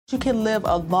You can live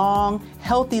a long,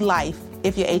 healthy life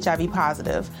if you're HIV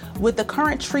positive. With the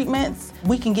current treatments,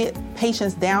 we can get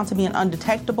patients down to being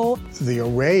undetectable. The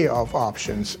array of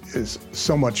options is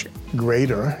so much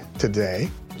greater today.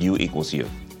 U equals U.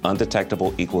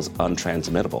 Undetectable equals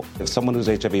untransmittable. If someone who's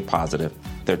HIV positive,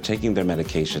 they're taking their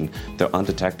medication, they're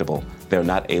undetectable, they're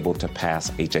not able to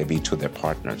pass HIV to their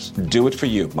partners. Do it for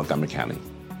you, Montgomery County.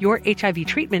 Your HIV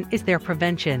treatment is their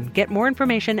prevention. Get more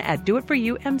information at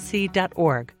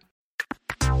doitforyoumc.org.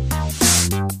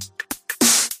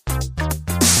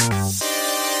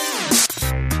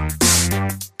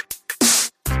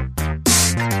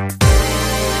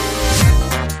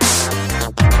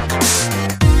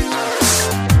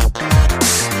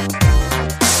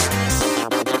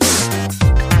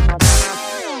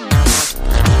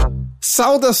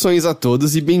 Saudações a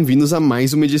todos e bem-vindos a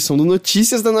mais uma edição do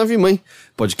Notícias da Nave Mãe,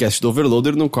 podcast do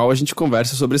Overloader, no qual a gente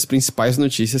conversa sobre as principais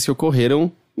notícias que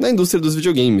ocorreram na indústria dos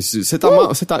videogames. Você tá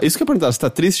mal? Isso que eu ia perguntar, você tá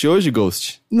triste hoje,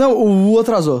 Ghost? Não, o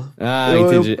atrasou. Ah,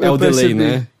 entendi. É o delay,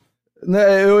 né?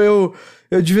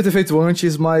 Eu devia ter feito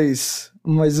antes, mas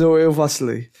eu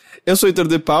vacilei. Eu sou o Heitor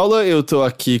de Paula, eu tô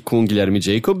aqui com o Guilherme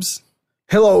Jacobs.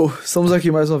 Hello, estamos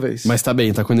aqui mais uma vez. Mas tá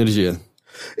bem, tá com energia.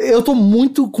 Eu tô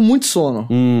com muito sono,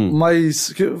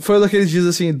 mas foi daqueles dias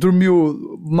assim,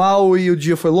 dormiu mal e o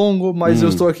dia foi longo, mas eu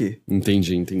estou aqui.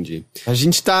 Entendi. A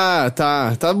gente tá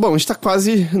bom, a gente tá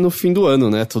quase no fim do ano,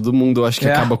 né? Todo mundo acho que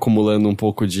acaba acumulando um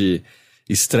pouco de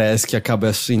estresse que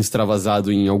acaba sendo extravasado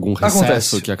em algum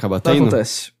recesso que acaba tendo.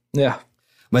 Acontece,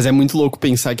 Mas é muito louco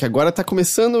pensar que agora tá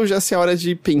começando já ser a hora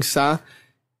de pensar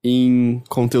em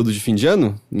conteúdo de fim de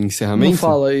ano? Em encerramento? Não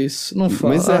fala isso, não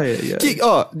fala. Mas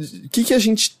que a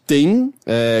gente tem...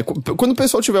 quando o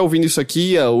pessoal estiver ouvindo isso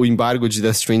aqui, o embargo de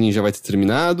Death Stranding já vai ter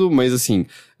terminado, mas assim,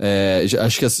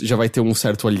 acho que já vai ter um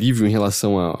certo alívio em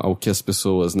relação ao que as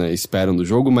pessoas, né, esperam do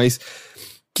jogo, mas o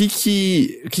que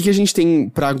a gente tem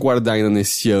pra aguardar ainda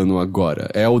nesse ano agora?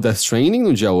 É o Death Stranding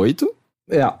no dia 8?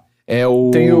 É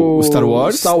Tem o Star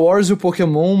Wars. Star Wars e o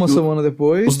Pokémon uma semana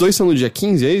depois. Os dois são no dia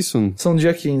 15, é isso? São no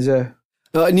dia 15,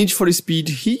 Need for Speed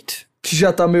Heat. Que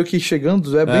já tá meio que chegando,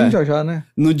 bem já, né?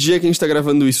 No dia que a gente tá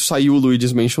gravando isso, saiu o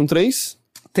Luigi's Mansion 3.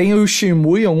 Tem o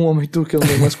Shenmue em algum momento que eu não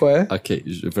lembro mais qual é. Ok,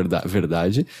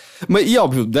 verdade. Mas, e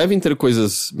óbvio, devem ter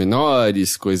coisas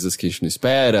menores, coisas que a gente não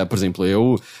espera. Por exemplo,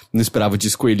 eu não esperava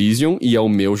Disco Elysium e é o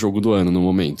meu jogo do ano no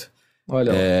momento.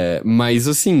 Olha. Mas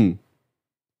assim...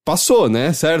 Passou,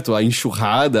 né? Certo? A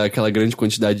enxurrada, aquela grande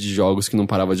quantidade de jogos que não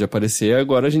parava de aparecer,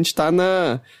 agora a gente tá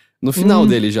no final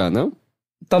dele já, não?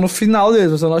 Tá no final dele,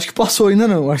 mas eu não acho que passou ainda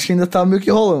não. Acho que ainda tá meio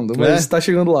que rolando, mas tá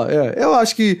chegando lá. Eu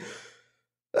acho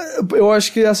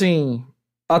que, assim,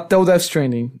 até o Death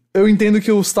Stranding. Eu entendo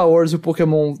que o Star Wars e o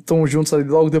Pokémon estão juntos ali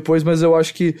logo depois, mas eu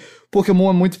acho que Pokémon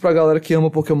é muito pra galera que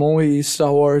ama Pokémon e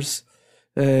Star Wars...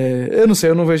 eu não sei,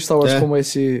 eu não vejo Star Wars como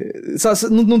esse... Sabe,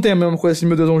 não tem a mesma coisa assim,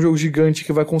 meu Deus, é um jogo gigante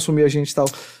que vai consumir a gente e tal.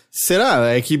 Será?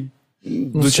 É que...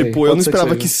 eu não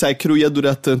esperava que Sekiro ia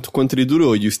durar tanto quanto ele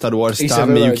durou, e o Star Wars tá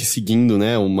meio que seguindo,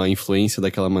 né, uma influência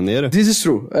daquela maneira. This is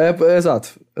true, exato.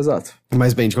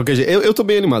 Mas bem, de qualquer jeito, eu tô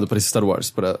bem animado pra esse Star Wars,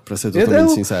 pra ser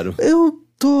totalmente sincero. Eu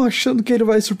tô achando que ele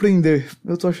vai surpreender,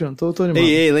 tô animado.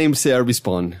 Ei, lembre-se, é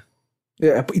Respawn.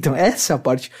 Então, essa é a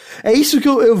parte. É isso que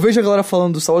eu vejo a galera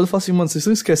falando do Star Wars, eu falo assim, mano, vocês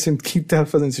estão esquecendo quem tá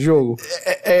fazendo esse jogo?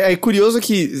 É curioso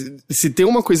que, se tem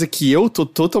uma coisa que eu tô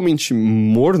totalmente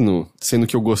morno, sendo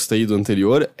que eu gostei do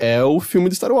anterior, é o filme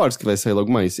do Star Wars, que vai sair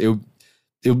logo mais. Eu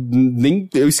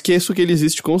esqueço que ele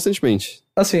existe constantemente.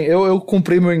 Assim, eu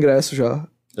comprei meu ingresso já,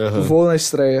 vou na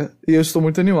estreia, e eu estou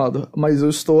muito animado, mas eu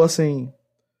estou, assim,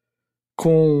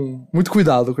 com muito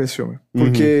cuidado com esse filme,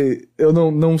 porque eu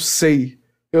não sei...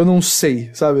 Eu não sei,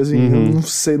 sabe, assim, eu não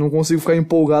sei, não consigo ficar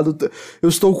empolgado. Eu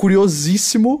estou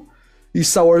curiosíssimo, e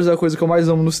Star Wars é a coisa que eu mais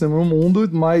amo no cinema no mundo,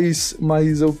 mas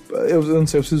eu não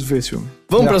sei, eu preciso ver esse filme.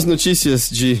 Vamos pras notícias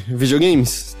de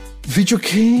videogames?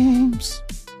 Videogames!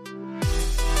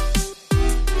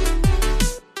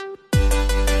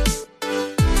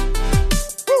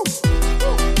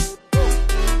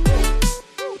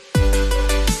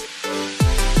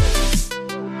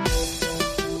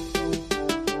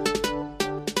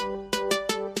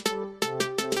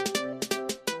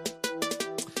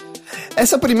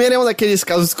 Essa primeira é um daqueles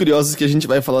casos curiosos que a gente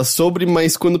vai falar sobre,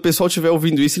 mas quando o pessoal estiver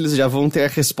ouvindo isso, eles já vão ter a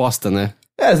resposta, né?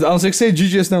 A não ser que você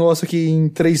edite esse negócio aqui em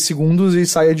 3 segundos e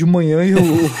saia de manhã e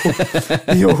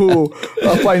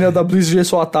a painel da Blizzard é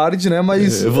só à tarde, né?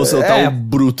 Mas... Eu vou soltar o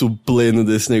bruto pleno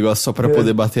desse negócio só pra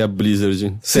poder bater a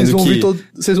Blizzard. Vocês vão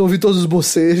ouvir todos os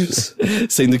bocejos.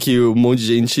 Sendo que um monte de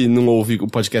gente não ouve o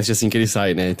podcast assim que ele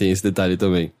sai, né? Tem esse detalhe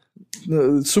também.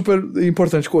 super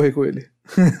importante correr com ele.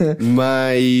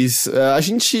 Mas a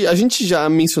gente já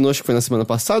mencionou, acho que foi na semana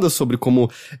passada, sobre como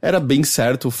era bem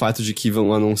certo o fato de que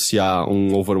vão anunciar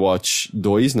um Overwatch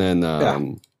 2, né,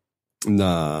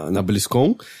 na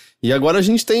BlizzCon. E agora a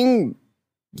gente tem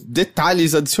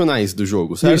detalhes adicionais do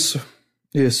jogo, certo?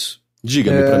 Isso.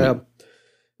 Diga-me pra mim.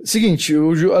 Seguinte,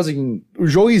 o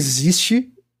jogo existe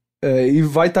e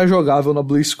vai estar jogável na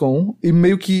BlizzCon, e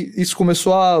meio que isso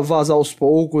começou a vazar aos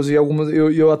poucos, e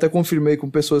eu até confirmei com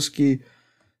pessoas que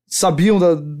sabiam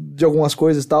de algumas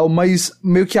coisas e tal, mas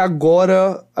meio que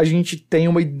agora a gente tem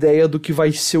uma ideia do que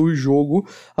vai ser o jogo,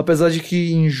 apesar de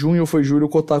que em junho ou foi julho o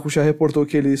Kotaku já reportou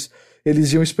que eles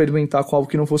iam experimentar com algo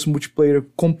que não fosse multiplayer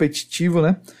competitivo,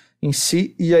 né, em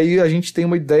si, e aí a gente tem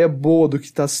uma ideia boa do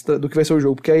que vai ser o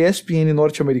jogo, porque a ESPN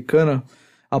norte-americana,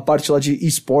 a parte lá de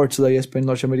esportes da ESPN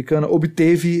norte-americana,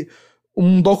 obteve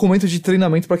um documento de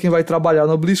treinamento para quem vai trabalhar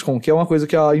na BlizzCon, que é uma coisa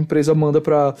que a empresa manda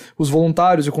para os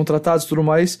voluntários e contratados e tudo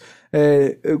mais.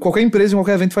 Qualquer empresa em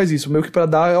qualquer evento faz isso, meio que para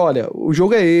dar, olha, o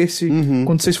jogo é esse,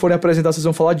 quando vocês forem apresentar vocês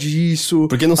vão falar disso.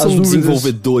 Porque não são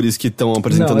desenvolvedores que estão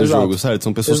apresentando o jogo, certo?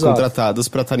 São pessoas contratadas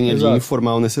para estarem ali e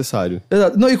informar o necessário.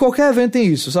 Exato. Não, e qualquer evento tem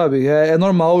isso, sabe? É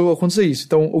normal acontecer isso.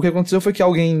 Então, o que aconteceu foi que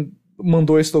alguém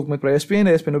mandou esse documento pra ESPN,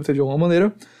 a ESPN obteve de alguma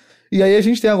maneira, e aí a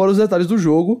gente tem agora os detalhes do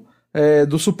jogo,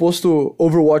 do suposto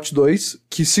Overwatch 2,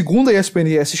 que segundo a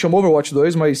ESPN se chamou Overwatch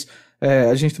 2, mas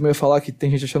a gente também vai falar que tem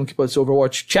gente achando que pode ser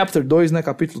Overwatch Chapter 2, né,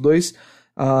 capítulo 2,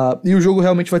 e o jogo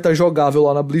realmente vai estar jogável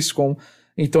lá na BlizzCon,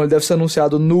 então ele deve ser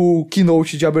anunciado no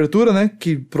keynote de abertura, né,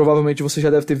 que provavelmente você já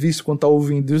deve ter visto quando tá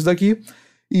ouvindo isso daqui,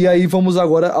 e aí vamos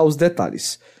agora aos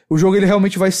detalhes. O jogo ele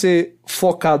realmente vai ser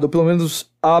focado, pelo menos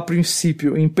a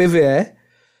princípio, em PvE,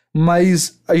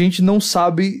 mas a gente não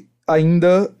sabe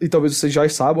ainda, e talvez vocês já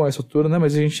saibam a essa altura, né?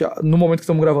 Mas a gente, no momento que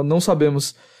estamos gravando, não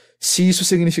sabemos se isso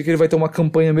significa que ele vai ter uma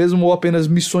campanha mesmo ou apenas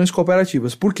missões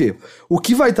cooperativas. Por quê? O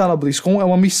que vai estar na BlizzCon é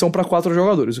uma missão para 4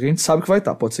 jogadores, o que a gente sabe que vai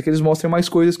estar. Pode ser que eles mostrem mais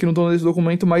coisas que não estão nesse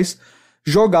documento, mas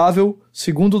jogável,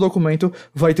 segundo o documento,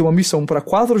 vai ter uma missão para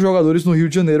 4 jogadores no Rio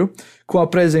de Janeiro, com a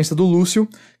presença do Lúcio,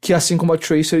 que assim como a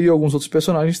Tracer e alguns outros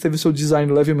personagens, teve seu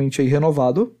design levemente aí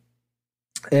renovado.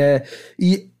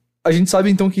 E a gente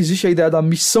sabe então que existe a ideia da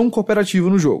missão cooperativa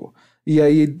no jogo. E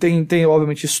aí tem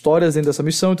obviamente histórias dentro dessa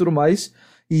missão e tudo mais,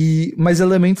 mas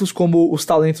elementos como os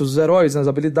talentos dos heróis, né, as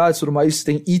habilidades e tudo mais,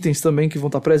 tem itens também que vão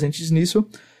estar presentes nisso.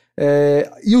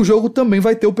 E o jogo também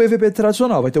vai ter o PVP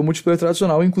tradicional, vai ter o multiplayer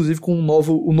tradicional, inclusive com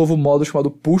um novo modo chamado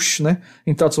Push, né,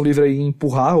 em tradução livre aí,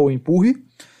 empurrar ou empurre,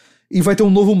 e vai ter um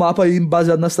novo mapa aí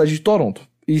baseado na cidade de Toronto.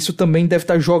 E isso também deve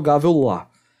estar jogável lá.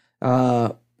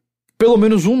 Pelo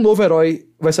menos um novo herói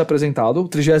vai ser apresentado, o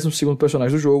 32º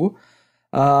personagem do jogo.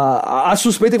 A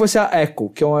suspeita é que vai ser a Echo,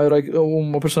 que é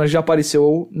uma personagem que já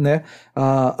apareceu, né,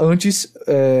 antes.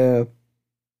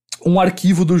 Um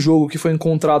arquivo do jogo que foi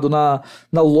encontrado na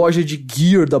loja de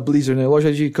gear da Blizzard, né,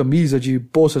 loja de camisa, de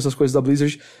pôster, essas coisas da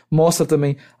Blizzard, mostra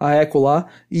também a Echo lá.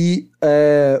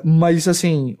 Mas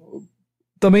assim,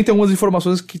 também tem algumas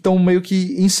informações que estão meio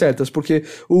que incertas, porque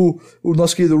o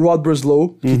nosso querido Rod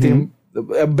Breslow, que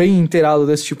é bem inteirado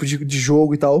desse tipo de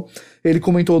jogo e tal, ele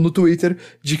comentou no Twitter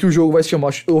de que o jogo vai se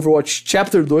chamar Overwatch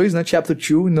Chapter 2, né, Chapter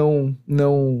 2, não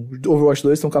Overwatch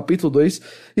 2, então capítulo 2,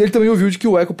 e ele também ouviu de que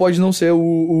o Echo pode não ser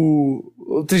o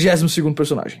 32º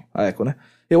personagem, a Echo, né.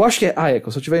 Eu acho que é a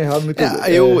Echo, se eu tiver errado, me perdoe.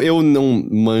 Eu não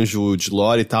manjo de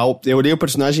lore e tal. Eu olhei o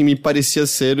personagem e me parecia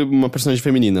ser uma personagem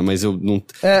feminina, mas eu não...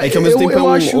 que ao mesmo tempo é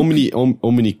um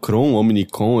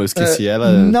Omnicron, eu esqueci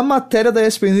ela... Na matéria da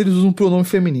ESPN eles usam um pronome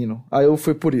feminino. Aí eu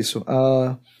fui por isso.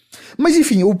 Mas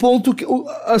enfim, o ponto...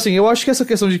 assim, eu acho que essa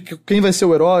questão de quem vai ser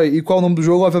o herói e qual é o nome do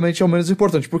jogo, obviamente, é o menos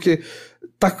importante. Porque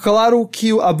tá claro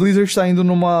que a Blizzard está indo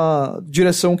numa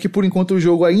direção que, por enquanto, o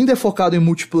jogo ainda é focado em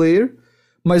multiplayer,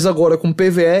 mas agora com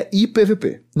PvE e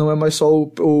PvP. Não é mais só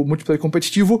o multiplayer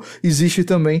competitivo, existe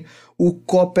também o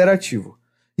cooperativo.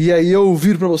 E aí eu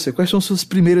viro pra você, quais são suas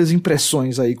primeiras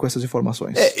impressões aí com essas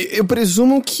informações? Eu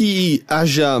presumo que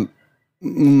haja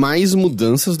mais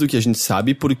mudanças do que a gente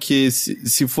sabe, porque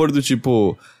se for do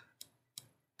tipo...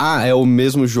 é o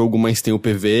mesmo jogo, mas tem o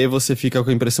PvE, você fica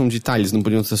com a impressão de, eles não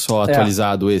podiam ter só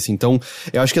atualizado esse. Então,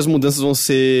 eu acho que as mudanças vão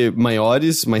ser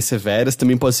maiores, mais severas.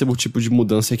 Também pode ser o tipo de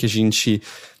mudança que a gente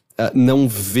não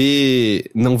vê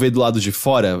do lado de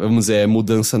fora. Vamos dizer,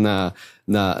 mudança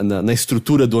na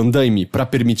estrutura do andaime, pra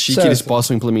permitir que eles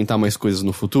possam implementar mais coisas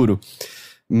no futuro.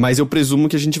 Mas eu presumo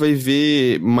que a gente vai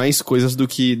ver mais coisas do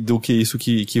que isso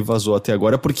que vazou até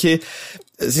agora, porque,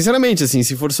 sinceramente, assim,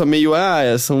 se for só meio,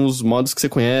 são os modos que você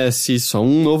conhece, só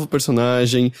um novo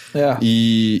personagem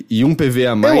e um PV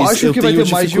a mais, eu acho que vai ter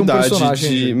mais de um dificuldade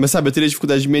personagem. Mas sabe, eu teria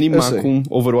dificuldade de me animar com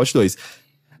Overwatch 2.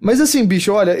 Mas assim,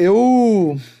 bicho, olha,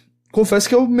 eu confesso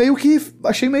que eu meio que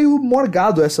achei meio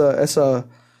morgado essa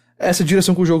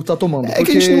direção que o jogo tá tomando. É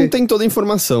que a gente não tem toda a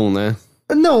informação, né?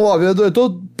 Não, óbvio, eu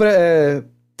tô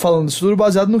falando isso tudo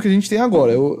baseado no que a gente tem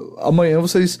agora. Amanhã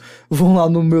vocês vão lá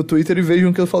no meu Twitter e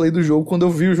vejam o que eu falei do jogo quando eu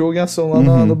vi o jogo em ação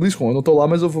lá no BlizzCon. Eu não tô lá,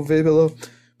 mas eu vou ver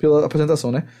pela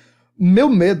apresentação, né? Meu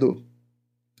medo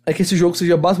é que esse jogo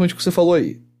seja basicamente o que você falou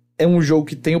aí. É um jogo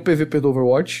que tem o PVP do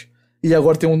Overwatch e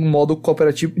agora tem um modo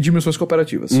cooperativo, de missões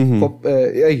cooperativas.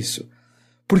 É isso.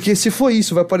 Porque se for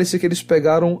isso, vai parecer que eles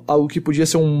pegaram algo que podia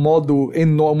ser um modo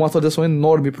enorme, uma atualização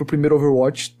enorme pro primeiro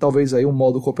Overwatch, talvez aí um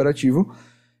modo cooperativo,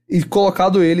 e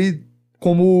colocado ele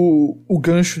como o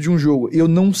gancho de um jogo. E eu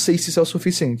não sei se isso é o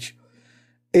suficiente.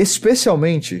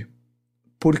 Especialmente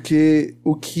porque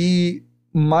o que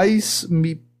mais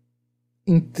me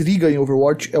intriga em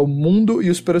Overwatch é o mundo e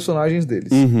os personagens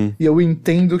deles. E eu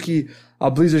entendo que a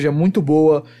Blizzard é muito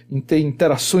boa em ter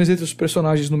interações entre os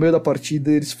personagens no meio da partida,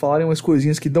 eles falarem umas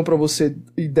coisinhas que dão pra você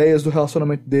ideias do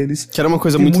relacionamento deles. Que era uma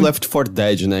coisa muito Left 4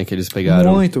 Dead, né, que eles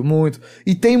pegaram. Muito, muito.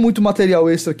 E tem muito material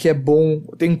extra que é bom,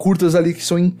 tem curtas ali que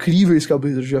são incríveis que a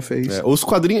Blizzard já fez. Os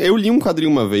quadrinhos, eu li um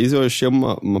quadrinho uma vez e eu achei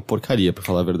uma porcaria, pra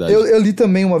falar a verdade. Eu li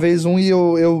também uma vez e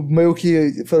eu meio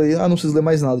que falei, não preciso ler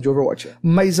mais nada de Overwatch.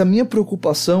 Mas a minha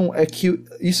preocupação é que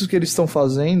isso que eles estão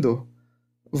fazendo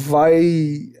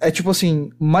é tipo assim,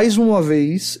 mais uma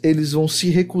vez eles vão se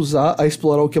recusar a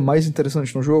explorar o que é mais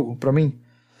interessante no jogo, pra mim.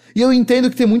 E eu entendo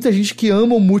que tem muita gente que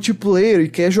ama o multiplayer e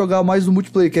quer jogar mais no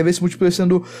multiplayer, quer ver esse multiplayer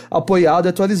sendo apoiado e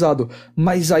atualizado.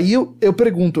 Mas aí eu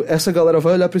pergunto, essa galera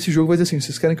vai olhar pra esse jogo e vai dizer assim,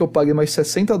 vocês querem que eu pague mais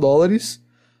 $60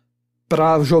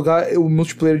 pra jogar o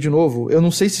multiplayer de novo? Eu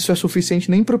não sei se isso é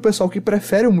suficiente nem pro pessoal que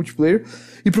prefere o multiplayer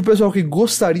e pro pessoal que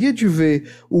gostaria de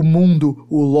ver o mundo,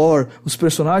 o lore, os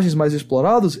personagens mais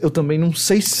explorados, eu também não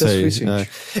sei se isso é suficiente.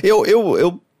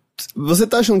 Você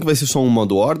tá achando que vai ser só um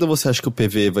modo horda ou você acha que o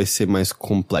PV vai ser mais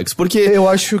complexo? Porque eu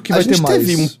acho que vai ter mais. A gente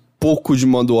teve um pouco de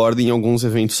modo horda em alguns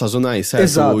eventos sazonais, certo?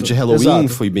 Exato, o de Halloween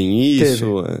foi bem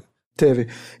isso. Teve.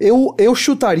 Eu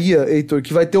chutaria, Heitor,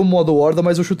 que vai ter o modo horda,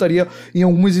 mas eu chutaria em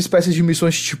algumas espécies de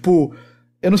missões, tipo...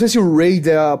 Eu não sei se o raid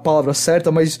é a palavra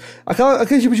certa, mas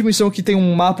aquele tipo de missão que tem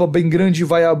um mapa bem grande e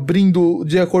vai abrindo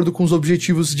de acordo com os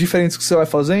objetivos diferentes que você vai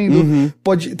fazendo.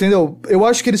 Entendeu? Eu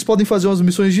acho que eles podem fazer umas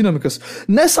missões dinâmicas.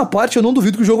 Nessa parte eu não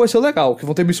duvido que o jogo vai ser legal, que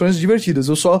vão ter missões divertidas.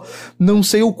 Eu só não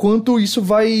sei o quanto isso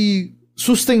vai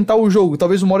sustentar o jogo.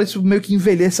 Talvez uma hora isso meio que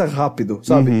envelheça rápido,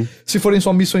 sabe? Se forem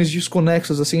só missões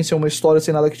desconexas, assim, sem uma história,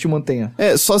 sem nada que te mantenha.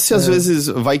 Só se às vezes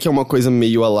vai que é uma coisa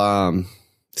meio a lá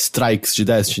Strikes de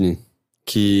Destiny.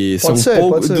 Que são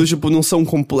tipo, não são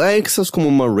complexas como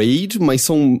uma raid, mas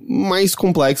são mais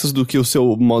complexas do que o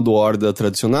seu modo horda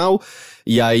tradicional.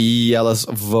 E aí elas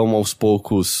vão aos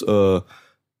poucos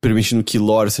permitindo que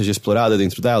lore seja explorada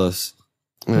dentro delas.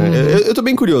 Eu tô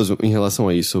bem curioso em relação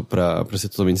a isso, pra ser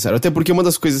totalmente sincero. Até porque uma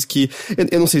das coisas que...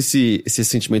 Eu não sei se esse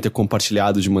sentimento é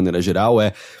compartilhado de maneira geral,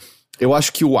 eu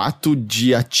acho que o ato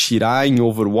de atirar em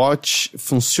Overwatch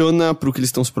funciona pro que eles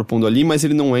estão se propondo ali, mas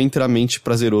ele não é inteiramente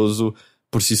prazeroso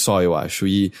por si só, eu acho.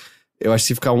 E eu acho que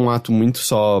se ficar um ato muito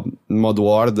só no modo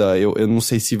horda, eu não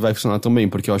sei se vai funcionar tão bem,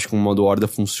 porque eu acho que um modo horda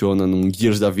funciona num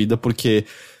Gears da vida, porque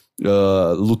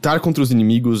lutar contra os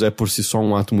inimigos é por si só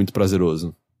um ato muito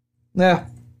prazeroso.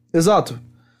 Exato.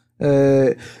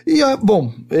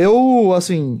 Bom, eu,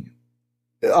 assim...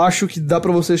 acho que dá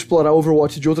pra você explorar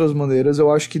Overwatch de outras maneiras.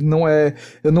 Eu acho que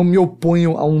eu não me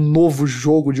oponho a um novo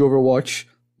jogo de Overwatch,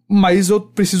 mas eu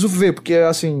preciso ver, porque,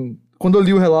 assim, quando eu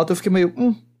li o relato eu fiquei meio...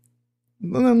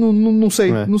 não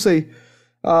sei, não sei.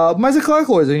 Mas é aquela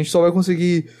coisa, a gente só vai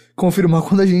conseguir confirmar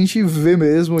quando a gente vê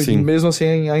mesmo. Sim. E mesmo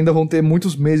assim ainda vão ter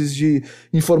muitos meses de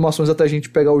informações até a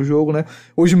gente pegar o jogo, né?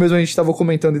 Hoje mesmo a gente tava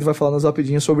comentando, e vai falar nas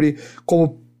rapidinhas sobre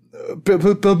como...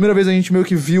 Pela primeira vez a gente meio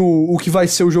que viu o que vai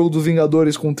ser o jogo dos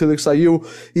Vingadores com o trailer que saiu.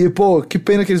 E, que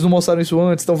pena que eles não mostraram isso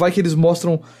antes. Então vai que eles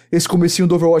mostram esse comecinho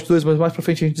do Overwatch 2, mas mais pra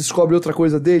frente a gente descobre outra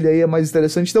coisa dele, aí é mais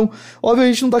interessante. Então, óbvio, a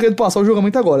gente não tá querendo passar o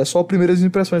jogamento agora, é só primeiras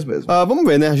impressões mesmo. Vamos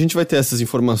ver, né? A gente vai ter essas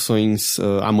informações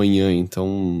amanhã,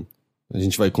 então a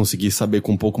gente vai conseguir saber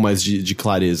com um pouco mais de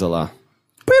clareza lá.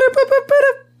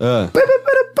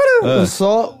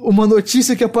 Só uma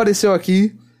notícia que apareceu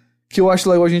aqui, que eu acho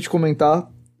legal a gente comentar.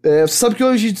 Você sabe que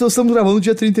hoje nós estamos gravando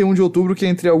dia 31 de outubro, que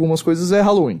entre algumas coisas é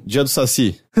Halloween. Dia do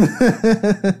Saci.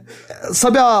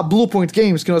 Sabe a Bluepoint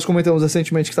Games, que nós comentamos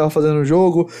recentemente que tava fazendo um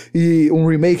jogo, e um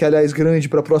remake, aliás, grande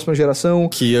pra próxima geração.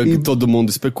 Que todo mundo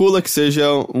especula que seja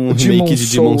um remake de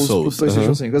Demon Souls. Pro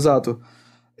PlayStation 5, exato.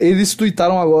 Eles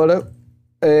tweetaram agora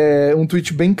um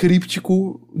tweet bem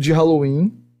críptico de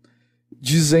Halloween,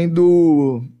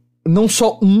 dizendo não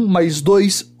só mas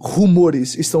 2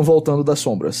 rumores estão voltando das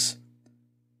sombras.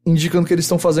 Indicando que eles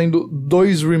estão fazendo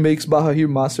 2 remakes /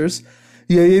 remasters.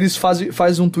 E aí eles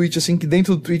fazem um tweet assim, que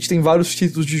dentro do tweet tem vários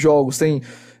títulos de jogos. Tem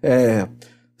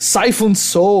Siphon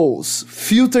Souls,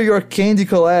 Filter Your Candy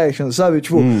Collection, sabe?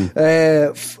 Tipo,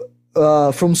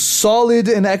 From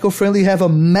Solid and Eco-Friendly have a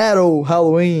Metal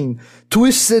Halloween,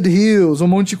 Twisted Hills, um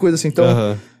monte de coisa assim. Então,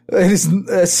 eles...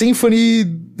 Symphony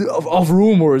of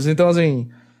Rumors. Então, assim...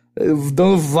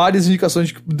 dando várias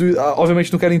indicações de obviamente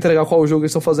não quero entregar qual jogo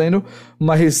eles estão fazendo,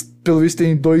 mas pelo visto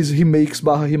tem 2 remakes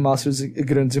 / remasters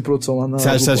grandes em produção lá na...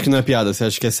 Você acha que não é piada? Você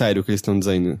acha que é sério o que eles estão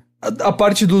dizendo? A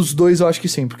parte dos 2 eu acho que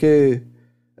sim, porque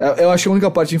eu acho que a única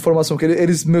parte de informação que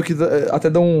eles meio que até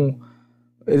dão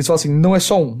eles falam assim, não é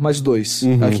só mas 2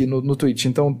 aqui no tweet.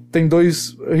 Então tem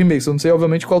 2 remakes, eu não sei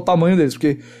obviamente qual é o tamanho deles,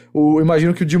 porque eu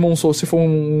imagino que o Demon Souls, se for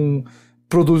um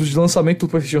produto de lançamento do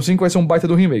PlayStation 5, vai ser um baita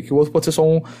do remake. O outro pode ser só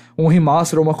um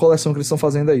remaster ou uma coleção que eles estão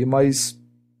fazendo aí, mas...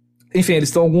 Enfim, eles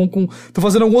estão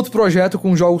fazendo algum outro projeto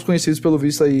com jogos conhecidos pelo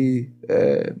visto aí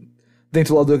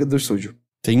dentro lá do estúdio.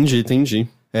 Entendi.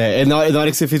 Na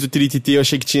hora que você fez o TTT, eu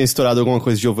achei que tinha estourado alguma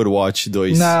coisa de Overwatch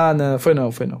 2. Não, foi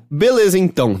não. Beleza,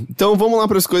 então. Então vamos lá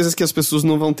para as coisas que as pessoas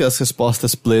não vão ter as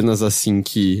respostas plenas assim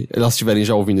que elas estiverem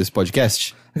já ouvindo esse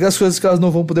podcast. Aquelas coisas que elas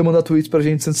não vão poder mandar tweets pra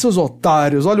gente dizendo, seus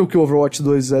otários, olha o que o Overwatch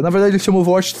 2 é. Na verdade, ele chama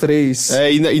Overwatch 3.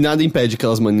 E nada impede que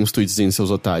elas mandem uns tweets dizendo seus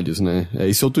otários, né?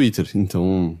 Isso é o Twitter,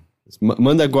 então...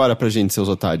 Manda agora pra gente, seus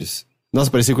otários.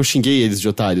 Nossa, parecia que eu xinguei eles de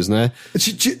otários, né?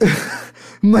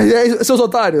 Mas seus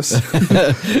otários.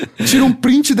 Tira um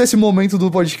print desse momento do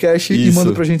podcast e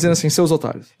manda pra gente dizendo assim, seus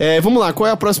otários. Vamos lá, qual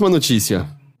é a próxima notícia?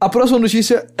 A próxima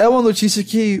notícia é uma notícia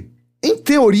que, em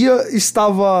teoria,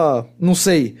 estava, não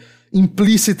sei,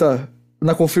 implícita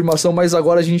na confirmação, mas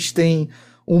agora a gente tem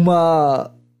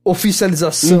uma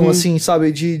oficialização, assim,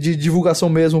 sabe, de divulgação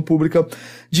mesmo pública,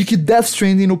 de que Death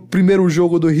Stranding, no primeiro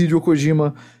jogo do Hideo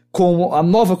Kojima, com a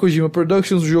nova Kojima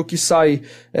Productions, o jogo que sai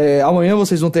amanhã,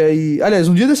 vocês vão ter aí... Aliás,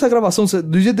 no dia dessa gravação,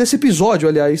 no dia desse episódio,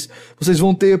 aliás, vocês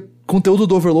vão ter conteúdo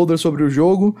do Overloader sobre o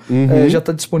jogo. Já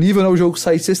tá disponível, né? O jogo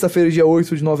sai sexta-feira, dia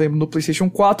 8 de novembro, no PlayStation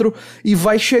 4, e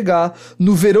vai chegar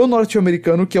no verão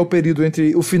norte-americano, que é o período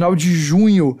entre o final de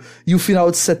junho e o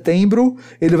final de setembro.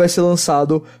 Ele vai ser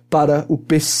lançado para o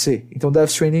PC. Então, Death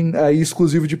Stranding é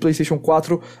exclusivo de PlayStation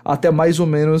 4 até mais ou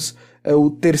menos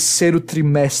o terceiro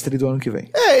trimestre do ano que vem.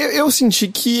 Eu senti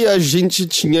que a gente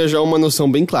tinha já uma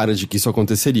noção bem clara de que isso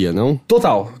aconteceria, não?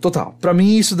 Total. Pra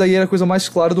mim, isso daí era a coisa mais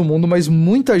clara do mundo, mas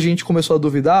muita gente começou a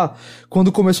duvidar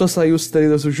quando começou a sair os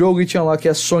trailers do jogo e tinha lá que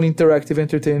a Sony Interactive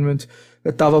Entertainment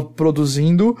tava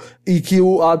produzindo e que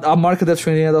a marca Death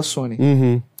Stranding é da Sony.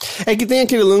 É que tem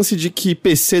aquele lance de que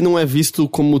PC não é visto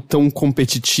como tão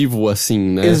competitivo assim,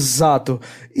 né? Exato.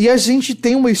 E a gente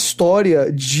tem uma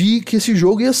história de que esse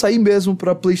jogo ia sair mesmo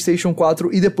pra PlayStation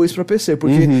 4 e depois pra PC,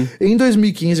 porque em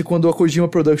 2015, quando a Kojima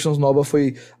Productions nova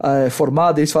foi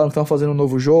formada, eles falaram que estavam fazendo um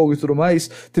novo jogo e tudo mais,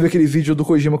 teve aquele vídeo do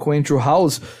Kojima com Andrew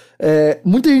House.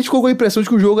 Muita gente ficou com a impressão de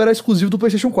que o jogo era exclusivo do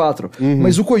PlayStation 4.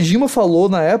 Mas o Kojima falou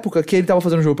na época que ele tava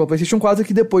fazendo um jogo pra PlayStation 4 e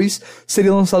que depois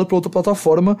seria lançado pra outra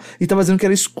plataforma, e tava dizendo que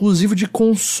era exclusivo de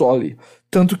console.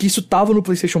 Tanto que isso tava no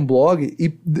PlayStation Blog,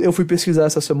 e eu fui pesquisar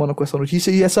essa semana com essa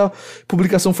notícia, e essa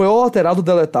publicação foi alterada ou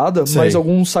deletada, mas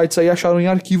alguns sites aí acharam em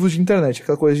arquivos de internet,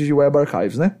 aquela coisa de Web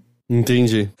Archives, né?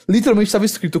 Entendi. Literalmente estava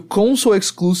escrito Console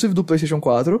Exclusive do PlayStation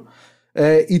 4,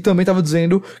 e também estava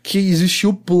dizendo que existia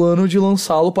o plano de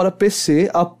lançá-lo para PC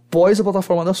após a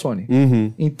plataforma da Sony.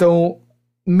 Então,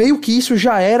 meio que isso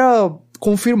já era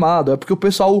confirmado. É porque o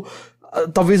pessoal,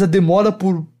 talvez a demora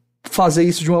por fazer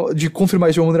isso de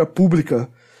confirmar isso de uma maneira pública,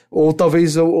 ou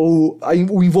talvez o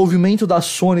envolvimento da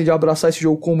Sony de abraçar esse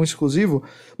jogo como exclusivo,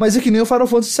 mas é que nem o Final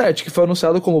Fantasy VII, que foi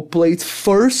anunciado como Played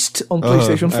First on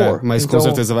PlayStation 4. Mas então, com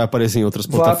certeza vai aparecer em outras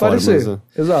plataformas. Vai aparecer,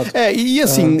 exato. E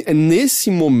assim, nesse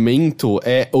momento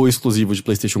é o exclusivo de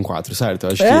PlayStation 4, certo?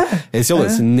 Eu acho que esse é o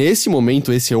lance. Nesse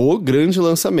momento, esse é o grande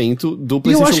lançamento do PlayStation 4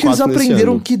 nesse ano. E eu acho que eles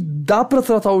aprenderam que dá pra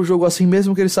tratar o jogo assim,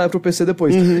 mesmo que ele saia pro PC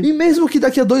depois. E mesmo que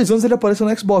daqui a 2 anos ele apareça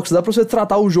no Xbox, dá pra você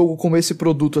tratar o jogo como esse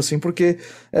produto, assim, porque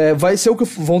vai ser o que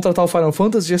vão tratar o Final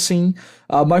Fantasy, assim.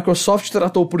 A Microsoft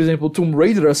tratou, por exemplo, o Tomb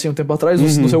Raider, assim, um tempo atrás,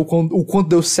 não sei o quanto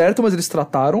deu certo, mas eles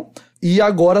trataram. E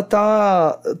agora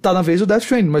tá na vez do Death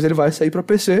Stranding, mas ele vai sair pra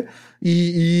PC.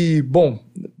 Bom,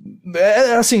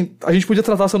 assim, a gente podia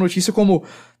tratar essa notícia como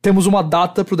temos uma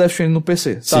data pro Death Stranding no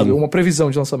PC, sabe? Sim. Uma previsão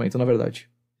de lançamento, na verdade.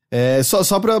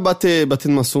 Só pra bater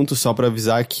no assunto, só pra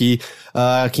avisar que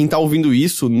quem tá ouvindo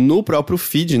isso no próprio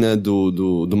feed, né,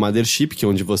 do Mothership, que é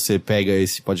onde você pega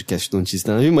esse podcast do Notícias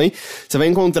da Nave Mãe, você vai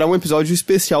encontrar um episódio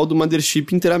especial do Mothership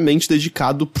inteiramente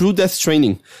dedicado pro Death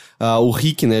Stranding. O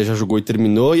Rick, né, já jogou e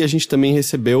terminou, e a gente também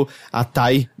recebeu a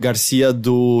Thay Garcia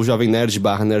do Jovem Nerd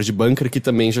 / Nerd Bunker, que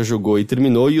também já jogou e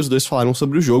terminou, e os dois falaram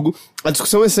sobre o jogo. A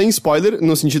discussão é sem spoiler,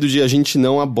 no sentido de a gente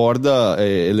não aborda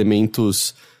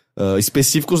elementos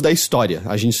específicos da história.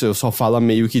 A gente só fala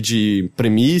meio que de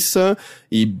premissa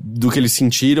e do que eles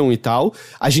sentiram e tal.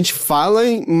 A gente fala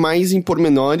mais em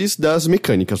pormenores das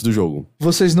mecânicas do jogo.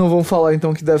 Vocês não vão falar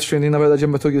então que Death Stranding na verdade é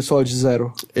Metal Gear Solid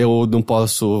 0? Eu não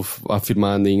posso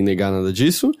afirmar nem negar nada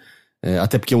disso.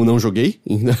 Até porque eu não joguei.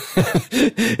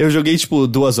 Eu joguei,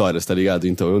 2 horas, tá ligado?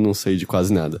 Então eu não sei de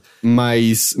quase nada.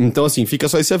 Mas, então assim, fica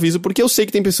só esse aviso, porque eu sei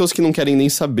que tem pessoas que não querem nem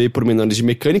saber pormenores de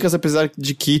mecânicas, apesar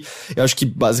de que eu acho que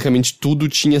basicamente tudo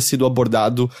tinha sido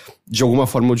abordado de alguma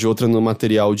forma ou de outra no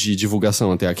material de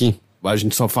divulgação até aqui. A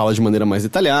gente só fala de maneira mais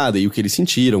detalhada, e o que eles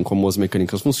sentiram, como as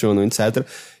mecânicas funcionam, etc.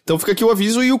 Então fica aqui o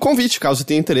aviso e o convite, caso você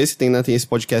tenha interesse, tem esse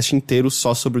podcast inteiro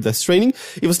só sobre o Death Stranding,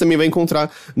 e você também vai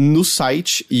encontrar no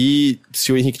site, e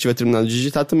se o Henrique tiver terminado de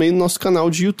digitar, também no nosso canal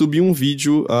de YouTube um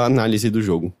vídeo, a análise do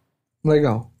jogo.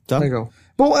 Legal, tá? Legal.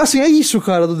 Bom, assim, é isso,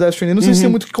 cara, do Death Stranding. Não sei se tem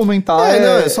muito o que comentar.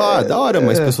 É só da hora,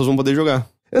 mas as pessoas vão poder jogar.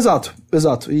 Exato.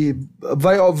 E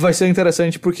vai ser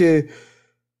interessante porque,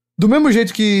 do mesmo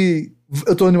jeito que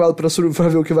eu tô animado pra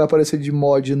ver o que vai aparecer de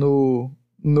mod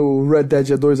no Red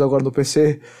Dead 2 agora no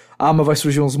PC. Mas vai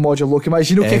surgir uns mods loucos.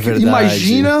 Imagina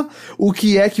o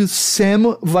que é que o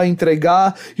Sam vai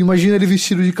entregar. Imagina ele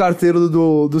vestido de carteiro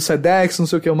do Sedex, não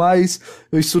sei o que mais.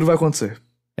 Isso tudo vai acontecer.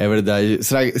 É verdade.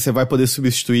 Será que você vai poder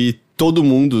substituir todo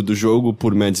mundo do jogo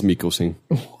por Mads Mikkelsen?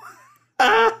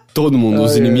 Todo mundo.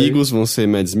 Os inimigos vão ser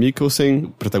Mads Mikkelsen. O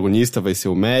protagonista vai ser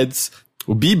o Mads.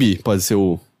 O Bibi pode ser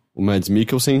o Mads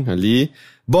Mikkelsen ali.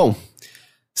 Bom,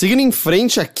 seguindo em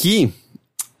frente aqui,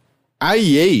 a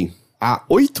EA, há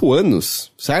 8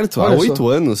 anos, certo? Olha há 8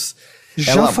 anos.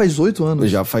 Faz 8 anos.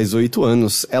 Já faz 8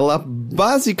 anos. Ela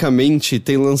basicamente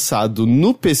tem lançado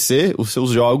no PC os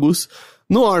seus jogos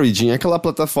no Origin, aquela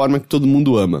plataforma que todo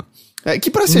mundo ama.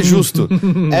 Que pra ser justo,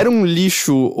 era um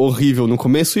lixo horrível no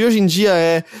começo e hoje em dia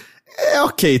é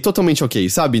ok, totalmente ok,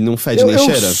 sabe? Não fede nem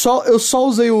cheira. Eu só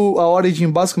usei a Origin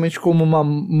basicamente como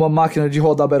uma máquina de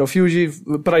rodar Battlefield.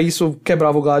 Pra isso eu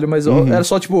quebrava o galho, mas era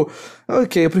só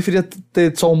ok, eu preferia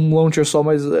ter só um launcher só,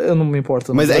 mas eu não me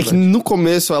importo. Mas é que no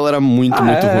começo ela era muito ruim.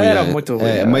 Era muito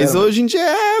ruim. Mas hoje em dia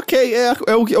ok,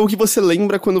 é o que você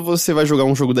lembra quando você vai jogar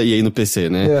um jogo da EA no PC,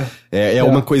 né?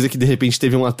 Uma coisa que de repente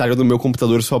teve um atalho no meu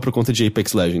computador só por conta de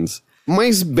Apex Legends.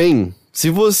 Mas bem, se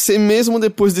você mesmo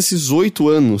depois desses 8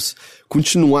 anos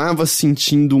continuava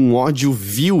sentindo um ódio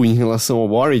vil em relação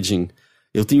ao Origin,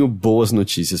 eu tenho boas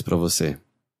notícias pra você.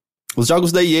 Os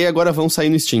jogos da EA agora vão sair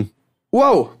no Steam.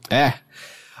 Uau!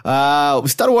 O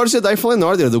Star Wars Jedi Fallen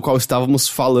Order, do qual estávamos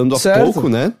falando há pouco,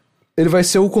 né? Ele vai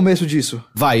ser o começo disso.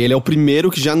 Ele é o primeiro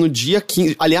que já no dia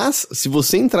 15... Aliás, se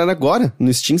você entrar agora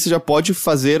no Steam, você já pode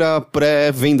fazer a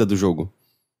pré-venda do jogo.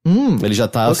 Ele já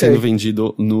tá sendo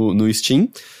vendido no Steam.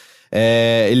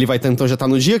 Ele vai então já tá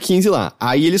no dia 15 lá.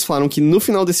 Aí eles falaram que no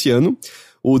final desse ano,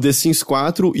 o The Sims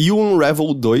 4 e o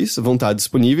Unravel 2 vão estar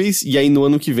disponíveis. E aí no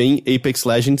ano que vem, Apex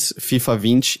Legends, FIFA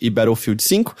 20 e Battlefield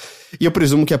 5. E eu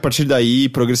presumo que a partir daí,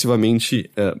 progressivamente,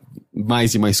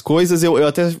 mais e mais coisas. Eu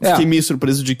até fiquei meio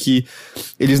surpreso de que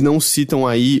eles não citam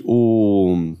aí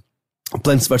o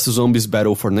Plants vs Zombies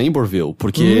Battle for Neighborville,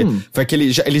 porque foi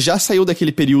ele já saiu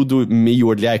daquele período meio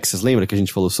early access, lembra que a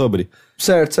gente falou sobre?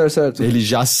 Certo. Ele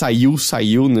já saiu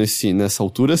nessa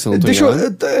altura, se eu não tô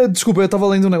enganado. Desculpa, eu tava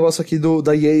lendo um negócio aqui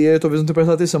da EA, talvez não tenha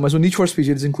prestado atenção, mas o Need for Speed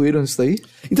eles incluíram isso daí?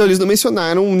 Então, eles não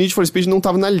mencionaram, o Need for Speed não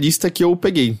tava na lista que eu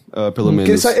peguei, pelo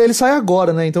menos. Ele sai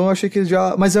agora, né? Então eu achei que eles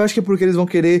já... Mas eu acho que é porque eles vão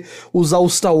querer usar o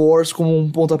Star Wars como um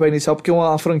pontapé inicial, porque é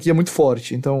uma franquia muito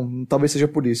forte, então talvez seja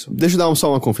por isso. Deixa eu dar só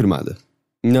uma confirmada.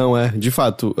 Não, de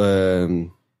fato,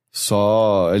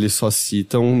 eles só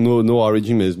citam no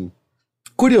Origin mesmo.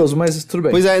 Curioso, mas tudo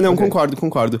bem. Pois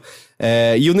concordo.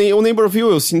 E o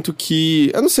Neighborville, eu sinto que...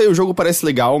 Eu não sei, o jogo parece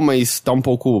legal, mas tá um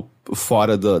pouco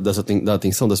fora da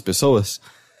atenção das pessoas.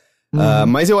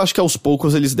 Mas eu acho que aos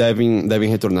poucos eles devem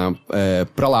retornar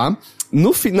pra lá.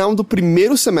 No final do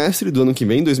primeiro semestre do ano que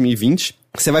vem, 2020,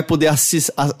 você vai poder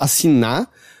assinar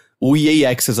o EA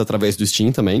Access através do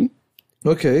Steam também.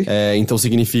 Ok. Então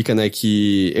significa, né,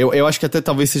 que... Eu acho que até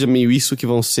talvez seja meio isso que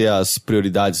vão ser as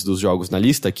prioridades dos jogos na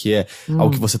lista, que é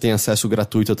ao que você tem acesso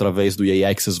gratuito através do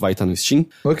EA Access vai estar no Steam.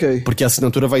 Ok. Porque a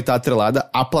assinatura vai estar atrelada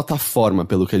à plataforma,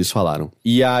 pelo que eles falaram.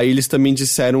 E aí eles também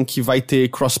disseram que vai ter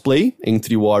crossplay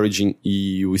entre o Origin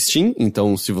e o Steam.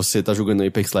 Então, se você tá jogando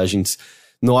Apex Legends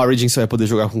no Origin, você vai poder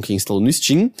jogar com quem instalou no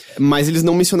Steam. Mas eles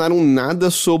não mencionaram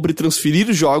nada sobre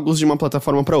transferir jogos de uma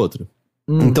plataforma para outra.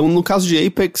 Então, no caso de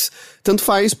Apex, tanto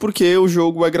faz porque o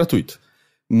jogo é gratuito.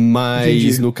 Mas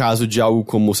Entendi. no caso de algo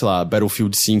como, sei lá,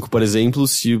 Battlefield 5, por exemplo,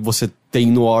 se você tem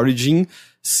no Origin,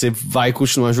 você vai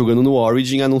continuar jogando no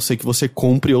Origin, a não ser que você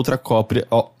compre outra cópia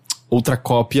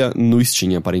no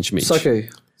Steam, aparentemente. Saquei.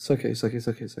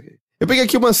 Eu peguei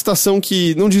aqui uma citação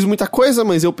que não diz muita coisa,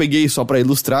 mas eu peguei só pra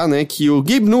ilustrar, né, que o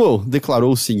Gabe Newell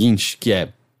declarou o seguinte, que é,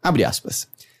 abre aspas,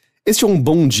 este é um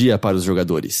bom dia para os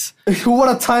jogadores. What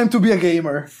a time to be a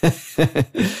gamer.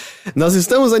 Nós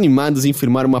estamos animados em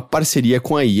firmar uma parceria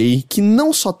com a EA que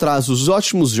não só traz os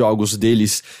ótimos jogos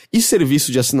deles e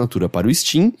serviço de assinatura para o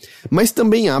Steam, mas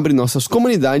também abre nossas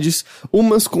comunidades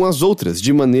umas com as outras,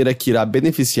 de maneira que irá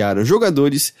beneficiar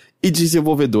jogadores e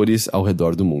desenvolvedores ao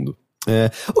redor do mundo.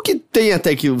 O que tem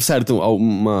até que, certo,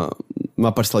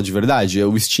 uma parcela de verdade.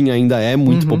 O Steam ainda é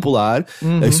muito popular.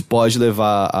 Isso pode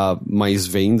levar a mais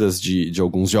vendas de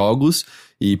alguns jogos.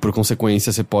 E, por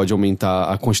consequência, você pode aumentar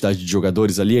a quantidade de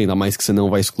jogadores ali, ainda mais que você não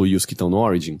vai excluir os que estão no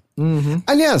Origin.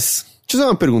 Aliás, deixa eu fazer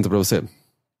uma pergunta pra você.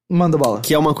 Manda bala.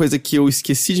 Que é uma coisa que eu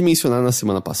esqueci de mencionar na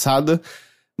semana passada,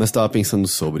 mas estava pensando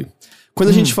sobre. Quando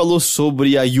a gente falou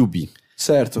sobre a Yubi.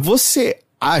 Certo. Você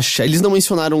acha, eles não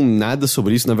mencionaram nada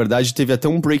sobre isso, na verdade teve até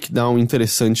um breakdown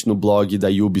interessante no blog da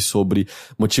Yubi sobre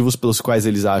motivos pelos quais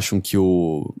eles acham que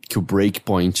o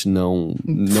Breakpoint não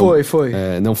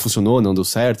funcionou, não deu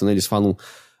certo, né? Eles falam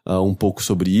um pouco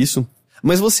sobre isso.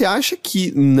 Mas você acha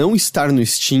que não estar no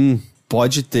Steam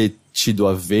pode ter tido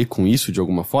a ver com isso de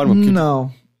alguma forma? Porque...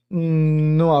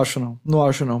 Não acho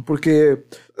não, porque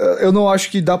eu não acho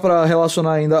que dá pra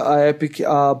relacionar ainda a Epic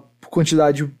a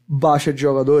quantidade baixa de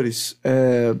jogadores,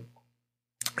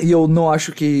 e eu não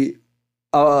acho que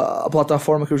a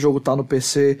plataforma que o jogo tá no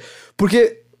PC,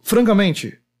 porque,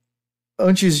 francamente,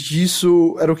 antes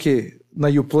disso era o quê? Na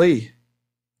Uplay?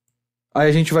 Aí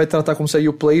a gente vai tratar como se a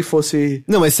Uplay fosse...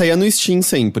 Não, mas saía no Steam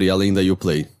sempre, além da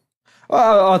Uplay.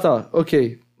 Tá,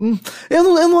 ok. Eu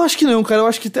não acho que não, cara. Eu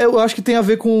acho que tem a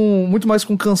ver muito mais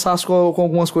com cansaço com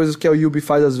algumas coisas que a Yubi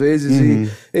faz às vezes. E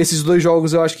esses dois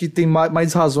jogos eu acho que tem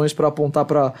mais razões pra apontar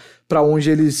pra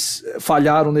onde eles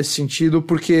falharam nesse sentido,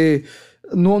 porque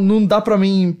não dá pra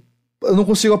mim... Eu não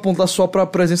consigo apontar só pra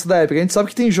presença da Epic. A gente sabe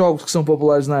que tem jogos que são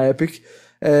populares na Epic.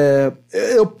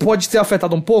 Pode ter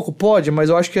afetado um pouco? Pode,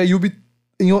 mas eu acho que a Yubi,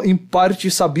 em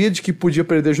parte, sabia de que podia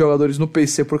perder jogadores no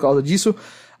PC por causa disso.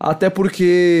 Até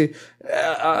porque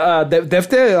a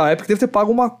Epic deve ter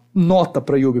pago uma nota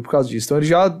pra Yubi por causa disso. Então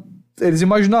eles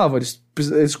imaginavam,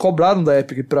 eles cobraram da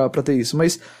Epic pra ter isso.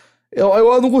 Mas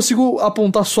eu não consigo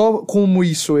apontar só como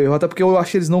isso erro, até porque eu acho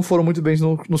que eles não foram muito bem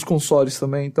nos consoles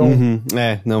também. Então,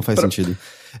 não faz sentido.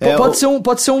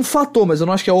 Pode ser um fator, mas eu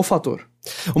não acho que é o fator.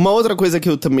 Uma outra coisa que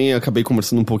eu também acabei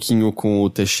conversando um pouquinho com o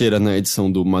Teixeira na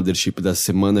edição do Mothership da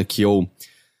semana, que eu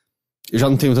já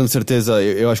não tenho tanta certeza,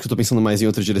 eu acho que eu tô pensando mais em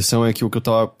outra direção, é que o que eu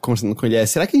tava conversando com ele é,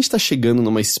 será que a gente tá chegando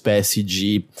numa espécie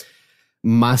de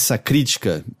massa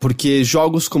crítica? Porque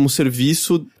jogos como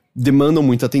serviço demandam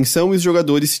muita atenção e os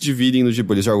jogadores se dividem no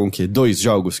tipo, eles jogam o quê? 2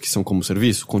 jogos que são como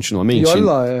serviço, continuamente? E olha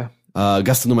lá,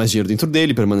 gastando mais dinheiro dentro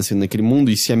dele, permanecendo naquele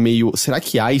mundo, e se é meio... Será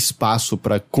que há espaço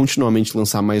pra continuamente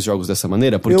lançar mais jogos dessa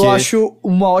maneira? Porque... Eu acho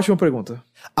uma ótima pergunta.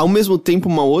 Ao mesmo tempo,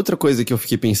 uma outra coisa que eu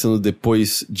fiquei pensando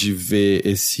depois de ver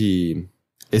esse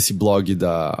blog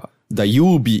da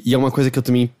Yubi, e é uma coisa que eu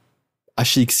também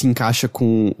achei que se encaixa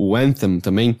com o Anthem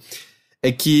também,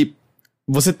 é que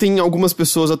você tem algumas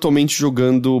pessoas atualmente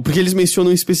jogando... Porque eles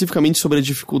mencionam especificamente sobre a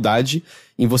dificuldade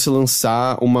em você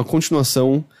lançar uma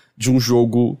continuação de um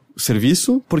jogo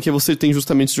serviço, porque você tem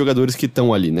justamente os jogadores que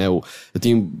estão ali, né?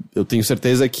 Eu tenho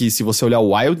certeza que se você olhar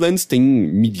o Wildlands, tem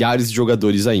milhares de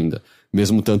jogadores ainda,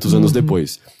 mesmo tantos anos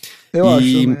depois. Eu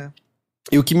acho, né?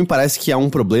 E o que me parece que há um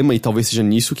problema, e talvez seja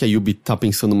nisso que a Yubi tá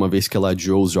pensando uma vez que ela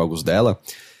adiou os jogos dela,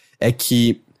 é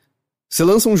que você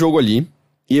lança um jogo ali,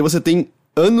 e aí você tem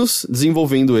anos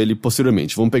desenvolvendo ele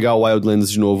posteriormente. Vamos pegar o Wildlands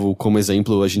de novo como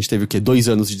exemplo, a gente teve o quê? 2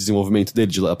 anos de desenvolvimento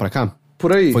dele de lá pra cá?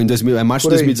 Por aí. Foi em março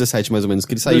de 2017, mais ou menos,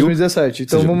 que ele saiu. 2017.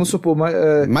 Então vamos supor...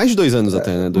 mais de 2 anos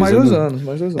até, né? Mais 2 anos.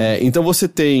 Então você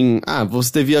tem...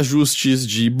 você teve ajustes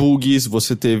de bugs,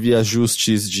 você teve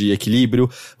ajustes de equilíbrio,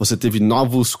 você teve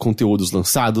novos conteúdos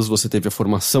lançados, você teve a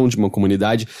formação de uma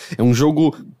comunidade. É um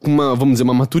jogo com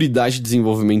uma maturidade de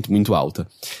desenvolvimento muito alta.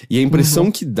 E a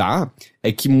impressão que dá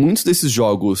é que muitos desses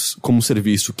jogos como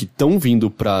serviço que estão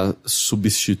vindo pra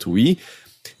substituir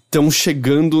estão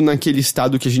chegando naquele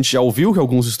estado que a gente já ouviu que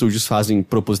alguns estúdios fazem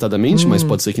propositadamente, mas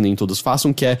pode ser que nem todos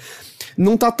façam, que é,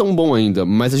 não tá tão bom ainda,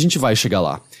 mas a gente vai chegar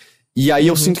lá. E aí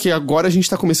eu sinto que agora a gente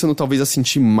tá começando talvez a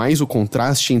sentir mais o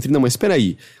contraste entre, não, mas espera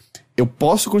aí, eu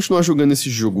posso continuar jogando esse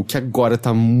jogo que agora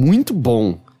tá muito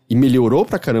bom e melhorou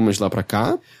pra caramba de lá pra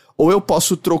cá, ou eu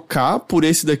posso trocar por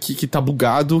esse daqui que tá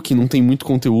bugado, que não tem muito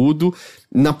conteúdo,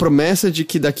 na promessa de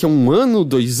que daqui a 1 ano,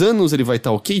 2 anos ele vai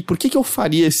estar ok. Por que eu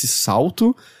faria esse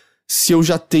salto se eu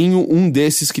já tenho um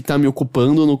desses que tá me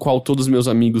ocupando, no qual todos os meus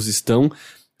amigos estão?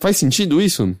 Faz sentido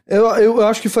isso? Eu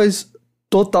acho que faz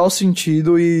total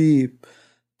sentido e,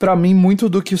 pra mim, muito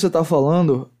do que você tá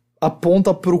falando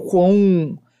aponta pro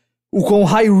o quão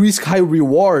high risk, high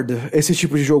reward esse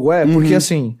tipo de jogo é, porque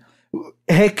assim,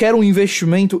 requer um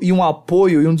investimento e um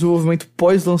apoio e um desenvolvimento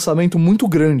pós-lançamento muito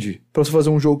grande pra você fazer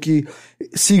um jogo que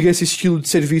siga esse estilo de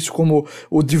serviço como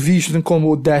o Division, como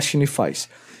o Destiny faz.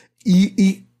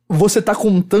 E você tá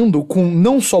contando com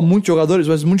não só muitos jogadores,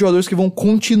 mas muitos jogadores que vão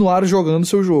continuar jogando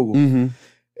seu jogo.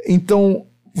 Então,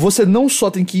 você não só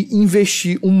tem que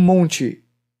investir um monte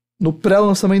no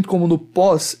pré-lançamento como no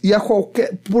pós, e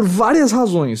por várias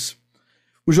razões,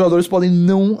 os jogadores podem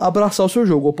não abraçar o seu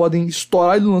jogo, ou podem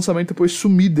estourar ele no lançamento e depois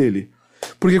sumir dele.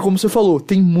 Porque, como você falou,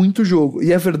 tem muito jogo.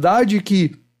 E é verdade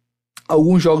que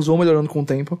alguns jogos vão melhorando com o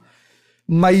tempo,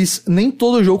 mas nem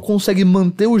todo jogo consegue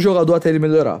manter o jogador até ele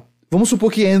melhorar. Vamos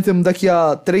supor que Anthem daqui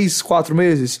a 3, 4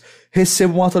 meses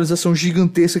receba uma atualização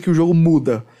gigantesca que o jogo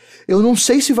muda. Eu não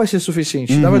sei se vai ser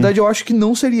suficiente. Na verdade, eu acho que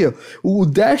não seria. O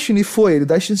Destiny o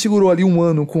Destiny segurou ali 1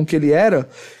 ano com o que ele era,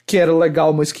 que era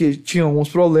legal, mas que tinha alguns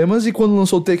problemas, e quando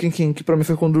lançou o Taken King, que pra mim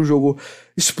foi quando o jogo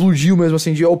explodiu mesmo,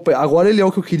 assim, de opa, agora ele é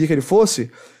o que eu queria que ele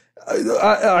fosse,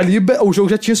 ali o jogo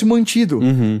já tinha se mantido.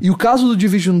 E o caso do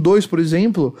Division 2, por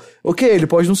exemplo, ok, ele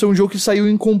pode não ser um jogo que saiu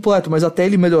incompleto, mas até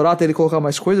ele melhorar, até ele colocar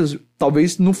mais coisas,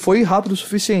 talvez não foi rápido o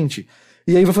suficiente.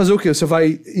 E aí vai fazer o quê? Você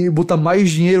vai botar mais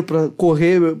dinheiro pra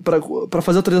correr, pra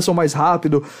fazer a atualização mais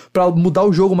rápido, pra mudar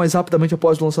o jogo mais rapidamente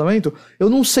após o lançamento? Eu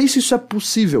não sei se isso é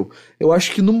possível. Eu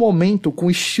acho que no momento, com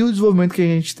o estilo de desenvolvimento que a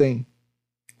gente tem,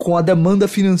 com a demanda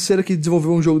financeira que desenvolver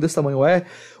um jogo desse tamanho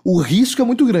o risco é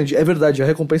muito grande. É verdade, a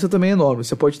recompensa também é enorme.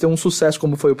 Você pode ter um sucesso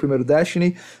como foi o primeiro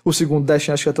Destiny, o segundo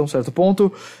Destiny acho que até um certo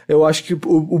ponto. Eu acho que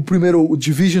o primeiro, o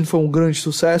Division, foi um grande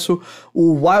sucesso.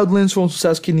 O Wildlands foi um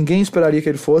sucesso que ninguém esperaria que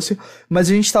ele fosse. Mas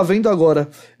a gente tá vendo agora,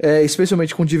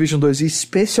 especialmente com Division 2 e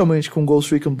especialmente com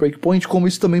Ghost Recon Breakpoint, como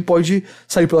isso também pode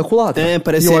sair pela culatra.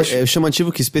 Parece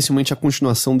chamativo que especialmente a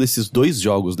continuação desses 2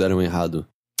 jogos deram errado.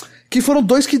 Que foram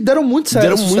 2 que deram muito certo.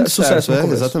 Deram muito sucesso,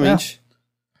 exatamente.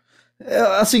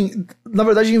 Assim, na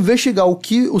verdade, investigar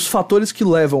os fatores que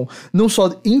levam, não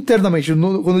só internamente,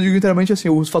 quando eu digo internamente, assim,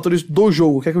 os fatores do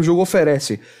jogo, o que é que o jogo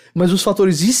oferece, mas os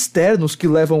fatores externos que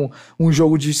levam um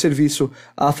jogo de serviço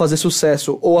a fazer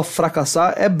sucesso ou a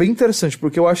fracassar, é bem interessante,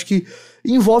 porque eu acho que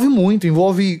envolve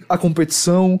a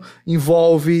competição,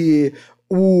 envolve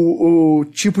o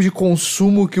tipo de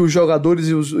consumo que os jogadores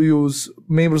e os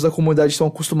membros da comunidade estão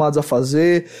acostumados a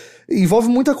fazer. Envolve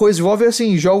muita coisa, envolve,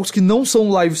 assim, jogos que não são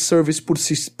live service por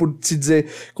se dizer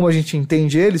como a gente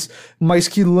entende eles, mas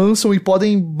que lançam e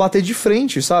podem bater de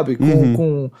frente, sabe?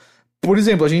 Por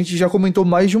exemplo, a gente já comentou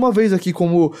mais de uma vez aqui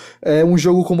como um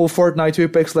jogo como o Fortnite e o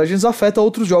Apex Legends afeta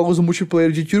outros jogos do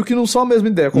multiplayer de tiro que não são a mesma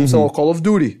ideia, como sei lá, o Call of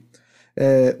Duty.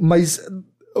 Mas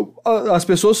as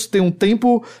pessoas têm um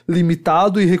tempo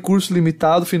limitado e recurso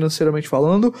limitado financeiramente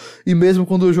falando, e mesmo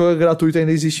quando o jogo é gratuito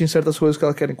ainda existem certas coisas que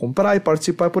elas querem comprar e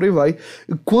participar e por aí vai.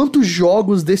 Quantos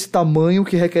jogos desse tamanho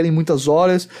que requerem muitas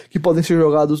horas, que podem ser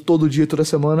jogados todo dia, toda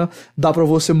semana, dá pra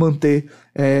você manter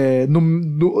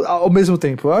ao mesmo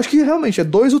tempo? Eu acho que realmente é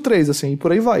 2 ou 3, assim, e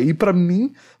por aí vai. E pra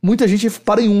mim, muita gente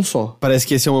para em um só. Parece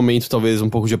que esse é um momento talvez um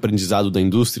pouco de aprendizado da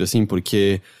indústria, assim,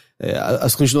 porque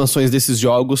as continuações desses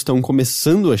jogos estão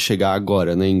começando a chegar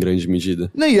agora, né, em grande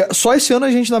medida. Só esse ano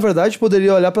a gente, na verdade,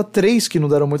 poderia olhar pra 3 que não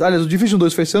deram muito. Aliás, o Division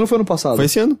 2 foi esse ano ou foi ano passado? Foi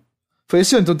esse ano. Foi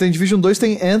esse ano. Então tem Division 2,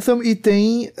 tem Anthem e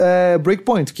tem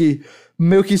Breakpoint, que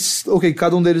meio que, ok,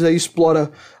 cada um deles aí explora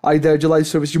a ideia de live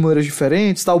service de maneiras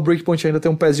diferentes, tá? O Breakpoint ainda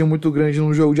tem um pezinho muito grande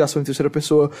num jogo de ação em terceira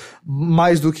pessoa,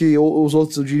 mais do que os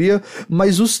outros, eu diria.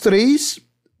 Mas os 3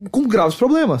 com graves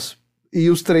problemas.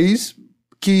 E os 3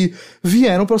 que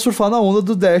vieram pra surfar na onda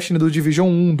do Destiny, do Division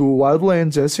 1, do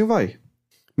Wildlands, e assim vai.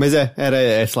 Mas sei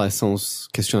lá, são os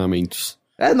questionamentos.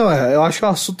 Eu acho que é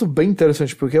um assunto bem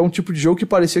interessante, porque é um tipo de jogo que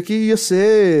parecia que ia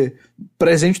ser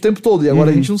presente o tempo todo, e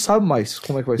agora a gente não sabe mais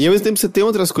como é que vai ser. E ao mesmo tempo você tem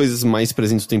outras coisas mais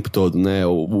presentes o tempo todo, né?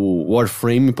 O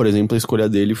Warframe, por exemplo, a escolha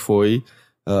dele foi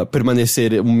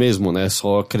permanecer o mesmo, né?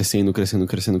 Só crescendo.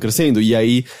 E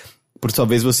aí, por sua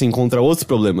vez, você encontra outros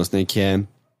problemas, né? Que é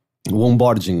o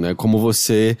onboarding, né? Como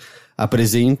você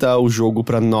apresenta o jogo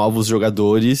pra novos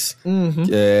jogadores,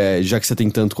 já que você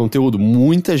tem tanto conteúdo.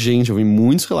 Muita gente, eu vi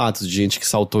muitos relatos de gente que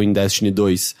saltou em Destiny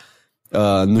 2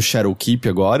 no Shadowkeep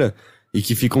agora, e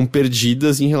que ficam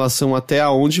perdidas em relação até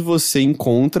aonde você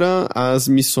encontra as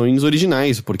missões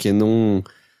originais, porque não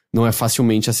é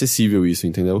facilmente acessível isso,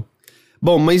 entendeu?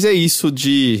 Bom, mas é isso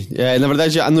na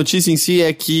verdade, a notícia em si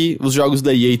é que os jogos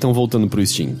da EA estão voltando pro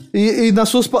Steam. E nas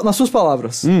suas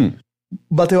palavras...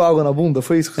 Bateu água na bunda?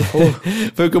 Foi isso que você falou?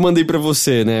 Foi o que eu mandei pra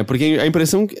você, né? Porque a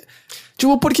impressão...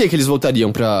 Tipo, por que eles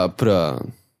voltariam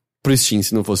pro Steam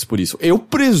se não fosse por isso? Eu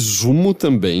presumo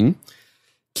também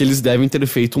que eles devem ter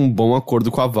feito um bom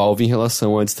acordo com a Valve em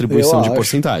relação à distribuição de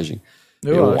porcentagem.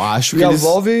 Eu acho que a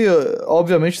Valve,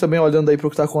 obviamente, também olhando aí pro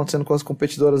que tá acontecendo com as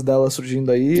competidoras dela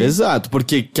surgindo aí. Exato,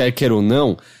 porque quer ou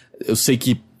não, eu sei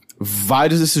que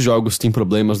vários desses jogos têm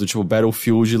problemas, do tipo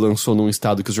Battlefield lançou num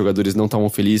estado que os jogadores não estavam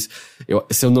felizes.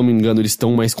 Se eu não me engano, eles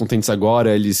estão mais contentes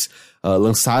agora. Eles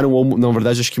lançaram, ou na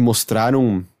verdade acho que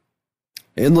mostraram...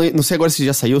 Eu não sei agora se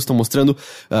já saiu, estão mostrando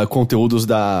conteúdos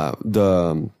das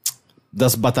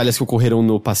batalhas que ocorreram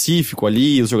no Pacífico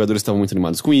ali, os jogadores estavam muito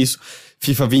animados com isso.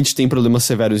 FIFA 20 tem problemas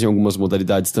severos em algumas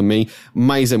modalidades também,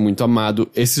 mas é muito amado.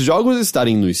 Esses jogos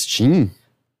estarem no Steam...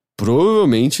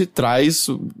 provavelmente traz,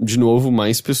 de novo,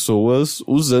 mais pessoas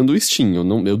usando o Steam.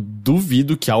 Eu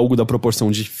duvido que algo da proporção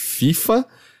de FIFA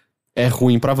é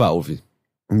ruim pra Valve.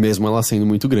 Mesmo ela sendo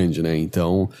muito grande, né?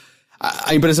 Então,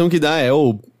 a impressão que dá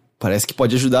parece que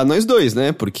pode ajudar nós dois,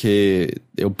 né? Porque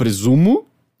eu presumo,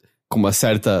 com uma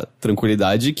certa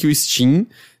tranquilidade, que o Steam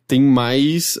tem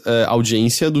mais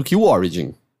audiência do que o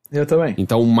Origin. Eu também.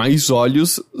 Então, mais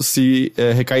olhos se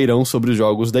recairão sobre os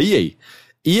jogos da EA.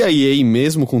 E a EA,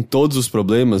 mesmo com todos os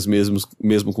problemas,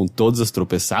 mesmo com todas as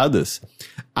tropeçadas,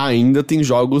 ainda tem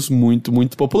jogos muito,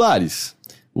 muito populares.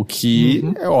 O que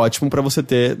é ótimo pra você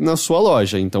ter na sua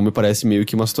loja. Então me parece meio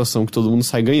que uma situação que todo mundo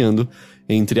sai ganhando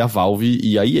entre a Valve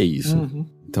e a EA, isso.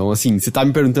 Então, assim, você tá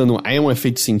me perguntando,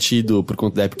 feito sentido por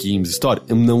conta da Epic Games Store?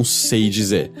 Eu não sei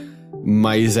dizer.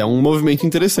 Mas é um movimento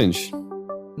interessante.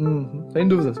 Sem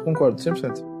dúvida, concordo,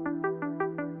 100%.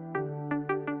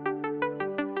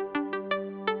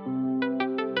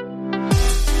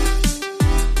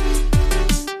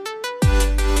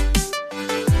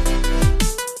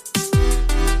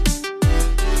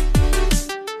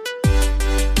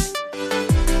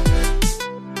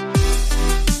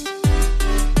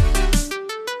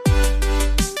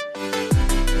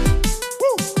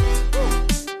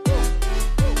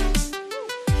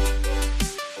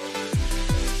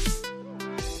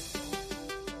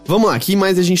 Vamos lá, o que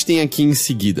mais a gente tem aqui em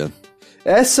seguida?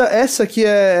 Essa aqui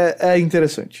é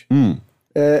interessante.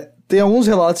 Tem alguns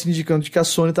relatos indicando que a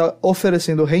Sony tá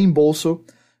oferecendo reembolso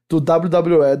do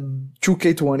WWE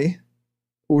 2K20,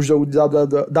 o jogo de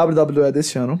WWE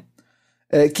desse ano,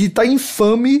 que tá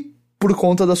infame por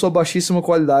conta da sua baixíssima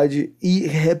qualidade e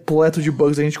repleto de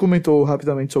bugs. A gente comentou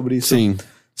rapidamente sobre isso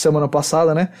semana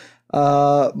passada, né?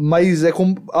 Mas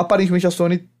aparentemente a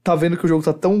Sony tá vendo que o jogo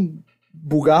tá tão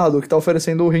bugado que tá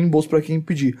oferecendo o reembolso pra quem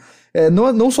pedir.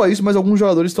 Não só isso, mas alguns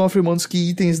jogadores estão afirmando que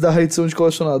itens da edição de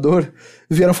colecionador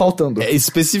vieram faltando.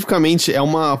 Especificamente, é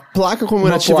uma placa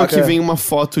comemorativa que vem uma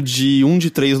foto de 1 de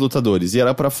 3 lutadores, e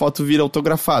era pra foto vir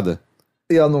autografada.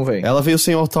 E ela não vem. Ela veio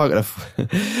sem autógrafo.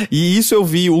 E isso eu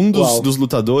vi dos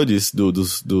lutadores,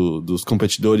 dos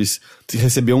competidores,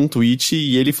 recebeu um tweet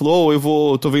e ele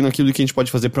falou, tô vendo aquilo que a gente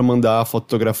pode fazer pra mandar a foto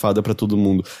autografada pra todo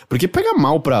mundo. Porque pega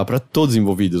mal pra todos os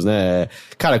envolvidos, né?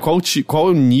 Cara, qual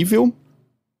é o nível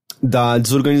da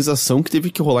desorganização que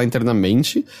teve que rolar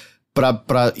internamente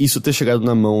pra isso ter chegado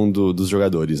na mão dos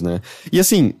jogadores, né? E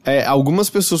assim, algumas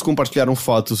pessoas compartilharam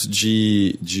fotos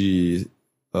de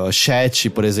chat,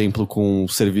 por exemplo, com o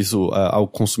serviço ao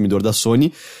consumidor da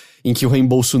Sony, em que o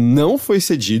reembolso não foi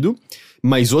cedido,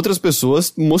 mas outras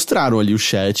pessoas mostraram ali o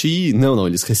chat e não,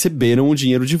 eles receberam o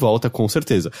dinheiro de volta, com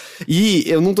certeza. E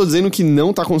eu não tô dizendo que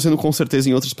não tá acontecendo com certeza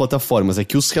em outras plataformas, é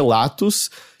que os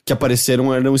relatos que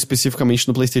apareceram eram especificamente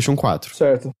no PlayStation 4.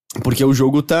 Certo. Porque o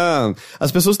jogo tá... As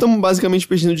pessoas estão basicamente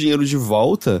pedindo dinheiro de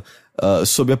volta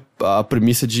sob a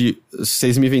premissa de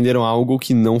vocês me venderam algo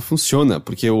que não funciona,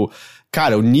 porque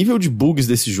cara, o nível de bugs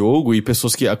desse jogo e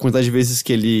pessoas que... A quantidade de vezes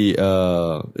que ele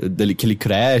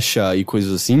crasha e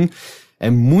coisas assim é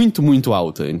muito, muito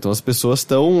alta. Então as pessoas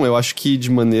estão, eu acho que de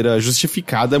maneira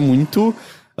justificada, muito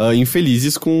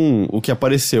infelizes com o que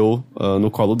apareceu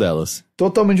no colo delas.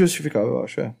 Totalmente justificável, eu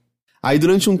acho, Aí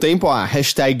durante um tempo a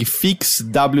hashtag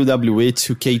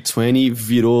FixWWE2K20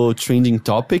 virou trending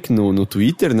topic no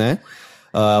Twitter, né?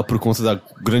 Por conta da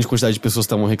grande quantidade de pessoas que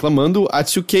estavam reclamando. A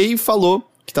 2K falou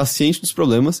que tá ciente dos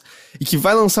problemas e que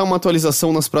vai lançar uma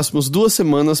atualização nas próximas 2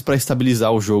 semanas pra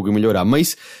estabilizar o jogo e melhorar.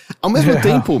 Mas, ao mesmo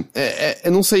tempo,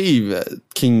 eu não sei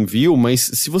quem viu,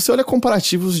 mas se você olha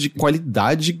comparativos de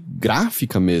qualidade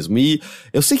gráfica mesmo, e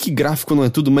eu sei que gráfico não é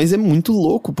tudo, mas é muito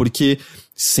louco, porque,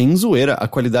 sem zoeira, a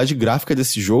qualidade gráfica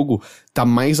desse jogo tá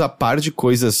mais a par de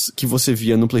coisas que você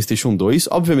via no PlayStation 2.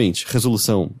 Obviamente,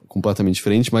 resolução completamente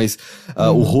diferente, mas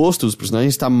o rosto dos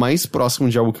personagens tá mais próximo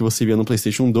de algo que você via no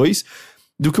PlayStation 2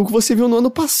 do que o que você viu no ano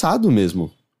passado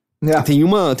mesmo. Tem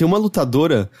uma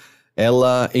lutadora,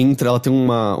 ela tem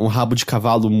um rabo de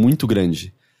cavalo muito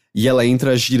grande. E ela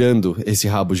entra girando esse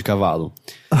rabo de cavalo.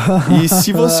 E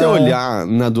se você olhar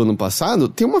na do ano passado,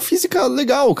 tem uma física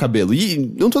legal o cabelo.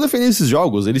 E não tô defendendo esses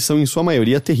jogos, eles são em sua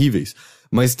maioria terríveis.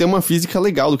 Mas tem uma física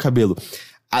legal do cabelo.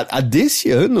 A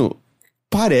desse ano,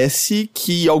 parece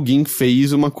que alguém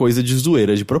fez uma coisa de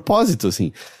zoeira de propósito,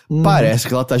 assim. Parece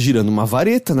que ela tá girando uma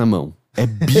vareta na mão. É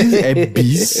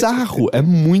bizarro, é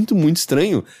muito, muito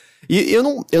estranho. E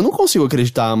eu não consigo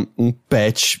acreditar um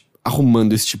patch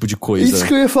arrumando esse tipo de coisa. Isso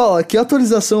que eu ia falar, que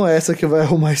atualização é essa que vai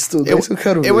arrumar isso tudo? É isso que eu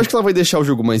quero ver. Eu acho que ela vai deixar o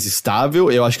jogo mais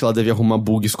estável, eu acho que ela deve arrumar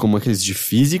bugs como aqueles de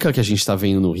física que a gente tá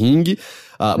vendo no ringue,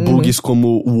 bugs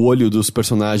como o olho dos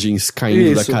personagens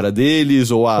caindo da cara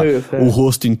deles, ou o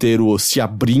rosto inteiro se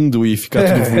abrindo e ficar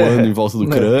tudo voando em volta do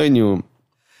crânio.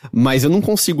 Mas eu não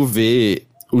consigo ver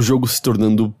o jogo se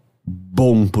tornando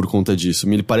bom por conta disso.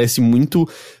 Ele parece muito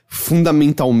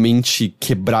fundamentalmente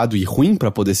quebrado e ruim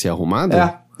pra poder ser arrumado.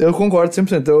 Eu concordo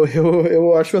 100%.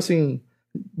 Eu acho, assim,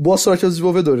 boa sorte aos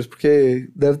desenvolvedores, porque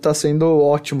deve estar sendo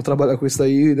ótimo trabalhar com isso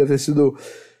daí, deve ter sido,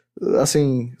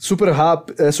 assim, super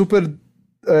rápido,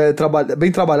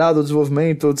 bem trabalhado o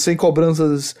desenvolvimento, sem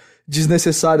cobranças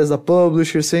desnecessárias da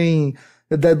publisher, sem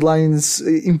deadlines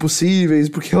impossíveis,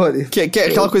 porque olha... Que é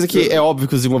aquela coisa que é óbvio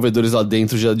que os desenvolvedores lá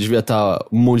dentro já devia estar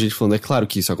um monte de gente falando, é claro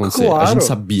que isso ia acontecer, a gente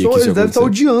sabia que isso ia acontecer. Eles devem estar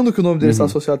odiando que o nome dele está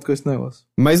associado com esse negócio.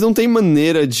 Mas não tem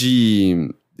maneira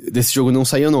desse jogo não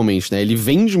sair anualmente, né? Ele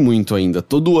vende muito ainda,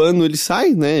 todo ano ele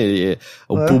sai, né?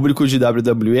 O público de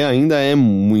WWE ainda é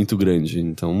muito grande,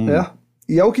 então...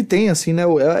 E é o que tem, assim, né?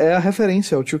 É a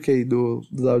referência ao 2K do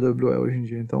WWE hoje em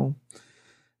dia, então...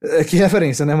 Que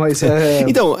referência, né? Mas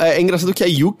Então, é engraçado que a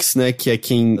Yuke's, né, que é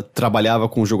quem trabalhava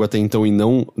com o jogo até então e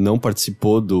não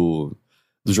participou do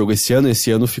jogo esse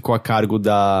ano ficou a cargo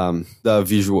da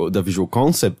Visual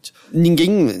Concept.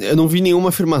 Eu não vi nenhuma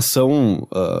afirmação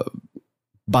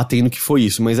batendo que foi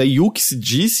isso, mas a Yuke's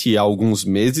disse há alguns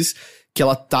meses que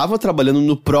ela tava trabalhando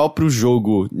no próprio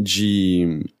jogo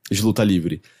de luta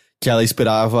livre. Que ela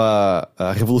esperava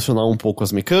revolucionar um pouco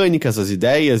as mecânicas, as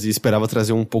ideias, e esperava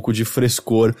trazer um pouco de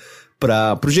frescor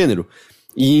pro gênero.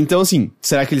 E então, assim,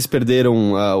 será que eles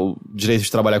perderam o direito de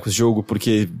trabalhar com esse jogo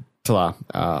porque, sei lá,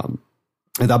 a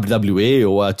WWE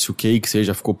ou a 2K, que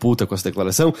seja, ficou puta com essa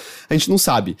declaração? A gente não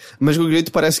sabe. Mas de qualquer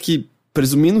jeito parece que,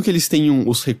 presumindo que eles tenham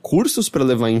os recursos para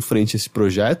levar em frente esse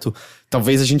projeto,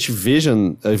 talvez a gente veja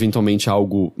eventualmente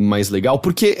algo mais legal,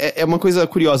 porque é uma coisa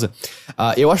curiosa.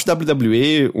 Eu acho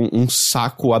WWE um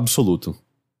saco absoluto.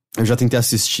 Eu já tentei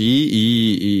assistir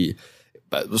e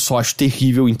só acho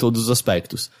terrível em todos os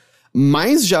aspectos.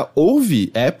 Mas já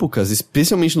houve épocas,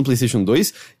 especialmente no PlayStation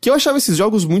 2, que eu achava esses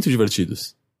jogos muito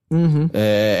divertidos.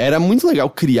 Era muito legal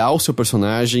criar o seu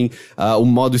personagem, o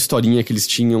modo historinha que eles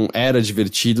tinham era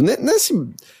divertido. Nesse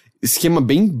esquema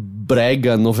bem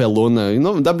brega, novelona,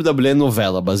 WWE é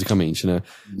novela, basicamente, né?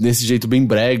 Nesse jeito bem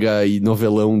brega e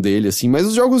novelão dele, assim. Mas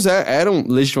os jogos eram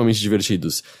legitimamente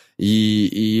divertidos.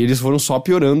 E eles foram só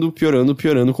piorando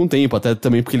com o tempo. Até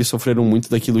também porque eles sofreram muito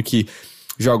daquilo que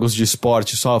jogos de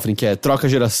esporte sofrem, que é troca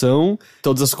geração,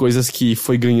 todas as coisas que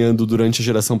foi ganhando durante a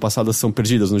geração passada são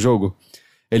perdidas no jogo.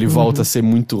 Ele volta a ser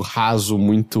muito raso,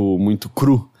 muito, muito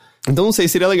cru. Então não sei,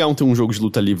 seria legal ter um jogo de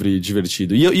luta livre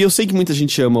divertido. E eu sei que muita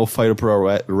gente ama o Fire Pro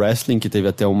Wrestling, que teve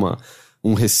até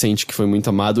um recente que foi muito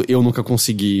amado. Eu nunca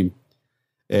consegui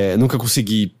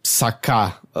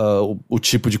sacar o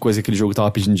tipo de coisa que aquele jogo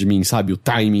tava pedindo de mim, sabe? O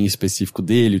timing específico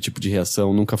dele, o tipo de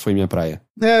reação, nunca foi minha praia.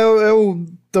 Eu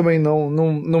também não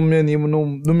me animo,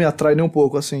 não me atrai nem um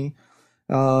pouco, assim.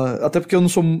 Até porque eu não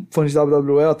sou fã de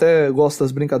WWE, eu até gosto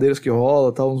das brincadeiras que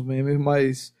rola, tal, uns memes,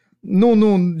 mas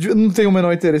não tenho o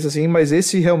menor interesse, assim, mas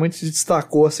esse realmente se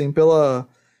destacou, assim, pelo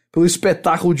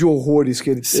espetáculo de horrores que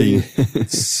ele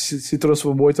se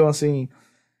transformou. Então, assim,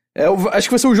 acho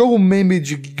que vai ser um jogo meme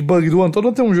de bug do ano. Todo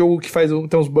ano tem um jogo que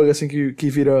tem uns bugs assim que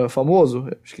vira famoso.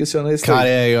 Acho que esse ano é esse.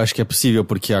 Cara, eu acho que é possível,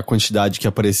 porque a quantidade que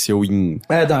apareceu em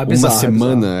bizarro, uma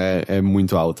semana é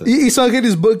muito alta. E são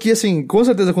aqueles bugs que, assim, com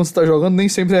certeza quando você tá jogando nem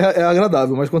sempre é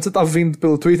agradável, mas quando você tá vendo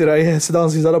pelo Twitter, aí você dá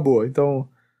umas risadas boas. Então,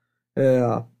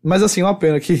 mas assim, é uma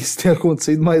pena que isso tenha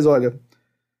acontecido, mas olha...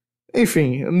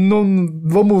 Enfim,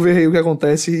 vamos ver aí o que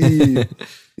acontece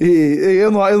e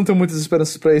eu não tenho muitas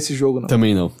esperanças pra esse jogo, não.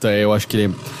 Também não. Eu acho que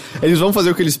eles vão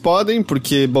fazer o que eles podem,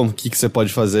 porque, bom, o que você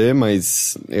pode fazer,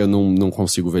 mas eu não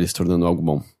consigo ver eles tornando algo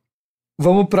bom.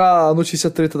 Vamos pra notícia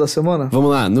treta da semana?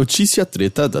 Vamos lá, notícia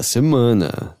treta da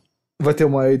semana. Vai ter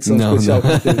uma edição especial.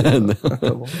 Não.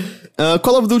 Tá bom.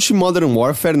 Call of Duty Modern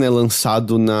Warfare, né,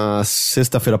 lançado na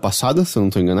sexta-feira passada, se eu não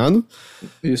tô enganado.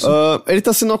 Isso. Ele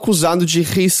tá sendo acusado de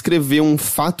reescrever um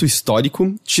fato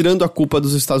histórico, tirando a culpa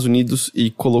dos Estados Unidos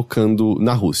e colocando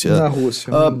na Rússia.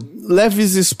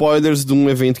 Leves spoilers de um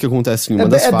evento que acontece em uma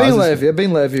das fases. É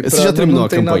bem leve. Você já terminou a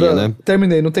campanha, né?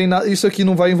 Terminei, não tem nada. Isso aqui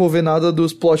não vai envolver nada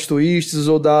dos plot twists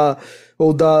ou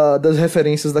das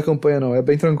referências da campanha, não. É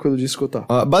bem tranquilo de escutar.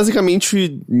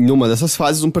 Basicamente, numa dessas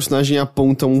fases, um personagem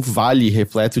aponta um vale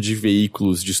repleto de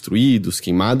veículos destruídos,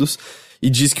 queimados, e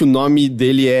diz que o nome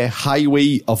dele é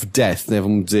Highway of Death, né?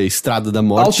 Vamos dizer, Estrada da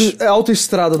Morte.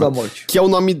 Autoestrada da Morte. Que é o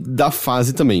nome da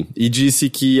fase também. E disse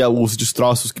que os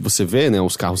destroços que você vê, né?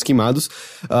 Os carros queimados,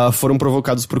 foram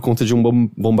provocados por conta de um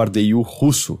bombardeio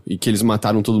russo, e que eles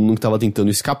mataram todo mundo que estava tentando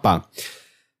escapar. O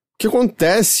que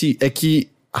acontece é que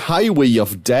Highway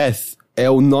of Death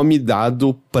é o nome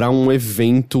dado para um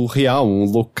evento real, um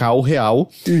local real.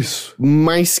 Isso.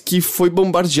 Mas que foi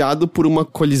bombardeado por uma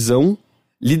colisão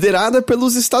liderada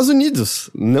pelos Estados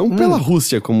Unidos, não pela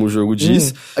Rússia, como o jogo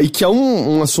diz. E que é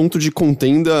um assunto de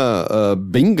contenda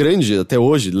bem grande até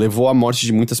hoje. Levou à morte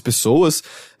de muitas pessoas.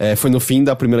 Foi no fim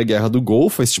da Primeira Guerra do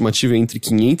Golfo, a estimativa é entre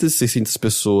 500 e 600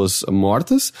 pessoas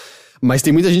mortas. Mas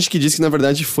tem muita gente que diz que, na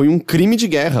verdade, foi um crime de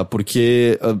guerra,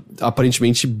 porque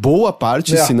aparentemente boa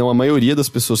parte, se não a maioria das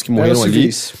pessoas que morreram ali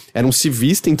eram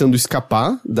civis tentando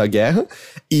escapar da guerra.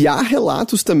 E há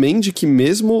relatos também de que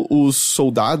mesmo os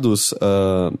soldados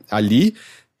ali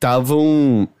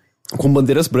estavam com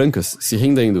bandeiras brancas se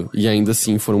rendendo, e ainda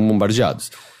assim foram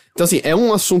bombardeados. Então, assim, é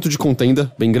um assunto de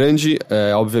contenda bem grande.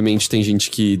 Obviamente, tem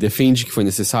gente que defende que foi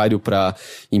necessário pra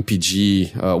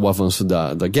impedir o avanço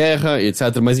da guerra,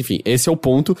 etc. Mas, enfim, esse é o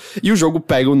ponto. E o jogo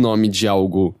pega o nome de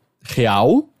algo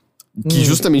real, que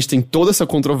justamente tem toda essa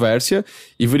controvérsia,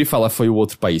 e vira e fala, foi o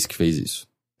outro país que fez isso.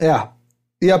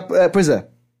 Pois é.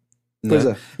 Pois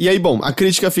é. E aí, bom, a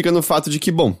crítica fica no fato de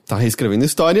que, bom, tá reescrevendo a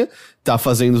história, tá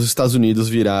fazendo os Estados Unidos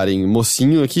virarem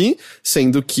mocinho aqui,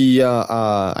 sendo que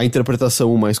a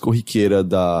interpretação mais corriqueira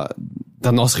da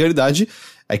nossa realidade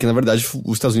é que, na verdade,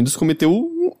 os Estados Unidos cometeu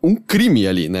um crime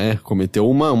ali, né? Cometeu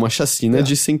uma chacina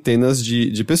de centenas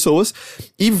de pessoas,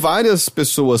 e várias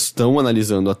pessoas estão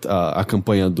analisando a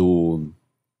campanha do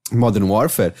Modern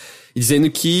Warfare,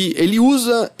 dizendo que ele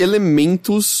usa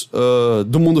elementos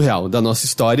do mundo real, da nossa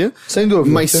história. Sem dúvida.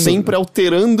 Mas sempre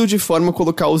alterando de forma a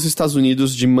colocar os Estados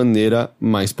Unidos de maneira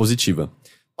mais positiva.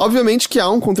 Obviamente que há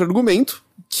um contra-argumento,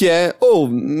 que é,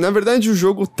 na verdade o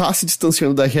jogo tá se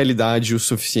distanciando da realidade o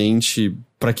suficiente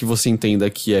para que você entenda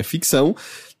que é ficção,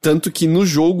 tanto que no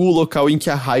jogo o local em que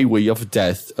a Highway of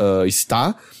Death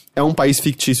está é um país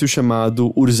fictício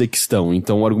chamado Urzequistão.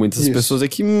 Então o argumento das pessoas é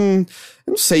que eu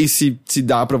não sei se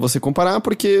dá pra você comparar,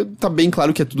 porque tá bem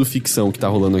claro que é tudo ficção que tá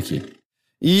rolando aqui.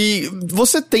 E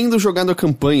você tendo jogado a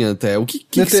campanha até, o que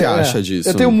você acha disso?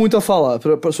 Eu tenho muito a falar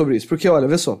sobre isso, porque olha,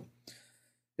 vê só.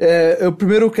 Eu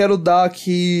primeiro quero dar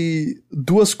aqui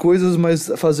duas coisas,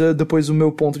 mas fazer depois o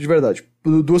meu ponto de verdade.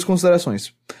 Duas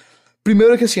considerações.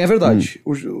 Primeiro é que, assim, é verdade.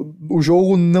 O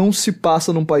jogo não se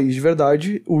passa num país de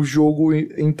verdade. O jogo,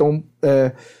 então...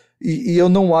 E eu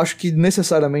não acho que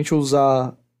necessariamente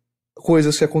usar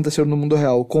coisas que aconteceram no mundo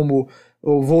real, como...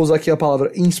 Eu vou usar aqui a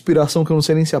palavra inspiração, que eu não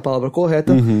sei nem se é a palavra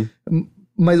correta,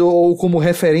 mas ou como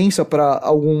referência para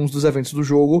alguns dos eventos do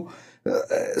jogo.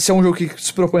 Se é um jogo que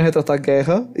se propõe a retratar a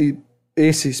guerra, e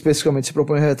esse especificamente se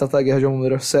propõe a retratar a guerra de uma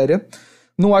maneira séria,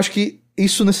 não acho que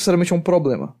isso necessariamente é um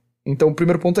problema. Então, o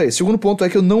primeiro ponto é esse. O segundo ponto é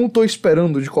que eu não tô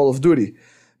esperando de Call of Duty,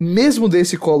 mesmo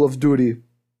desse Call of Duty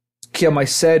que é mais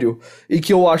sério, e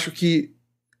que eu acho que,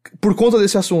 por conta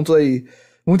desse assunto aí,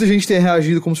 muita gente tem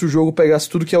reagido como se o jogo pegasse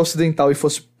tudo que é ocidental e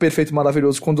fosse perfeito e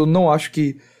maravilhoso, quando eu não acho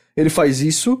que ele faz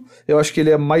isso. Eu acho que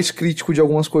ele é mais crítico de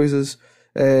algumas coisas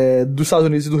dos Estados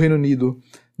Unidos e do Reino Unido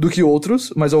do que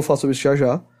outros, mas eu vou falar sobre isso já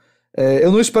já.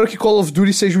 Eu não espero que Call of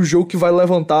Duty seja o jogo que vai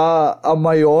levantar a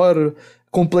maior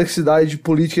complexidade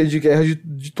política de guerra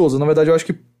de todas. Na verdade, eu acho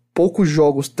que poucos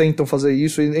jogos tentam fazer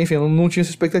isso, e, enfim, eu não tinha essa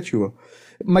expectativa.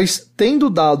 Mas, tendo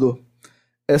dado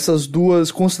essas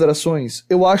duas considerações,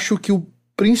 eu acho que o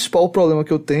principal problema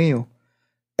que eu tenho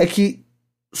é que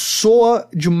soa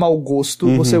de mau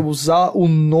gosto você usar o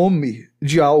nome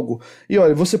de algo. E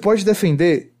olha, você pode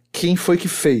defender quem foi que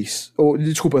fez. Ou,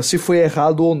 desculpa, se foi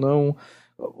errado ou não.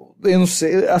 Eu não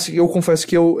sei, assim, eu confesso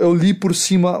que eu li por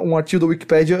cima um artigo da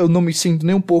Wikipedia, eu não me sinto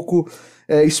nem um pouco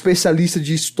especialista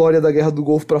de história da Guerra do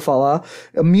Golfo para falar.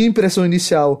 A minha impressão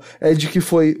inicial é de que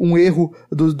foi um erro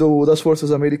das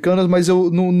forças americanas, mas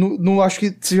eu não acho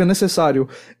que seja necessário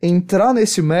entrar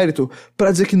nesse mérito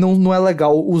para dizer que não é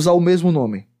legal usar o mesmo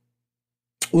nome.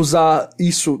 Usar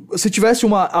isso. Se tivesse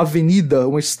uma avenida,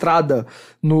 uma estrada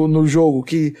no jogo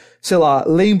que, sei lá,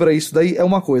 lembra isso daí, é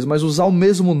uma coisa, mas usar o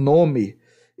mesmo nome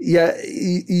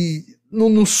e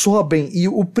não soa bem. E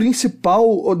o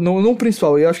principal, não o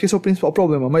principal, eu acho que esse é o principal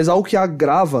problema, mas algo que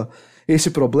agrava esse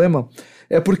problema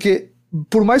é porque,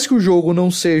 por mais que o jogo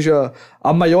não seja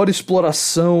a maior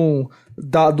exploração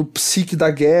do psique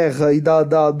da guerra e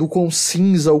do quão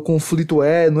cinza o conflito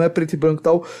não é preto e branco e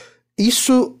tal,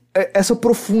 essa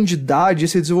profundidade,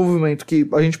 esse desenvolvimento que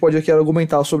a gente pode aqui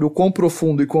argumentar sobre o quão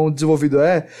profundo e quão desenvolvido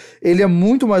ele é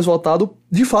muito mais voltado,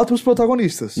 de fato, para os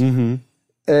protagonistas.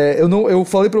 Eu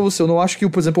falei pra você, eu não acho que,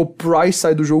 por exemplo, o Price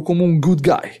sai do jogo como um good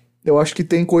guy. Eu acho que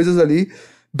tem coisas ali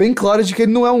bem claras de que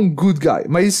ele não é um good guy,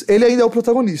 mas ele ainda é o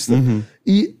protagonista.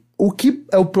 E o que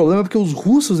é o problema é porque os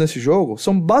russos nesse jogo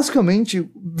são basicamente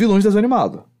vilões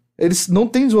desanimados. Eles não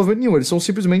têm desenvolvimento nenhum, eles são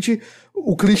simplesmente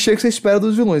o clichê que você espera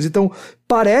dos vilões. Então,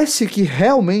 parece que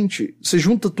realmente você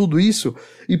junta tudo isso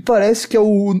e parece que é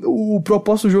o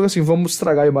propósito do jogo assim, vamos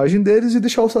estragar a imagem deles e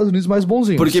deixar os Estados Unidos mais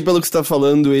bonzinhos. Porque pelo que você tá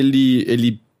falando,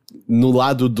 ele no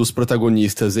lado dos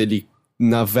protagonistas, ele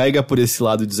navega por esse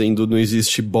lado dizendo não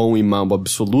existe bom e mal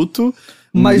absoluto,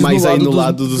 mas aí no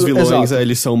lado dos vilões,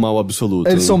 eles são mal absoluto.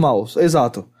 Eles são maus,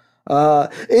 exato.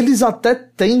 Eles até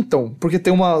tentam, porque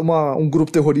tem um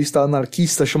grupo terrorista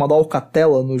anarquista chamado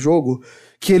Alcatela no jogo,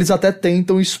 que eles até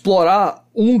tentam explorar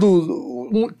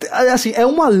assim, é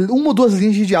uma ou duas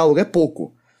linhas de diálogo, é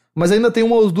pouco, mas ainda tem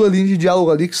uma ou duas linhas de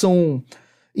diálogo ali que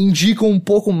indicam um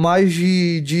pouco mais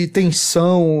de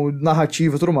tensão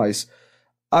narrativa e tudo mais.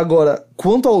 Agora,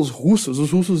 quanto aos russos, os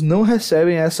russos não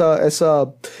recebem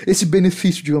esse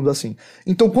benefício, digamos assim.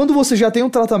 Então, quando você já tem um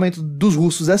tratamento dos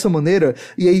russos dessa maneira,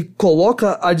 e aí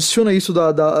adiciona isso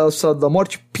da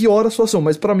morte, piora a situação.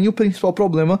 Mas pra mim o principal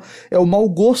problema é o mau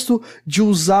gosto de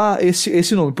usar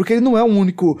esse nome. Porque ele não é um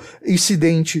único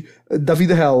incidente da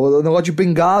vida real. O negócio de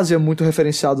Benghazi é muito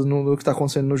referenciado no que tá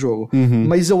acontecendo no jogo.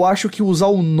 Mas eu acho que usar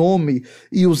o nome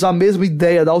e usar a mesma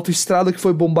ideia da autoestrada que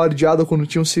foi bombardeada quando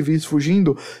tinham civis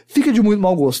fugindo, fica de muito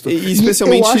mau gosto. E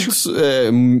especialmente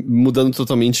mudando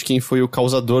totalmente quem foi o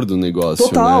causador do negócio.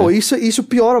 Total, né? Isso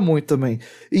piora muito também.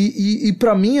 E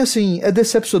pra mim, assim, é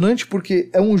decepcionante porque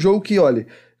é um jogo que, olha,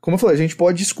 como eu falei, a gente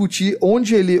pode discutir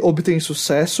onde ele obtém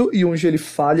sucesso e onde ele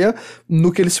falha no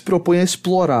que ele se propõe a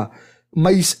explorar.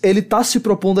 Mas ele tá se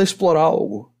propondo a explorar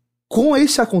algo. Com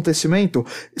esse acontecimento,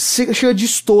 chega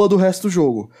destoa do resto do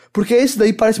jogo. Porque esse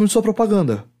daí parece muito só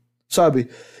propaganda, sabe?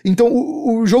 Então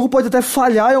o jogo pode até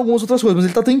falhar em algumas outras coisas, mas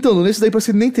ele tá tentando. Nesse daí parece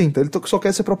que ele nem tenta, ele só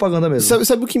quer ser propaganda mesmo.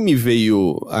 Sabe o que me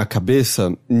veio à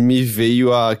cabeça? Me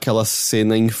veio aquela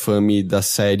cena infame da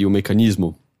série O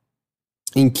Mecanismo,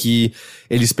 em que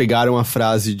eles pegaram a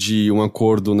frase de um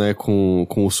acordo, né, com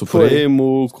o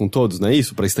Supremo, com todos, não é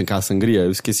isso? Pra estancar a sangria.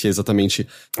 Eu esqueci exatamente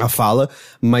a fala,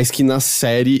 mas que na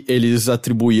série eles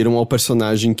atribuíram ao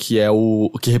personagem que é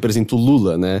que representa o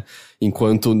Lula, né?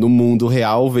 Enquanto no mundo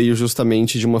real veio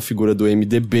justamente de uma figura do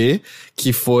MDB,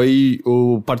 que foi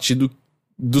o partido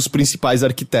dos principais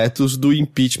arquitetos do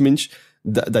impeachment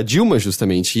da Dilma,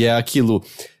 justamente. E é aquilo...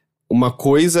 Uma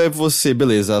coisa é você,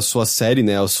 beleza, a sua série,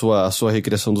 né, a sua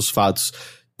recriação dos fatos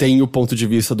tem o ponto de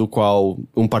vista do qual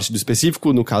um partido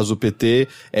específico, no caso o PT,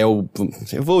 eu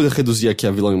vou reduzir aqui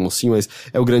a vilão e mocinho, mas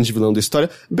é o grande vilão da história.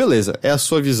 Beleza, é a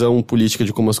sua visão política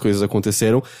de como as coisas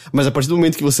aconteceram, mas a partir do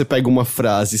momento que você pega uma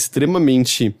frase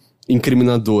extremamente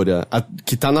incriminadora,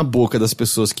 que tá na boca das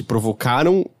pessoas que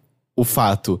provocaram o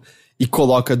fato, e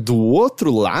coloca do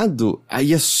outro lado,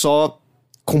 aí é só...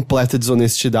 completa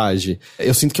desonestidade.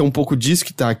 Eu sinto que é um pouco disso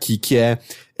que tá aqui, que é...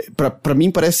 Pra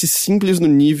mim parece simples no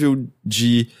nível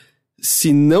de...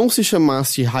 Se não se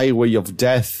chamasse Highway of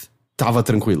Death, tava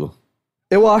tranquilo.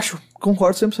 Eu acho,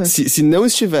 concordo 100%. Se não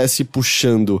estivesse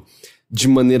puxando de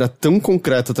maneira tão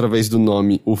concreta através do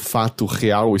nome o fato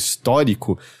real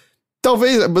histórico,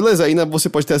 Talvez, beleza, ainda você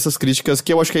pode ter essas críticas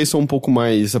que eu acho que aí são um pouco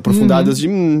mais aprofundadas de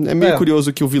é meio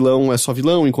curioso que o vilão é só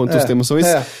vilão, enquanto os temas são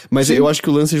esses. Mas eu acho que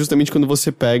o lance é justamente quando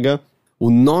você pega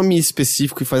o nome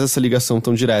específico e faz essa ligação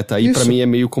tão direta. Aí pra mim é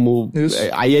meio como...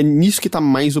 aí é nisso que tá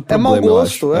mais o problema, mau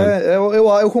gosto,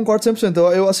 eu concordo 100%.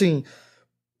 Eu, assim,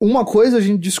 uma coisa é a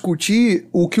gente discutir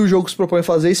o que o jogo se propõe a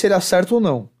fazer e se ele acerta ou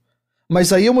não.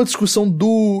 Mas aí é uma discussão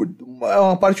é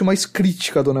uma parte mais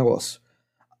crítica do negócio.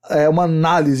 É uma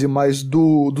análise mais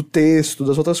do texto,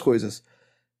 das outras coisas.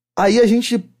 Aí a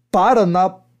gente para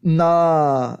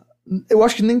eu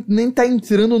acho que nem tá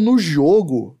entrando no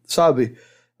jogo, sabe?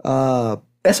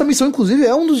 Essa missão, inclusive,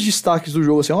 é um dos destaques do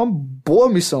jogo, assim, é uma boa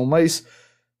missão, mas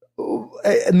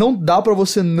não dá pra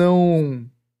você não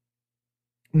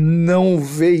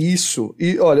ver isso.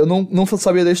 E, olha, eu não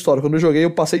sabia da história. Quando eu joguei,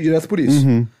 eu passei direto por isso.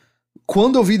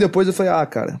 Quando eu vi depois, eu falei,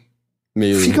 cara...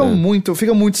 Fica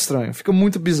muito estranho, fica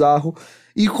muito bizarro.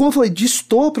 E como eu falei,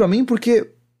 destoa pra mim porque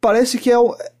parece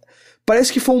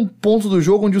que foi um ponto do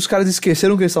jogo onde os caras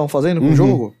esqueceram o que eles estavam fazendo com o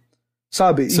jogo,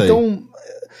 sabe? Sei. Então,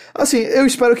 assim, eu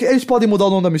espero que eles podem mudar o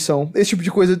nome da missão, esse tipo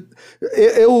de coisa.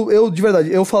 Eu de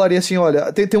verdade, eu falaria assim,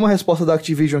 olha, tem uma resposta da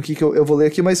Activision aqui que eu vou ler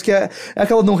aqui, mas que é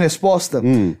aquela não resposta.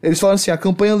 Eles falam assim, a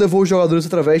campanha levou os jogadores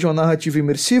através de uma narrativa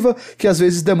imersiva que às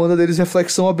vezes demanda deles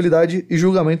reflexão, habilidade e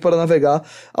julgamento para navegar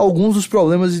alguns dos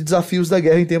problemas e desafios da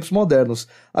guerra em tempos modernos.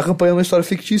 A campanha é uma história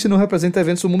fictícia e não representa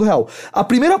eventos do mundo real. A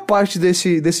primeira parte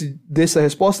dessa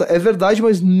resposta é verdade,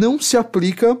 mas não se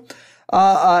aplica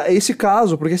a esse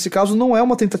caso, porque esse caso não é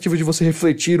uma tentativa de você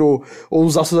refletir ou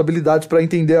usar suas habilidades pra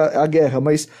entender a guerra,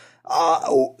 mas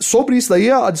sobre isso daí,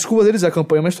 a desculpa deles é a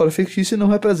campanha é uma história fictícia e não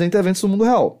representa eventos do mundo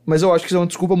real. Mas eu acho que isso é uma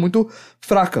desculpa muito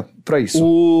fraca pra isso.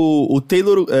 O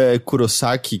Taylor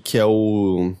Kurosaki, que é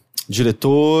o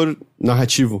diretor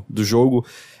narrativo do jogo,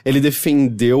 ele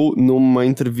defendeu numa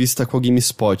entrevista com a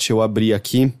GameSpot, eu abri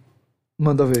aqui.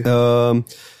 Manda ver.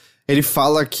 Ele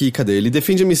fala que, ele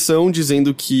defende a missão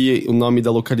dizendo que o nome da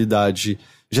localidade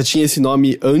já tinha esse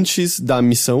nome antes da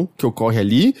missão que ocorre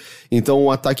ali, então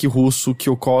o ataque russo que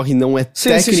ocorre não é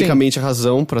tecnicamente a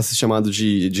razão pra ser chamado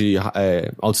de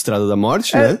Autoestrada da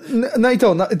Morte, né?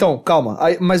 Então, calma,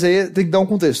 mas aí tem que dar um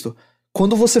contexto.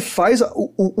 Quando você faz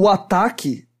o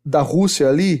ataque da Rússia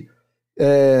ali,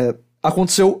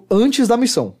 aconteceu antes da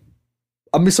missão.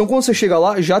 A missão, quando você chega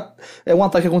lá, já é um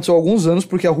ataque que aconteceu há alguns anos,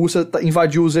 porque a Rússia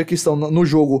invadiu os que estão no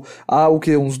jogo há,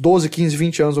 uns 12, 15,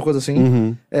 20 anos, ou coisa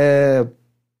assim.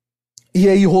 E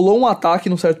aí rolou um ataque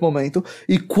num certo momento,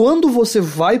 e quando você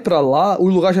vai pra lá, o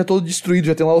lugar já é todo destruído,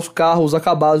 já tem lá os carros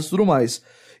acabados e tudo mais.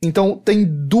 Então tem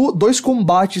dois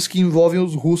combates que envolvem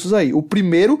os russos aí. O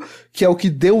primeiro, que é o que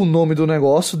deu o nome do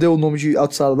negócio, deu o nome de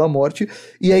Autoestrada da Morte,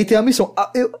 e aí tem a missão.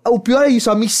 O pior é isso,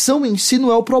 a missão em si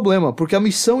não é o problema, porque a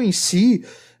missão em si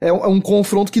é um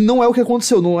confronto que não é o que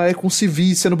aconteceu, não é com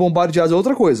civis sendo bombardeados, é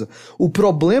outra coisa. O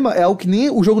problema é algo que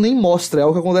o jogo nem mostra, é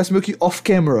algo que acontece meio que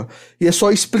off-camera, e é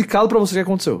só explicado pra você o que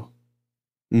aconteceu.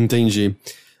 Entendi.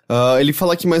 Ele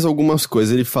fala aqui mais algumas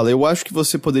coisas. Ele fala, eu acho que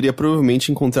você poderia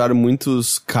provavelmente encontrar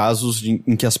muitos casos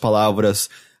em que as palavras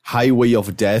Highway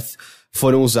of Death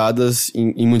foram usadas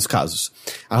em muitos casos.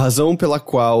 A razão pela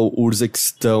qual o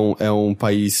Urzequistão é um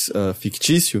país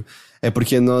fictício é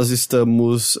porque nós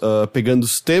estamos pegando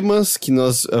os temas que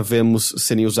nós vemos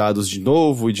serem usados de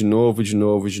novo e de novo e de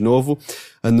novo e de novo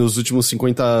nos últimos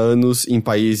 50 anos em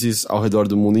países ao redor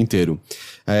do mundo inteiro.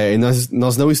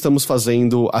 Nós não estamos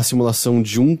fazendo a simulação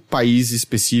de um país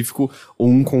específico ou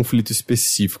um conflito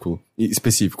específico.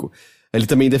 Ele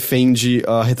também defende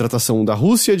a retratação da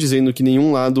Rússia, dizendo que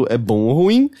nenhum lado é bom ou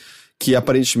ruim, que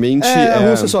aparentemente a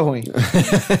Rússia é só ruim.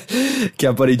 Que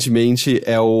aparentemente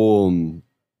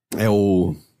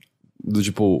do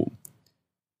tipo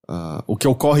o que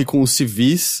ocorre com os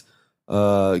civis,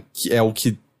 que é o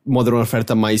que Modern Warfare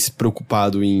tá mais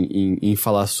preocupado em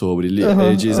falar sobre.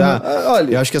 Ele diz,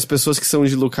 olha, eu acho que as pessoas que são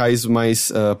de locais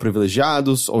mais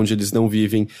privilegiados, onde eles não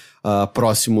vivem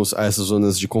próximos a essas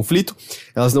zonas de conflito,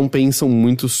 elas não pensam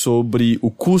muito sobre o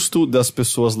custo das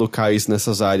pessoas locais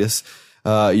nessas áreas,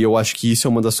 e eu acho que isso é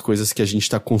uma das coisas que a gente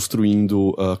tá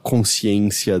construindo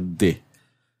consciência de.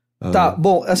 Tá,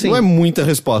 bom, assim... Não é muita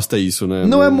resposta isso, né?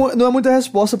 Não é muita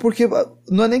resposta, porque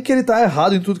não é nem que ele tá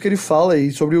errado em tudo que ele fala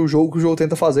e sobre o jogo que o jogo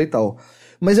tenta fazer e tal.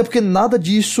 Mas é porque nada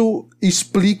disso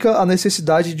explica a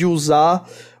necessidade de usar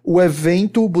o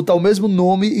evento, botar o mesmo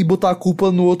nome e botar a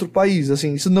culpa no outro país.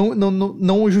 Assim, isso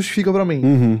não justifica pra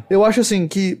mim. Eu acho, assim,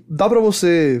 que dá pra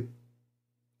você...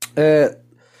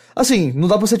 Assim, não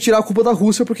dá pra você tirar a culpa da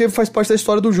Rússia porque faz parte da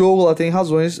história do jogo, lá tem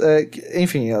razões,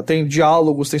 enfim, tem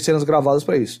diálogos, tem cenas gravadas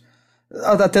pra isso.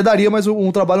 Até daria, mas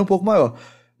um trabalho um pouco maior.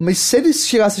 Mas se eles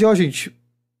chegassem gente,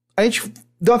 A gente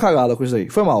deu uma cagada com isso aí.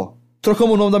 Foi mal.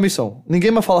 Trocamos o nome da missão.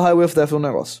 Ninguém mais fala Highway of Death no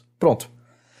negócio. Pronto.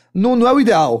 Não é o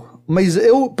ideal. Mas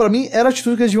pra mim, era a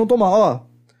atitude que eles deviam tomar. Ó,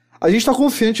 a gente tá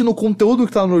confiante no conteúdo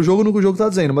que tá no jogo, no que o jogo tá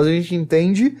dizendo. Mas a gente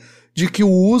entende de que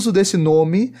o uso desse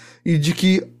nome e de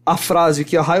que a frase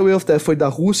que a Highway of Death foi da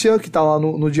Rússia, que tá lá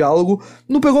no diálogo,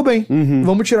 não pegou bem.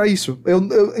 Vamos tirar isso. Eu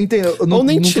entendo. Ou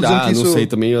nem tirar, não sei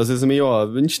também. Às vezes é meio, ó,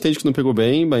 a gente entende que não pegou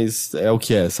bem, mas é o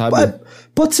que é, sabe?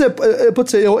 Pode ser.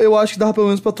 Eu acho que dava pelo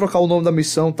menos pra trocar o nome da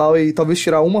missão e tal, e talvez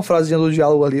tirar uma frasinha do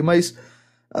diálogo ali, mas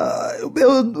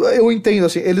eu entendo,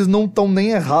 assim, eles não estão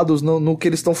nem errados no que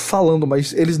eles estão falando,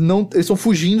 mas eles estão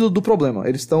fugindo do problema.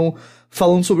 Eles estão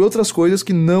falando sobre outras coisas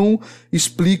que não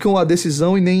explicam a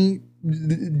decisão e nem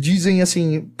dizem,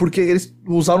 assim, porque eles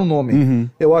usaram o nome.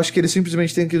 Eu acho que eles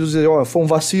simplesmente têm que dizer, ó, foi um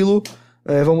vacilo,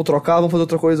 vamos trocar, vamos fazer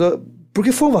outra coisa,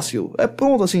 porque foi um vacilo. É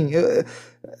pronto, assim,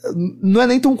 não é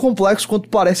nem tão complexo quanto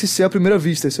parece ser à primeira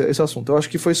vista esse assunto. Eu acho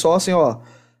que foi só, assim, ó,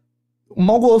 um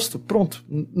mau gosto, pronto.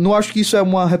 Não acho que isso é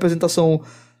uma representação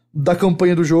da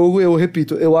campanha do jogo, eu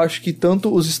repito, eu acho que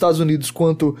tanto os Estados Unidos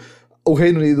quanto o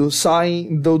Reino Unido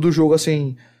saem do jogo,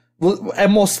 assim, é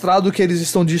mostrado que eles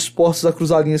estão dispostos a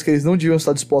cruzar linhas que eles não deviam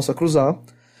estar dispostos a cruzar,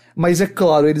 mas é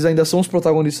claro, eles ainda são os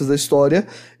protagonistas da história,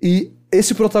 e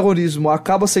esse protagonismo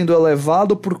acaba sendo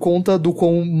elevado por conta do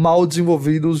quão mal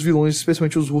desenvolvidos os vilões,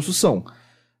 especialmente os russos, são.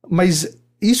 Mas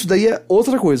isso daí é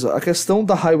outra coisa. A questão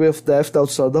da Highway of Death, da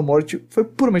Autostrada da Morte, foi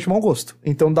puramente mau gosto.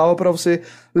 Então dava pra você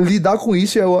lidar com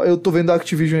isso, e eu tô vendo a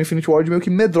Activision e Infinity Ward meio que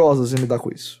medrosas em lidar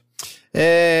com isso.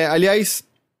 Aliás,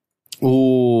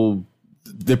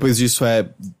 depois disso,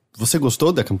 você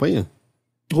gostou da campanha?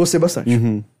 Gostei bastante.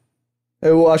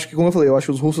 Eu acho que, como eu falei, eu acho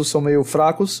que os russos são meio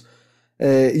fracos,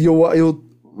 e eu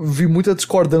vi muita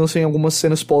discordância em algumas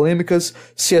cenas polêmicas,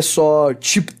 se é só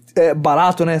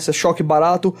barato, né, se é choque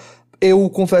barato. Eu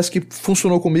confesso que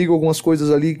funcionou comigo algumas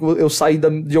coisas ali, eu saí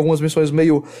de algumas missões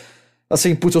meio,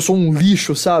 assim, putz, eu sou um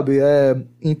lixo, sabe?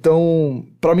 Então,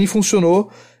 pra mim funcionou,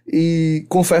 e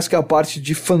confesso que a parte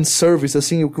de fanservice,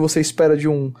 assim, o que você espera de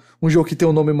um jogo que tem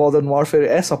o nome Modern Warfare,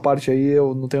 essa parte aí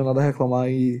eu não tenho nada a reclamar,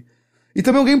 e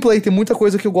também o gameplay, tem muita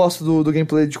coisa que eu gosto do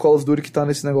gameplay de Call of Duty que tá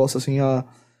nesse negócio, assim,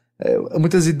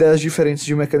 muitas ideias diferentes,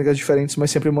 de mecânicas diferentes, mas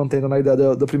sempre mantendo na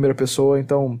ideia da primeira pessoa,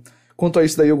 então, quanto a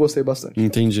isso daí eu gostei bastante.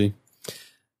 Entendi.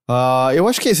 Eu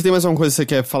acho que é isso. Tem mais alguma coisa que você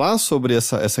quer falar sobre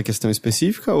essa questão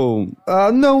específica, ou...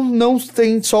 Não,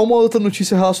 tem só uma outra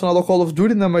notícia relacionada ao Call of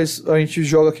Duty, né, mas a gente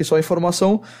joga aqui só a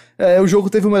informação. O jogo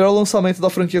teve o melhor lançamento da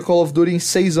franquia Call of Duty em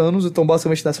 6 anos, então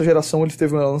basicamente nessa geração ele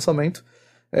teve o melhor lançamento.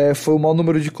 Foi o maior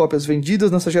número de cópias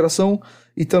vendidas nessa geração,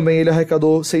 e também ele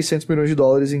arrecadou $600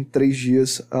 milhões em 3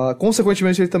 dias.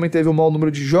 Consequentemente, ele também teve o maior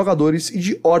número de jogadores e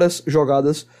de horas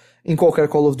jogadas em qualquer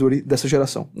Call of Duty dessa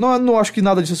geração. Não acho que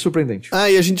nada disso é surpreendente.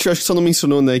 E a gente acho que só não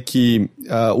mencionou, né, que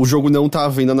o jogo não tá à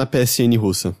venda na PSN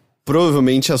russa.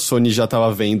 Provavelmente a Sony já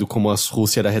tava vendo como a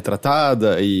Rússia era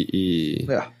retratada e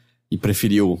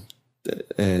preferiu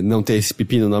não ter esse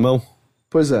pepino na mão.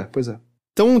 Pois é.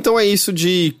 Então é isso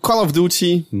de Call of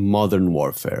Duty Modern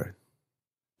Warfare.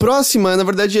 Próxima, na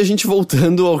verdade, a gente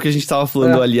voltando ao que a gente tava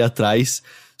falando ali atrás,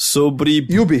 sobre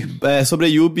Ubi. Sobre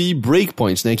a Ubi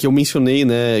Breakpoint, né, que eu mencionei,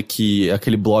 né, que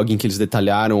aquele blog em que eles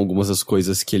detalharam algumas das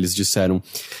coisas que eles disseram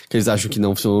que eles acham que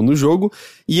não funcionam no jogo,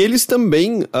 e eles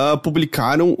também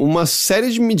publicaram uma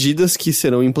série de medidas que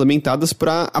serão implementadas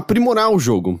para aprimorar o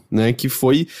jogo, né, que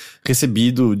foi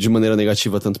recebido de maneira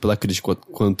negativa tanto pela crítica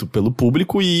quanto pelo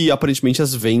público, e aparentemente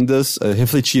as vendas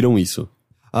refletiram isso.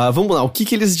 Vamos lá, o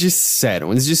que eles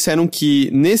disseram? Eles disseram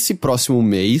que nesse próximo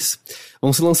mês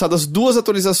vão ser lançadas 2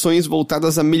 atualizações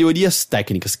voltadas a melhorias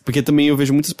técnicas, porque também eu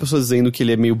vejo muitas pessoas dizendo que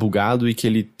ele é meio bugado e que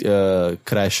ele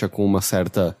crasha com uma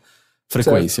certa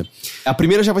frequência. Certo. A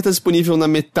primeira já vai estar disponível na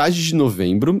metade de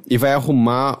novembro e vai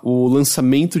arrumar o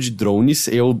lançamento de drones.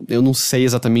 Eu não sei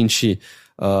exatamente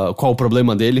qual o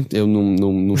problema dele, eu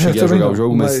não cheguei a jogar o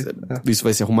jogo, mas isso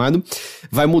vai ser arrumado.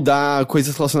 Vai mudar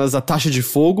coisas relacionadas à taxa de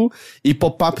fogo e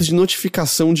pop-ups de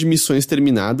notificação de missões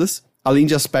terminadas, além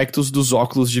de aspectos dos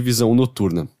óculos de visão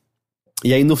noturna.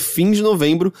 E aí, no fim de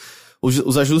novembro,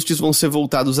 os ajustes vão ser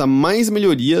voltados a mais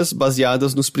melhorias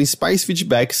baseadas nos principais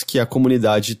feedbacks que a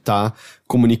comunidade está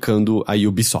comunicando à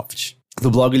Ubisoft.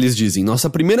 No blog eles dizem: nossa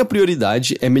primeira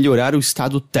prioridade é melhorar o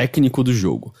estado técnico do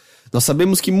jogo. Nós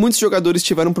sabemos que muitos jogadores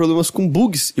tiveram problemas com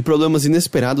bugs e problemas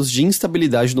inesperados de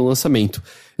instabilidade no lançamento,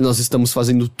 e nós estamos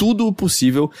fazendo tudo o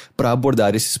possível para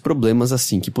abordar esses problemas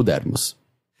assim que pudermos.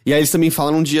 E aí eles também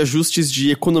falaram de ajustes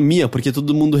de economia, porque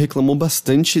todo mundo reclamou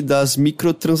bastante das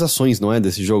microtransações, não é,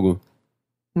 desse jogo?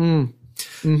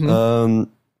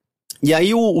 E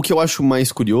aí o que eu acho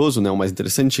mais curioso, né, o mais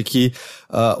interessante é que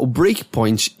o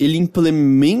Breakpoint, ele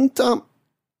implementa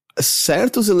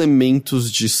certos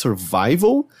elementos de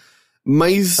survival,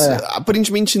 mas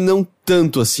aparentemente não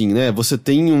tanto assim, né? Você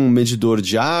tem um medidor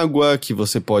de água que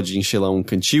você pode encher lá um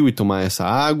cantil e tomar essa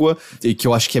água, e que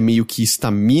eu acho que é meio que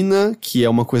estamina, que é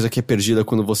uma coisa que é perdida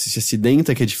quando você se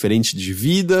acidenta, que é diferente de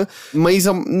vida, mas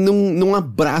não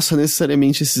abraça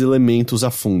necessariamente esses elementos a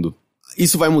fundo.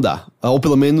 Isso vai mudar, ou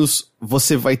pelo menos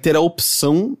você vai ter a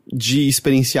opção de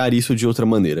experienciar isso de outra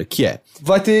maneira, que é...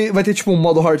 Vai ter tipo um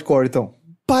modo hardcore, então?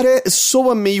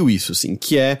 Soa meio isso, assim,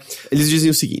 que é... Eles dizem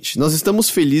o seguinte: nós estamos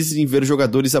felizes em ver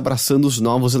jogadores abraçando os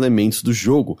novos elementos do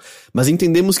jogo, mas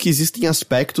entendemos que existem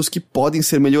aspectos que podem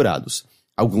ser melhorados.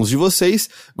 Alguns de vocês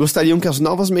gostariam que as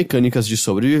novas mecânicas de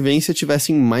sobrevivência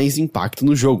tivessem mais impacto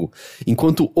no jogo,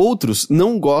 enquanto outros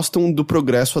não gostam do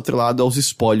progresso atrelado aos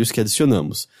espólios que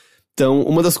adicionamos. Então,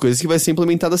 uma das coisas que vai ser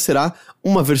implementada será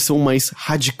uma versão mais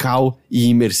radical e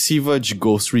imersiva de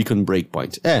Ghost Recon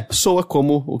Breakpoint. Soa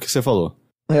como o que você falou.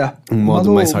 Um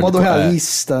modo mais hardcore. Modo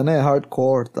realista, né?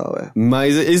 Hardcore e tal,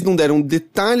 Mas eles não deram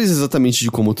detalhes exatamente de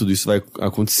como tudo isso vai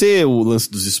acontecer. O lance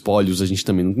dos espólios a gente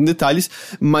também não tem detalhes.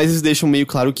 Mas eles deixam meio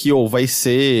claro que vai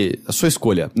ser a sua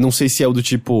escolha. Não sei se é o do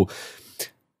tipo...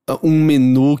 um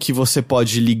menu que você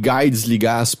pode ligar e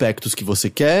desligar aspectos que você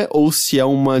quer, ou se é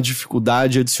uma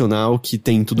dificuldade adicional que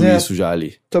tem tudo isso já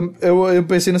ali. Eu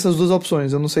pensei nessas duas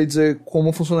opções. Eu não sei dizer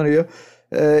como funcionaria.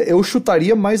 Eu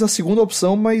chutaria mais a segunda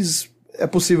opção, mas... é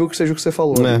possível que seja o que você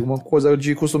falou, uma coisa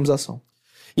de customização.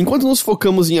 Enquanto nos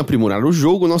focamos em aprimorar o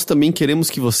jogo, nós também queremos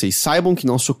que vocês saibam que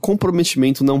nosso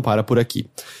comprometimento não para por aqui.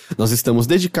 Nós estamos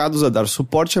dedicados a dar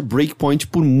suporte a Breakpoint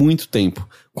por muito tempo,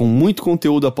 com muito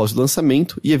conteúdo após o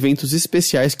lançamento e eventos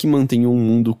especiais que mantenham o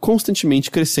mundo constantemente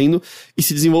crescendo e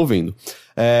se desenvolvendo.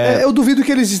 Eu duvido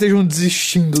que eles estejam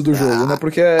desistindo do jogo, né?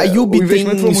 Porque a Ubi o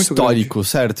investimento tem um foi muito histórico, grande.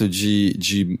 certo?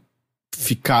 De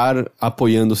ficar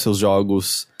apoiando seus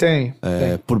jogos tem.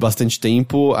 por bastante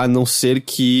tempo, a não ser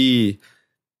que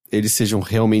eles sejam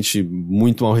realmente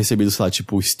muito mal recebidos, sei lá,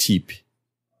 tipo o Steep.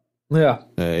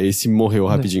 Esse morreu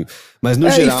rapidinho. Mas no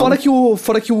geral... E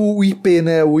fora que o IP,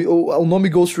 né, o nome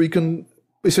Ghost Recon,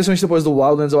 especialmente depois do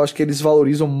Wildlands, eu acho que eles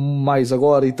valorizam mais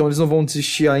agora, então eles não vão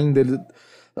desistir ainda.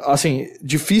 Assim,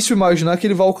 difícil imaginar que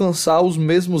ele vai alcançar os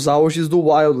mesmos auges do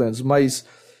Wildlands, mas...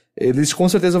 eles com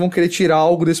certeza vão querer tirar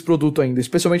algo desse produto ainda,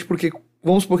 especialmente porque,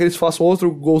 vamos supor que eles façam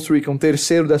outro Ghost Recon, um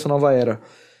terceiro dessa nova era.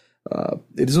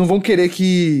 Eles não vão querer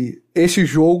que esse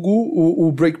jogo,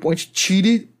 o Breakpoint,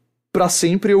 tire pra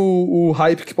sempre o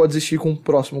hype que pode existir com o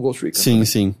próximo Ghost Recon. Sim,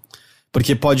 sim.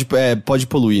 Porque pode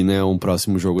poluir, né, um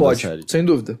próximo jogo da série. Sem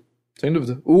dúvida. Sem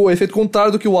dúvida. O efeito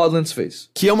contrário do que o Wildlands fez.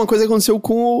 Que é uma coisa que aconteceu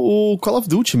com o Call of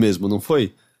Duty mesmo, não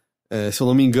foi? Se eu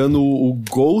não me engano, o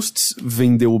Ghosts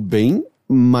vendeu bem,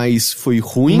 mas foi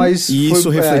ruim, isso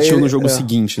refletiu no jogo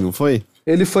seguinte, não foi?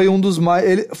 Ele foi um dos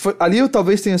mais... ali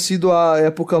talvez tenha sido a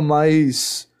época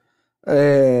mais...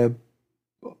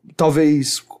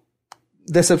 talvez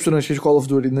decepcionante de Call of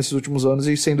Duty nesses últimos anos,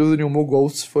 e sem dúvida nenhuma o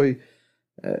Ghosts foi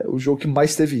o jogo que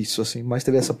mais teve isso, assim, mais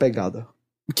teve essa pegada.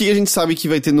 O que a gente sabe que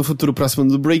vai ter no futuro próximo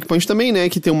do Breakpoint também, né,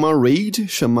 que tem uma raid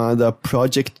chamada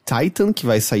Project Titan, que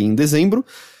vai sair em dezembro.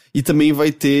 E também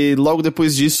vai ter, logo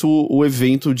depois disso, o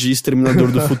evento de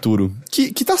Exterminador do Futuro.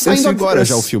 Que tá saindo agora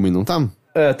já o filme, não tá?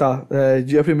 Tá.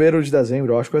 Dia 1º de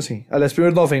dezembro, eu acho que é assim. Aliás, 1º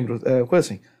de novembro, coisa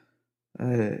assim.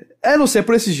 Não sei, é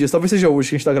por esses dias. Talvez seja hoje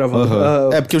que a gente tá gravando.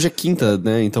 Porque hoje é quinta,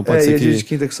 né? Então pode ser que... dia de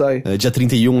quinta que sai. Dia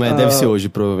 31, deve ser hoje,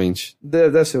 provavelmente.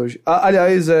 Deve ser hoje.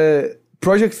 Aliás,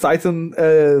 Project Titan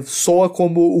soa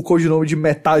como o codinome de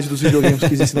metade dos videogames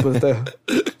que existem no planeta Terra.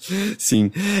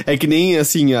 Sim. É que nem,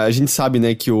 assim, a gente sabe,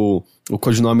 né, que o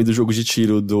codinome do jogo de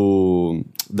tiro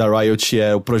da Riot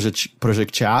é o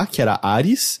Project A, que era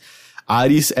Ares.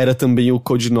 Ares era também o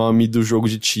codinome do jogo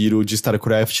de tiro de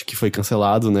StarCraft, que foi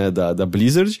cancelado, né, da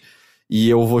Blizzard. E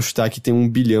eu vou chutar que tem 1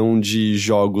 bilhão de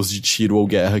jogos de tiro ou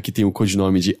guerra que tem o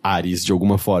codinome de Ares, de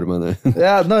alguma forma, né?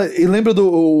 E lembra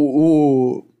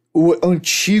o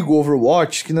antigo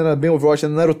Overwatch, que não era bem Overwatch,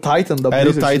 não era o Titan da Blizzard. Era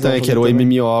o Titan, que era o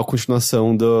MMO, a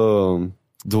continuação do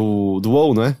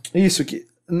WoW, não é? Isso,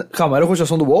 calma, era a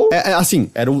continuação do WoW? Assim,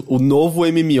 era o novo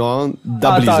MMO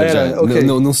da Blizzard. Okay.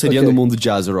 Não seria no mundo de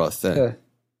Azeroth.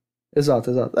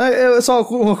 Exato. É só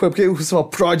uma coisa, porque você fala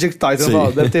Project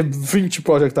Titan, deve ter 20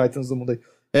 Project Titans no mundo aí.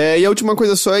 E a última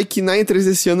coisa só é que na E3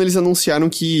 desse ano eles anunciaram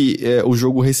que o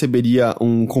jogo receberia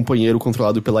um companheiro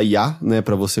controlado pela IA, né,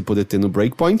 pra você poder ter no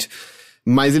Breakpoint,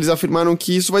 mas eles afirmaram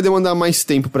que isso vai demandar mais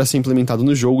tempo pra ser implementado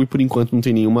no jogo e por enquanto não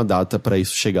tem nenhuma data pra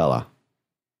isso chegar lá.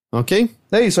 Ok?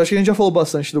 É isso, acho que a gente já falou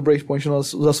bastante do Breakpoint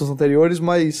nos assuntos anteriores,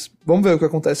 mas vamos ver o que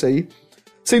acontece aí.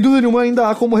 Sem dúvida nenhuma ainda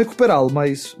há como recuperá-lo,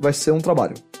 mas vai ser um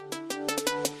trabalho.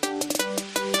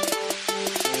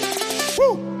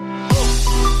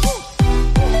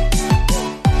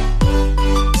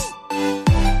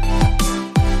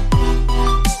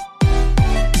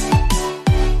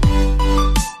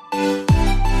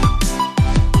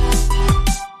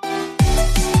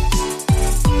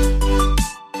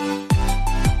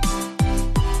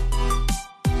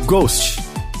 Ghost.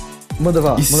 Manda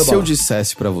E se eu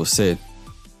dissesse pra você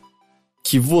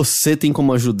que você tem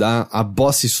como ajudar a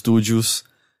Boss Studios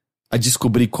a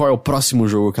descobrir qual é o próximo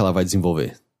jogo que ela vai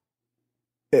desenvolver?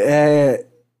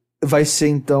 Vai ser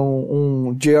então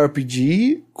um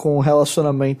JRPG com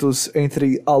relacionamentos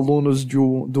entre alunos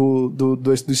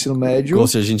do ensino médio.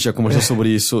 Ghost, a gente já conversou sobre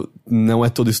isso. Não é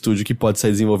todo estúdio que pode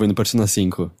sair desenvolvendo Persona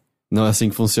 5. Não é assim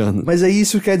que funciona. Mas aí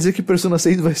isso quer dizer que Persona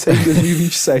 6 vai sair em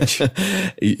 2027.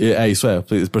 Isso é.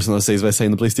 Persona 6 vai sair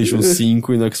no PlayStation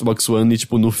 5 e no Xbox One e,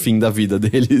 tipo, no fim da vida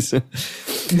deles.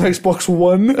 No Xbox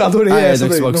One, adorei essa no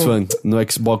daí. Xbox One. No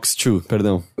Xbox 2,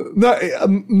 perdão.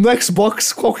 No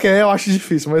Xbox qualquer eu acho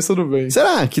difícil, mas tudo bem.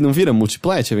 Será que não vira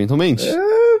multiplat, eventualmente?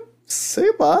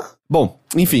 Sei lá. Bom,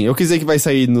 enfim, eu quis dizer que vai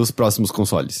sair nos próximos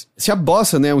consoles. Se a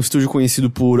Bossa, né, é um estúdio conhecido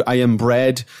por I Am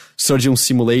Bread, Surgeon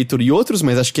Simulator e outros,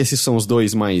 mas acho que esses são os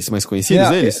dois mais conhecidos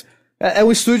deles. É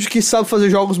um estúdio que sabe fazer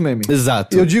jogos meme.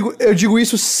 Exato. Eu digo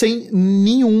isso sem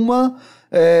nenhuma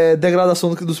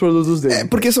degradação dos produtos dele.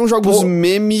 Porque são jogos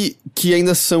meme que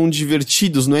ainda são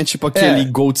divertidos, não é tipo aquele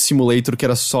Goat Simulator que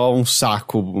era só um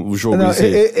saco o jogo em si.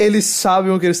 Eles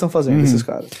sabem o que eles estão fazendo, esses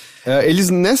caras. Eles,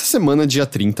 nessa semana, dia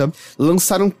 30,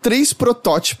 lançaram 3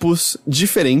 protótipos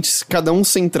diferentes, cada um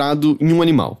centrado em um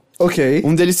animal. Ok.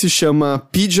 Um deles se chama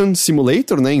Pigeon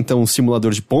Simulator, né? Então, um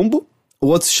simulador de pombo. O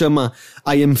outro se chama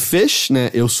I Am Fish,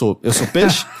 né? Eu sou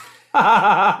peixe.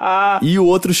 E o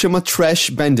outro chama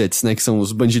Trash Bandits, né? Que são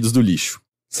os bandidos do lixo.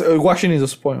 Guaxinins, eu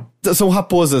suponho. São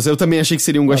raposas. Eu também achei que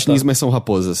seriam guaxinins, mas são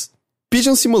raposas.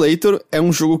 Pigeon Simulator é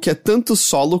um jogo que é tanto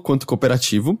solo quanto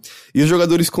cooperativo, e os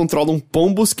jogadores controlam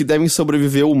pombos que devem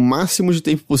sobreviver o máximo de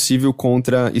tempo possível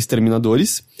contra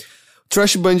exterminadores.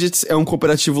 Trash Bandits é um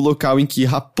cooperativo local em que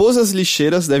raposas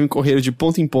lixeiras devem correr de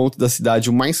ponto em ponto da cidade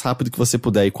o mais rápido que você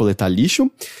puder e coletar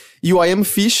lixo. E o I Am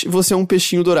Fish, você é um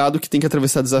peixinho dourado que tem que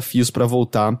atravessar desafios para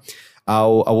voltar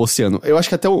ao oceano. Eu acho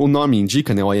que até o nome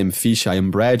indica, né? O I Am Fish, I Am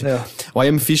Bread. O I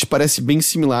Am Fish parece bem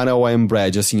similar ao I Am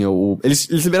Bread, assim, eles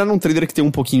liberaram um trailer que tem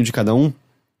um pouquinho de cada um.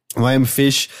 O I Am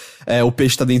Fish, o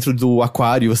peixe tá dentro do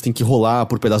aquário, você tem que rolar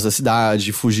por pedaços da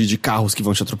cidade, fugir de carros que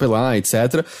vão te atropelar,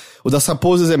 etc. O das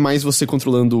raposas é mais você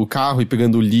controlando o carro e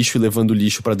pegando o lixo e levando o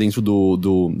lixo pra dentro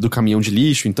do caminhão de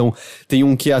lixo. Então, tem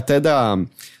um que até dá...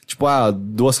 Tipo,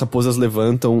 2 raposas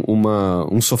levantam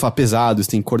um sofá pesado,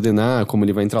 você tem que coordenar como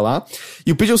ele vai entrar lá.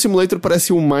 E o Pigeon Simulator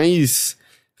parece o mais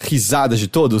risada de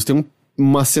todos. Tem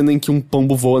uma cena em que um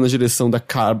pombo voa na direção da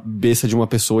cabeça de uma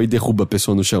pessoa e derruba a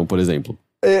pessoa no chão, por exemplo.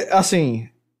 Assim,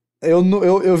 eu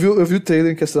vi o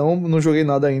trailer em questão, não joguei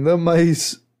nada ainda,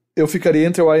 mas eu ficaria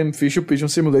entre o I Am Fish e o Pigeon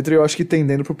Simulator e eu acho que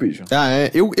tendendo pro Pigeon.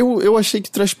 Eu achei que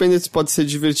Trash Bandits pode ser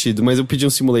divertido, mas o Pigeon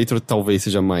Simulator talvez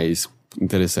seja mais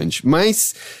interessante.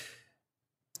 Mas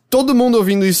todo mundo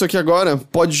ouvindo isso aqui agora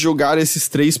pode jogar esses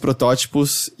 3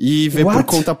 protótipos e ver por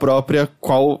conta própria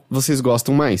qual vocês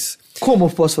gostam mais. Como eu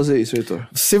posso fazer isso, Heitor?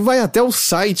 Você vai até o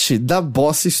site da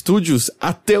Boss Studios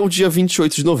até o dia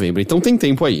 28 de novembro, então tem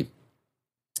tempo aí.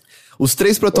 Os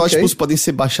 3 protótipos podem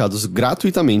ser baixados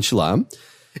gratuitamente lá,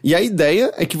 e a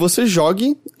ideia é que você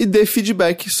jogue e dê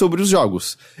feedback sobre os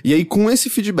jogos. E aí, com esse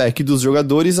feedback dos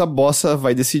jogadores, a Bossa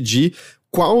vai decidir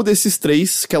qual desses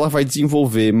 3 que ela vai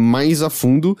desenvolver mais a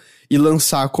fundo e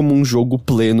lançar como um jogo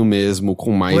pleno mesmo,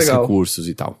 com mais recursos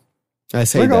e tal.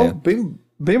 Essa é a ideia.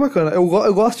 Bem bacana. Eu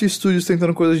gosto de estúdios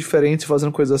tentando coisas diferentes,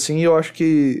 fazendo coisas assim, e eu acho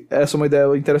que essa é uma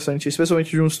ideia interessante,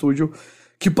 especialmente de um estúdio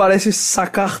que parece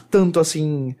sacar tanto,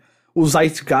 assim, o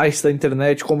zeitgeist da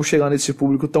internet, como chegar nesse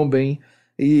público tão bem.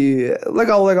 E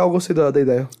legal, gostei da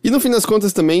ideia. E no fim das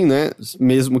contas também, né,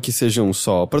 mesmo que sejam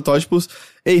só protótipos,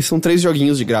 são 3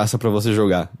 joguinhos de graça pra você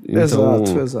jogar. Então,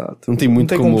 exato. Não tem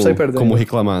muito como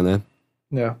reclamar, né?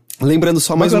 Lembrando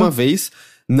só mais uma vez,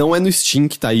 não é no Steam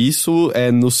que tá isso,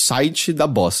 é no site da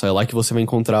Bossa. É lá que você vai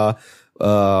encontrar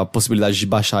a possibilidade de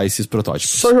baixar esses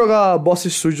protótipos. Só jogar Boss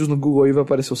Studios no Google aí vai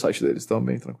aparecer o site deles, então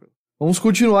bem tranquilo. Vamos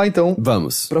continuar então.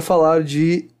 Vamos. Pra falar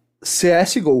de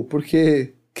CSGO,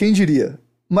 porque quem diria?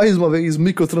 Mais uma vez,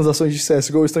 microtransações de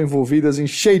CSGO estão envolvidas em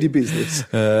shady business.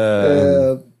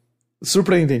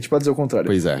 Surpreendente, pra dizer o contrário.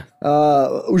 Pois é.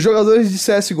 Os jogadores de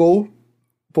CSGO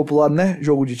popular, né,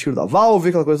 jogo de tiro da Valve,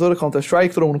 aquela coisa toda,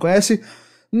 Counter-Strike, todo mundo conhece,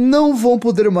 não vão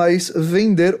poder mais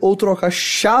vender ou trocar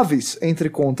chaves entre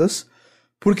contas,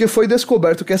 porque foi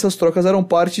descoberto que essas trocas eram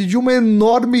parte de uma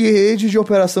enorme rede de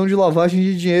operação de lavagem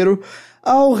de dinheiro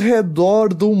ao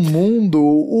redor do mundo.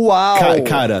 Uau!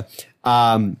 Cara,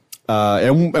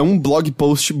 é um blog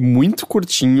post muito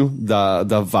curtinho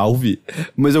da Valve,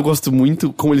 mas eu gosto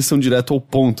muito como eles são direto ao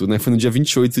ponto, né? Foi no dia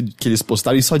 28 que eles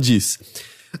postaram e só diz: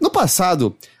 no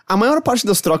passado, a maior parte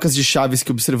das trocas de chaves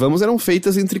que observamos eram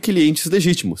feitas entre clientes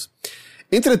legítimos.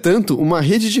 Entretanto, uma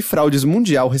rede de fraudes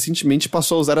mundial recentemente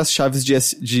passou a usar as chaves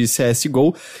de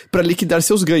CSGO para liquidar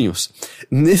seus ganhos.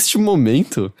 Neste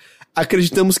momento,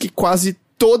 acreditamos que quase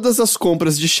todas as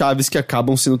compras de chaves que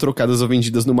acabam sendo trocadas ou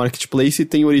vendidas no Marketplace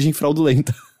têm origem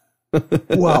fraudulenta.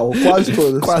 Uau, quase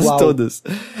todas. Quase todas.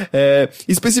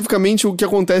 Especificamente, o que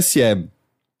acontece é: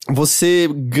 você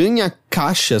ganha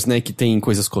caixas, né, que tem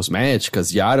coisas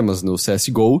cosméticas e armas no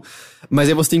CSGO, mas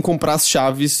aí você tem que comprar as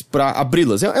chaves pra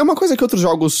abri-las. É uma coisa que outros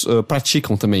jogos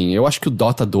praticam também. Eu acho que o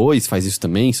Dota 2 faz isso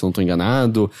também, se eu não tô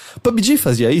enganado. PUBG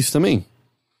fazia isso também?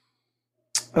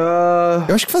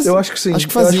 Eu acho que fazia. Eu acho que sim. Acho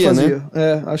que fazia, né?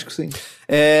 Acho que sim.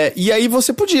 E aí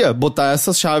você podia botar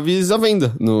essas chaves à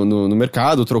venda no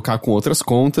mercado, trocar com outras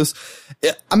contas.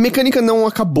 A mecânica não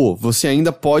acabou. Você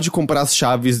ainda pode comprar as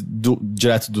chaves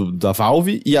direto da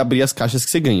Valve e abrir as caixas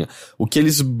que você ganha. O que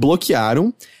eles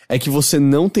bloquearam é que você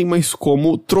não tem mais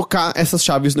como trocar essas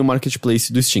chaves no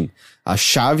Marketplace do Steam. A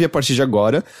chave, a partir de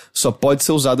agora, só pode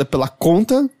ser usada pela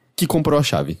conta que comprou a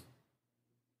chave.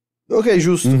 Ok,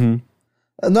 justo. Uhum.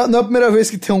 Não é a primeira vez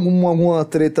que tem alguma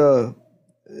treta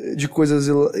de coisas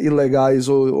ilegais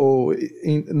ou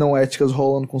não éticas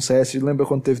rolando com CS. Lembra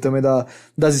quando teve também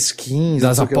das skins?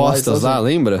 Das apostas lá,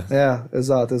 lembra?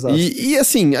 Exato. E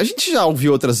assim, a gente já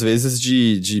ouviu outras vezes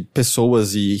de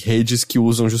pessoas e redes que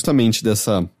usam justamente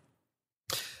dessa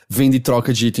venda e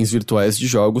troca de itens virtuais de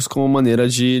jogos como maneira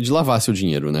de lavar seu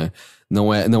dinheiro, né?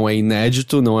 Não é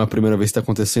inédito, não é a primeira vez que tá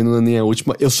acontecendo, nem a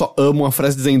última. Eu só amo a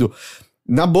frase dizendo: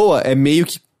 na boa, é meio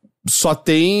que só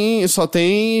tem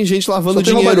gente lavando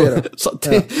dinheiro.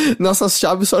 Nossas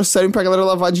chaves só servem pra galera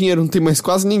lavar dinheiro. Não tem mais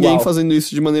quase ninguém fazendo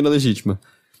isso de maneira legítima.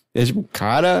 E é tipo,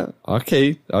 cara,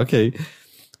 ok.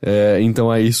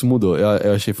 Então aí isso mudou.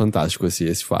 Eu achei fantástico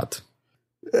esse fato.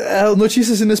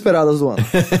 Notícias inesperadas do ano.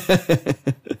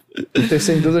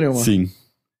 Sem dúvida nenhuma. Sim.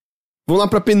 Vamos lá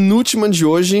pra penúltima de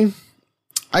hoje.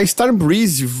 A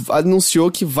Starbreeze anunciou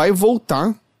que vai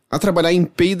voltar a trabalhar em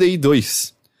Payday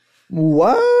 2.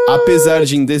 What? Apesar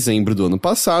de, em dezembro do ano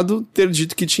passado, ter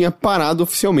dito que tinha parado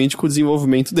oficialmente com o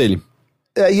desenvolvimento dele.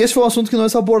 E esse foi um assunto que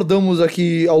nós abordamos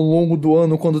aqui ao longo do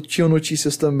ano, quando tinham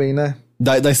notícias também, né?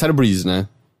 Da Starbreeze, né?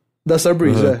 Da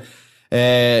Starbreeze,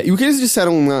 E o que eles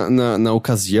disseram na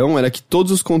ocasião era que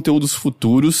todos os conteúdos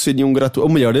futuros seriam gratuitos.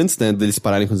 Ou melhor, antes, né, deles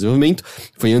pararem com o desenvolvimento,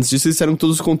 foi antes disso, eles disseram que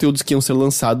todos os conteúdos que iam ser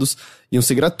lançados iam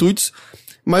ser gratuitos.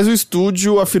 Mas o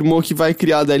estúdio afirmou que vai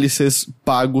criar DLCs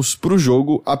pagos pro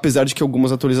jogo, apesar de que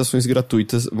algumas atualizações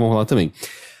gratuitas vão rolar também.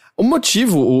 O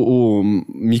motivo, o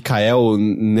Mikael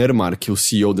Nermark, o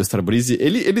CEO da Starbreeze,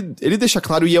 ele deixa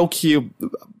claro, e é o que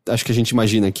acho que a gente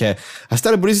imagina, que é: a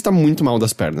Starbreeze tá muito mal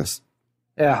das pernas.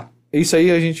 Isso aí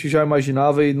a gente já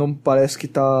imaginava e não parece que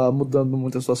tá mudando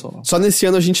muito a situação, não. Só nesse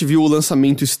ano a gente viu o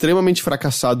lançamento extremamente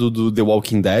fracassado do The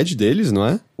Walking Dead deles, não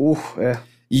é?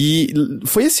 E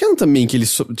foi esse ano também que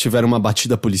eles tiveram uma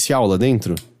batida policial lá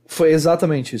dentro? Foi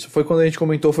exatamente isso. Foi quando a gente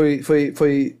comentou, foi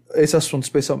esse assunto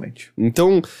especialmente.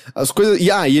 Então, as coisas... E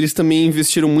eles também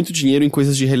investiram muito dinheiro em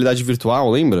coisas de realidade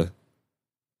virtual, lembra?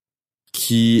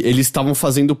 Que eles estavam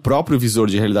fazendo o próprio visor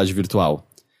de realidade virtual.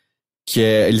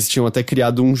 Eles tinham até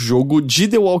criado um jogo de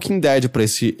The Walking Dead pra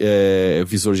esse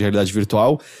visor de realidade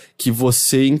virtual, que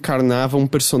você encarnava um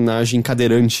personagem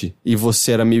cadeirante, e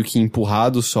você era meio que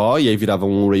empurrado só, e aí virava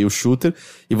um rail shooter,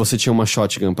 e você tinha uma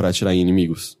shotgun pra atirar em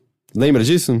inimigos. Lembra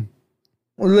disso?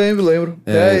 Lembro.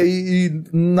 E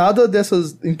nada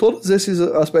dessas... Em todos esses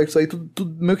aspectos aí,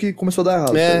 tudo meio que começou a dar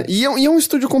errado. E é um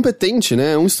estúdio competente,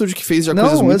 né? É um estúdio que fez já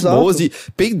coisas muito boas. E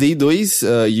Payday 2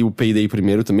 e o Payday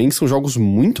 1 também, que são jogos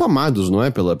muito amados, não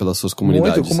é? Pelas suas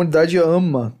comunidades. Muito, a comunidade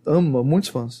ama, muitos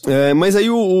fãs. Mas aí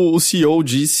o CEO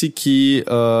disse que...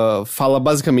 fala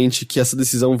basicamente que essa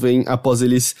decisão vem após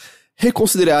eles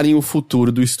reconsiderarem o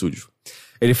futuro do estúdio.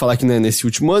 Ele fala que, né, nesse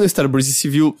último ano, a Starbreeze se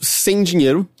viu sem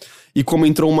dinheiro, e como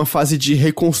entrou uma fase de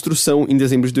reconstrução em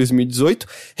dezembro de 2018.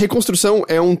 Reconstrução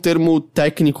é um termo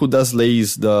técnico das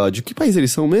leis de que país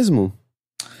eles são mesmo?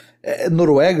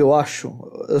 Noruega, eu acho.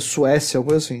 Suécia,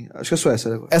 alguma coisa assim. Acho que é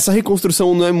Suécia. Né? Essa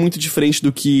reconstrução não é muito diferente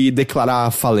do que declarar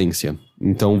a falência.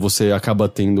 Então você acaba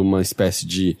tendo uma espécie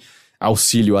de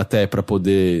auxílio até pra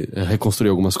poder reconstruir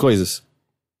algumas coisas.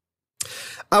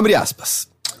 Abre aspas.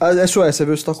 É Suécia,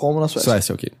 viu? Estocolmo na Suécia.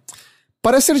 Suécia, ok.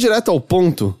 Para ser direto ao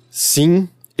ponto, sim,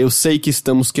 eu sei que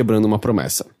estamos quebrando uma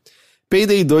promessa.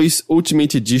 Payday 2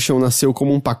 Ultimate Edition nasceu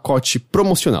como um pacote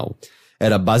promocional.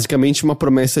 Era basicamente uma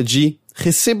promessa de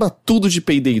receba tudo de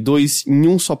Payday 2 em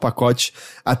um só pacote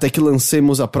até que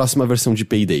lancemos a próxima versão de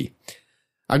Payday.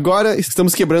 Agora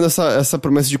estamos quebrando essa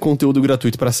promessa de conteúdo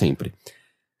gratuito para sempre.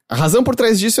 A razão por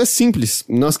trás disso é simples.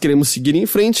 Nós queremos seguir em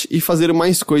frente e fazer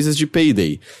mais coisas de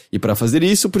Payday. E para fazer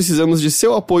isso, precisamos de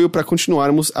seu apoio para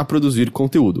continuarmos a produzir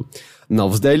conteúdo.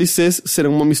 Novos DLCs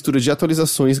serão uma mistura de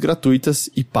atualizações gratuitas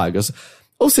e pagas.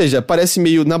 Ou seja, parece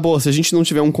meio, na boa, se a gente não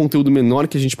tiver um conteúdo menor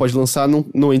que a gente pode lançar,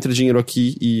 não entra dinheiro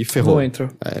aqui e ferrou. Não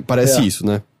entra. Parece isso,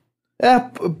 né?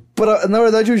 Na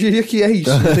verdade eu diria que é isso.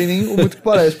 Não tem nem muito que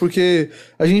parece, porque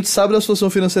a gente sabe da situação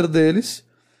financeira deles.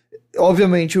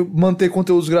 Obviamente, manter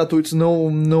conteúdos gratuitos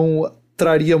não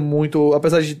traria muito,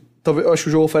 apesar de, talvez, eu acho que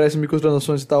o jogo oferece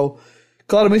microtransações e tal.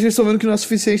 Claramente eles estão vendo que não é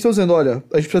suficiente, estão dizendo, olha,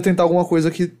 a gente precisa tentar alguma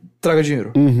coisa que traga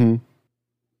dinheiro. Uhum.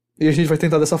 E a gente vai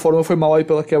tentar dessa forma, foi mal aí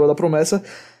pela quebra da promessa.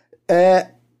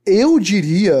 Eu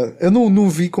diria, eu não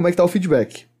vi como é que tá o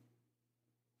feedback,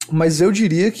 mas eu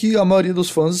diria que a maioria dos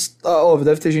fãs, óbvio,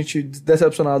 deve ter gente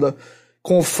decepcionada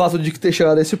com o fato de ter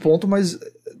chegado a esse ponto, mas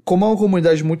como é uma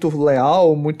comunidade muito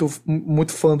leal,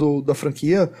 muito fã da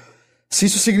franquia, se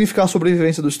isso significar a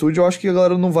sobrevivência do estúdio, eu acho que a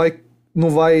galera não vai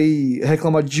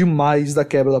reclamar demais da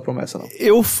quebra da promessa, não.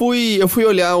 Eu fui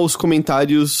olhar os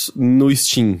comentários no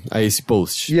Steam a esse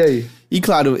post. E aí? E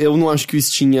claro, eu não acho que o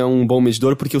Steam é um bom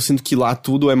medidor, porque eu sinto que lá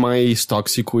tudo é mais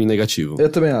tóxico e negativo. Eu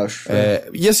também acho.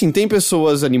 E assim, tem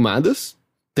pessoas animadas,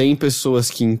 tem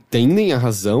pessoas que entendem a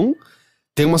razão,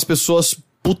 tem umas pessoas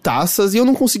putaças, e eu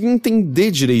não consegui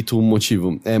entender direito o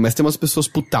motivo. Mas tem umas pessoas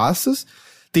putaças,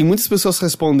 tem muitas pessoas que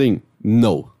respondem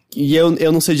no. E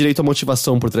eu não sei direito a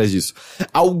motivação por trás disso.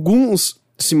 Alguns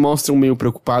se mostram meio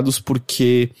preocupados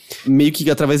porque meio que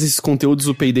através desses conteúdos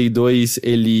o Payday 2,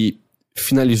 ele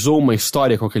finalizou uma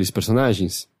história com aqueles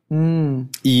personagens.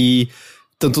 E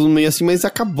tanto meio assim, mas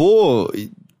acabou.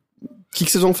 O que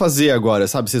vocês vão fazer agora,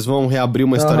 sabe? Vocês vão reabrir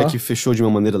uma história que fechou de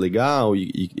uma maneira legal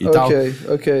e tal?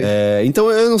 Ok. Então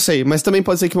eu não sei, mas também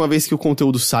pode ser que uma vez que o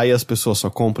conteúdo saia, as pessoas só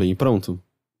comprem e pronto.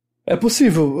 É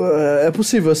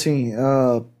possível, assim.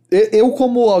 Eu,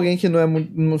 como alguém que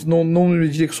não me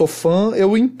diria que sou fã,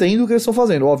 eu entendo o que eles estão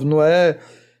fazendo. Óbvio, não é.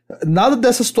 Nada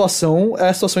dessa situação é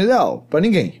a situação ideal pra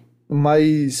ninguém.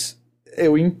 Mas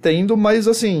eu entendo, mas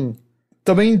assim.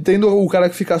 Também entendo o cara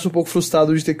que ficasse um pouco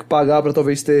frustrado de ter que pagar pra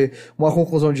talvez ter uma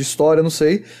conclusão de história, não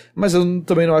sei. Mas eu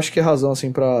também não acho que é razão,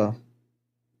 assim, pra,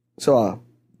 sei lá,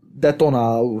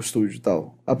 detonar o estúdio e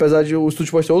tal. Apesar de o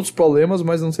estúdio pode ter outros problemas,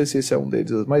 mas não sei se esse é um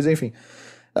deles. Mas enfim.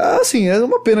 Assim, é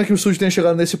uma pena que o estúdio tenha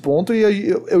chegado nesse ponto e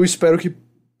eu espero que,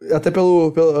 até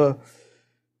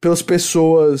pelas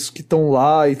pessoas que estão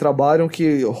lá e trabalham,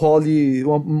 que role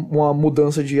uma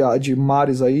mudança de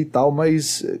mares aí e tal,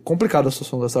 mas é complicada a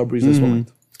situação da Starbreeze nesse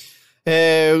momento.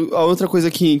 A outra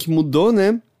coisa que mudou,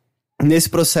 né? Nesse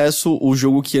processo, o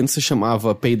jogo que antes se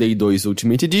chamava Payday 2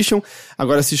 Ultimate Edition,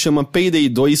 agora se chama Payday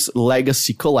 2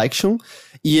 Legacy Collection,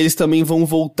 e eles também vão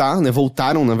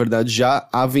voltaram, na verdade, já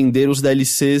a vender os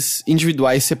DLCs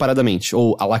individuais separadamente,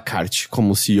 ou à la carte,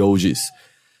 como o CEO diz.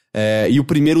 E o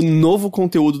primeiro novo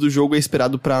conteúdo do jogo é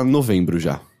esperado pra novembro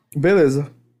já.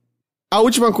 Beleza. A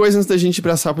última coisa antes da gente ir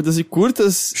pras rápidas e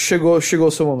curtas... Chegou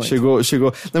o seu momento.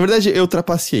 Chegou. Na verdade, eu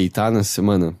trapaceei, tá? Nessa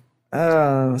semana.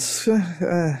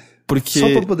 Porque... Só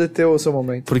pra poder ter o seu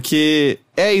momento. Porque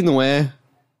e não é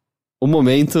o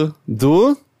momento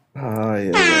do...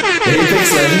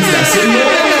 Apex Legends da semana!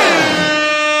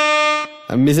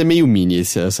 A mesa é meio mini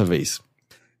essa vez.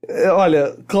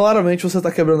 Olha, claramente você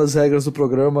tá quebrando as regras do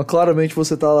programa, claramente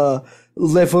você tá lá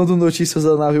levando notícias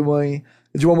da nave-mãe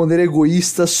de uma maneira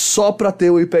egoísta só pra ter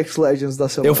o Apex Legends da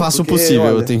semana. Eu faço o possível,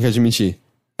 eu tenho que admitir.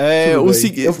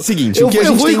 Seguinte, eu o que a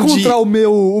gente vou tem encontrar o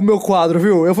meu quadro,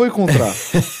 viu? Eu vou encontrar.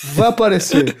 Vai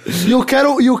aparecer. E eu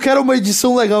quero uma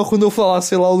edição legal quando eu falar,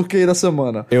 sei lá, o que da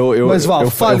semana. Mas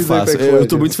fale do Apex Legends. Eu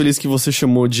tô muito feliz que você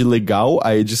chamou de legal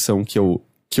a edição que eu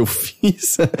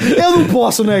fiz. Eu não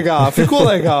posso negar, ficou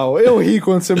legal. Eu ri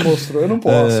quando você mostrou, eu não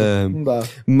posso. Não dá.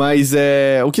 Mas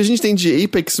o que a gente tem de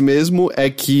Apex mesmo é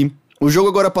que o jogo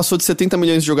agora passou de 70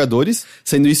 milhões de jogadores,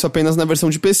 sendo isso apenas na versão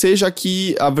de PC, já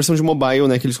que a versão de mobile,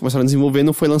 né, que eles começaram a desenvolver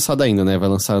não foi lançada ainda, né, vai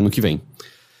lançar ano que vem.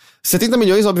 70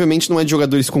 milhões, obviamente, não é de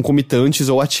jogadores concomitantes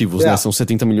ou ativos, né, são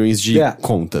 70 milhões de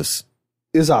contas.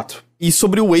 Exato. E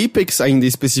sobre o Apex ainda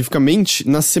especificamente,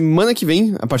 na semana que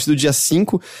vem, a partir do dia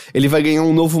 5, ele vai ganhar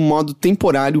um novo modo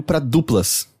temporário pra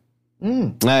duplas.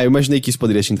 Eu imaginei que isso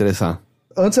poderia te interessar.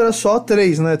 Antes era só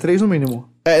 3, né? 3 no mínimo.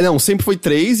 Não, sempre foi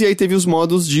 3 e aí teve os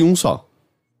modos de um só.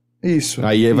 Isso.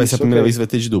 Aí vai ser a primeira vez que vai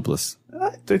ter de duplas.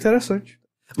 Então interessante.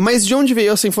 Mas de onde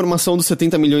veio essa informação dos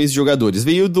 70 milhões de jogadores?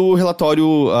 Veio do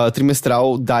relatório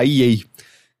trimestral da EA.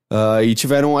 E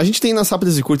tiveram... A gente tem nas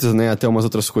rápidas e curtas, né? Até umas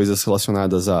outras coisas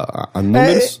relacionadas a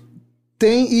números.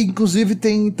 Tem, inclusive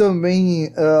tem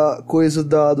também coisa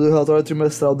do relatório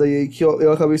trimestral da EA que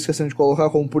eu acabei esquecendo de colocar,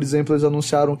 como por exemplo, eles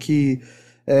anunciaram que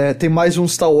tem mais um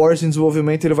Star Wars em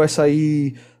desenvolvimento, ele vai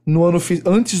sair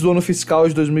antes do ano fiscal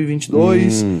de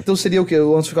 2022. Então seria o quê?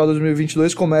 O ano fiscal de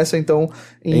 2022 começa então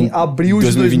em abril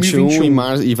de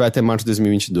 2021. E vai até março de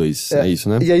 2022, é isso,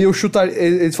 né? E aí eu chutaria,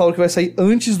 eles falam que vai sair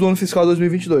antes do ano fiscal de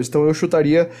 2022, então eu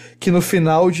chutaria que no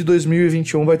final de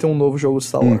 2021 vai ter um novo jogo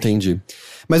Star Wars. Entendi.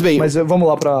 Mas bem... Mas vamos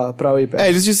lá pra Apex.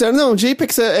 Eles disseram, não, de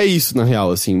Apex é isso, na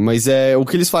real, assim. Mas o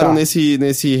que eles falaram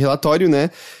nesse relatório, né,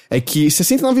 é que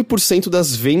 69%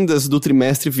 das vendas do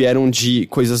trimestre vieram de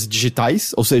coisas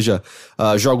digitais, ou seja,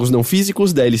 jogos não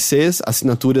físicos, DLCs,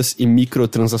 assinaturas e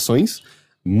microtransações.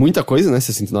 Muita coisa, né,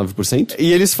 69%.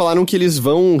 E eles falaram que eles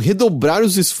vão redobrar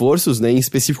os esforços, né, em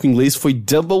específico em inglês foi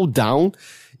double down,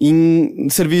 em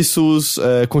serviços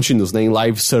contínuos, né, em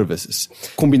live services,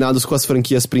 combinados com as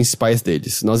franquias principais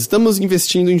deles. Nós estamos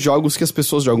investindo em jogos que as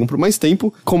pessoas jogam por mais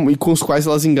tempo e com os quais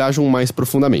elas engajam mais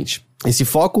profundamente. Esse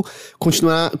foco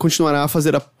continuará a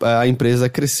fazer a empresa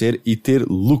crescer e ter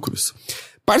lucros.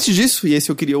 Parte disso, e esse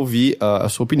eu queria ouvir a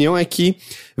sua opinião, é que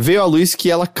veio à luz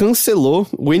que ela cancelou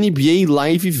o NBA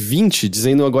Live 20,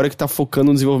 dizendo agora que está focando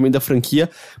no desenvolvimento da franquia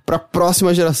para a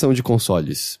próxima geração de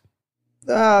consoles.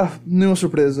 Nenhuma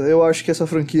surpresa. Eu acho que essa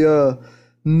franquia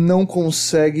não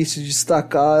consegue se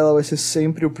destacar, ela vai ser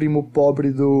sempre o primo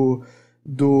pobre do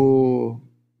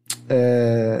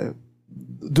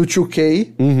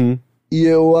 2K. E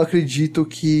eu acredito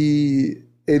que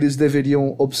eles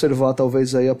deveriam observar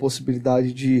talvez aí a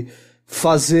possibilidade de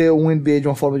fazer um NBA de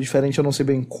uma forma diferente, eu não sei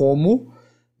bem como,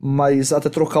 mas até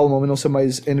trocar o nome e não ser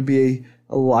mais NBA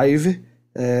Live.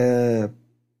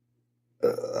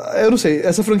 Eu não sei,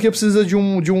 essa franquia precisa de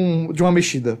uma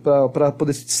mexida pra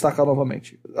poder se destacar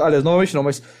novamente. Aliás, novamente não,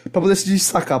 mas pra poder se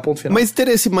destacar, ponto final. Mas ter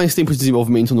esse mais tempo de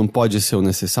desenvolvimento não pode ser o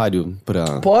necessário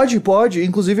pra... Pode.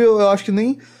 Inclusive, eu acho que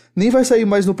nem vai sair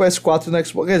mais no PS4 e no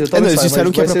Xbox. Quer dizer, eles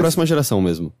disseram que é pra próxima geração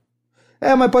mesmo.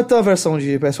 Mas pode ter uma versão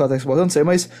de PS4 e Xbox, eu não sei.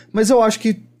 Mas eu acho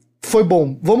que foi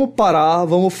bom. Vamos parar,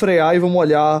 vamos frear e vamos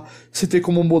olhar se tem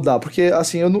como mudar. Porque,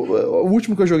 assim, o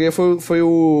último que eu joguei foi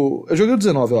o... Eu joguei o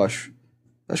 19, eu acho.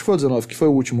 Acho que foi o 19, que foi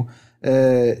o último.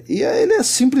 E ele é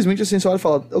simplesmente assim, você olha e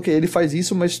fala, ok, ele faz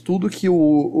isso, mas tudo que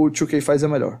o 2K faz é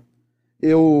melhor.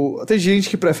 Tem gente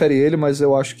que prefere ele, mas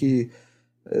eu acho que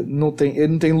ele não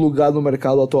tem lugar no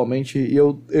mercado atualmente, e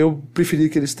eu preferi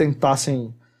que eles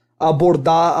tentassem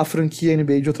abordar a franquia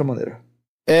NBA de outra maneira.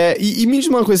 E me diz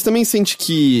uma coisa, você também sente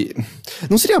que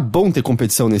não seria bom ter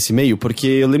competição nesse meio? Porque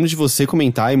eu lembro de você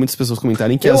comentar e muitas pessoas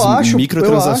comentarem que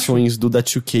microtransações do da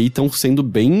 2K estão sendo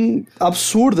bem...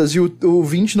 absurdas, e o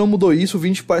 20 não mudou isso. O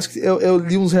 20 parece que... Eu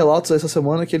li uns relatos essa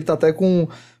semana que ele tá até com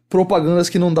propagandas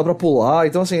que não dá pra pular.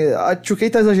 Então, assim, a 2K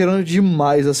tá exagerando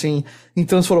demais, assim, em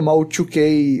transformar o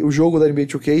 2K, o jogo da NBA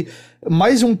 2K,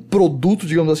 mais um produto,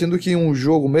 digamos assim, do que um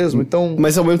jogo mesmo. Então,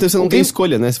 mas ao mesmo tempo você não tem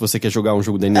escolha, né? Se você quer jogar um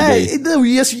jogo da NBA.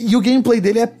 E o gameplay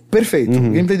dele é perfeito. O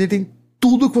gameplay dele tem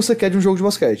tudo que você quer de um jogo de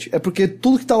basquete. É porque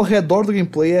tudo que tá ao redor do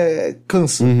gameplay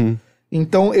cansa.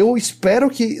 Então eu espero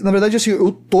que, na verdade, assim,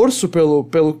 eu torço pelo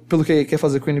que quer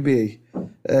fazer com a NBA.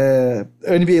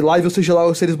 NBA Live, ou seja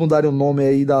lá, se eles mudarem o nome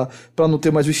aí pra não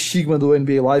ter mais o estigma do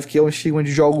NBA Live, que é um estigma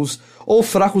de jogos ou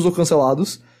fracos ou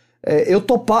cancelados.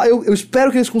 Eu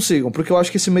espero que eles consigam, porque eu acho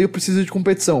que esse meio precisa de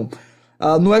competição.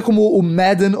 Não é como o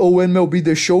Madden ou o MLB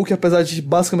The Show, que apesar de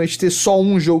basicamente ter só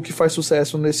um jogo que faz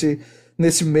sucesso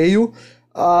nesse meio,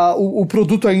 o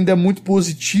produto ainda é muito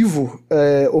positivo,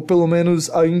 ou pelo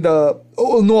menos ainda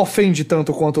não ofende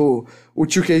tanto quanto o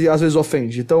 2K às vezes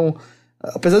ofende. Então,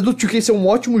 apesar do 2K ser um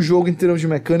ótimo jogo em termos de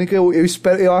mecânica, eu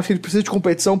acho que ele precisa de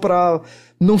competição pra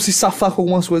não se safar com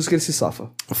algumas coisas que ele se safa.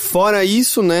 Fora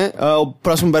isso, né, o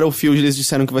próximo Battlefield eles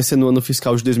disseram que vai ser no ano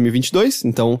fiscal de 2022,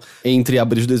 então entre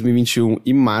abril de 2021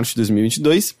 e março de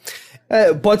 2022.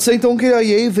 Pode ser então que a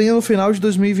EA venha no final de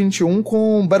 2021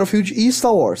 com Battlefield e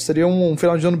Star Wars. Seria um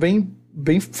final de ano bem,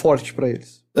 bem forte pra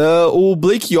eles. O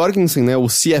Blake Jorgensen, né, o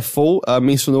CFO,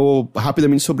 mencionou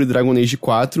rapidamente sobre Dragon Age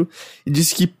 4 e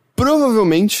disse que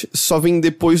provavelmente só vem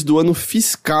depois do ano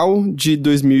fiscal de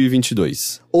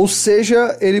 2022. Ou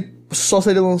seja, ele só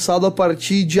seria lançado a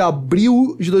partir de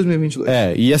abril de 2022.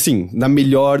 E assim, na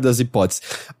melhor das hipóteses.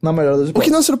 Na melhor das hipóteses. O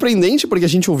que não é surpreendente, porque a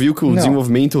gente ouviu que o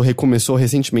desenvolvimento recomeçou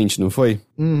recentemente, não foi?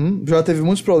 Já teve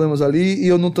muitos problemas ali, e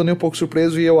eu não tô nem um pouco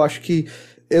surpreso, e eu acho que...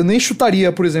 Eu nem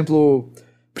chutaria, por exemplo,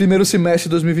 primeiro semestre de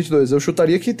 2022. Eu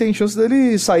chutaria que tem chance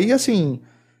dele sair, assim,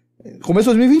 começo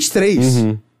de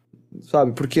 2023.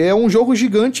 Sabe? Porque é um jogo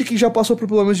gigante que já passou por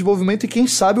problemas de desenvolvimento, e quem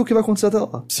sabe o que vai acontecer até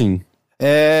lá. Sim.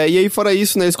 E aí, fora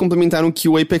isso, né, eles complementaram que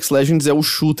o Apex Legends é o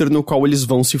shooter no qual eles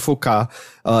vão se focar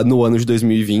no ano de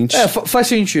 2020. Faz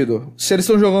sentido. Se eles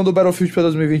estão jogando o Battlefield pra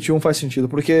 2021, faz sentido.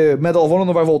 Porque Medal of Honor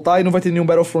não vai voltar e não vai ter nenhum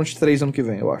Battlefront 3 ano que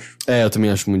vem, eu acho. Eu também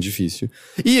acho muito difícil.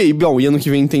 E aí, bom, ano que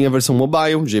vem tem a versão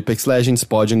mobile de Apex Legends,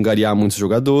 pode angariar muitos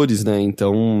jogadores, né,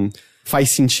 então...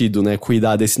 Faz sentido, né,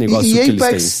 cuidar desse negócio que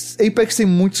eles têm. Apex tem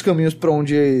muitos caminhos pra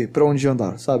onde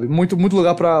andar, sabe? Muito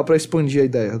lugar pra expandir a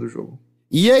ideia do jogo.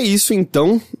 E é isso,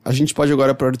 então. A gente pode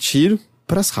agora partir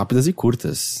para as rápidas e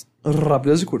curtas.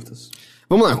 Rápidas e curtas.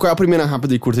 Vamos lá, qual é a primeira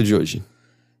rápida e curta de hoje?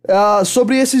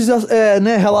 Sobre esses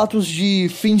relatos de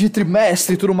fim de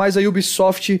trimestre e tudo mais, a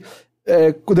Ubisoft,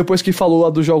 depois que falou lá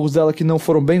dos jogos dela que não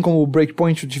foram bem, como o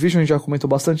Breakpoint, o Division, a gente já comentou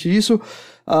bastante isso,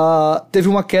 teve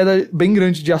uma queda bem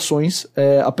grande de ações.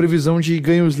 A previsão de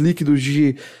ganhos líquidos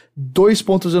de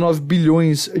 2,19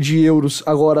 bilhões de euros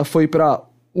agora foi para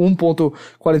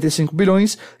 1,45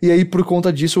 bilhões, e aí por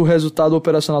conta disso o resultado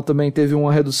operacional também teve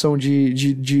uma redução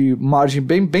de margem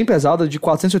bem pesada, de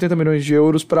 480 milhões de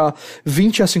euros para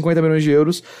 20 a 50 milhões de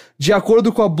euros, de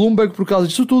acordo com a Bloomberg. Por causa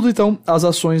disso tudo, então, as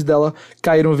ações dela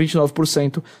caíram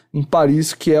 29% em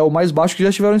Paris, que é o mais baixo que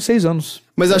já tiveram em 6 anos.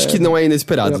 Mas acho que não é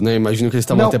inesperado, né? Imagino que eles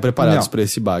estavam até preparados para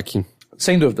esse baque.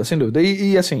 Sem dúvida.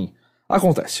 E assim...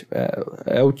 Acontece.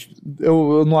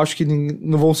 Eu não acho que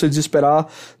não vão se desesperar,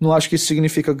 não acho que isso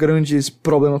significa grandes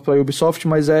problemas para a Ubisoft,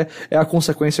 mas é a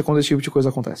consequência quando esse tipo de coisa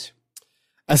acontece.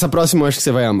 Essa próxima eu acho que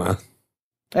você vai amar.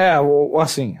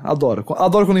 Assim, adoro.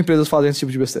 Adoro quando empresas fazem esse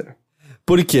tipo de besteira.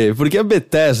 Por quê? Porque a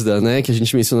Bethesda, né, que a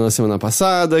gente mencionou na semana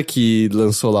passada, que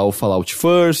lançou lá o Fallout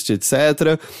First,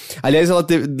 etc. Aliás, ela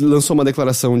lançou uma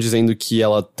declaração dizendo que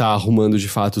ela tá arrumando de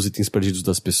fato os itens perdidos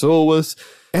das pessoas.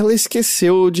 Ela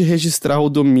esqueceu de registrar o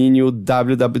domínio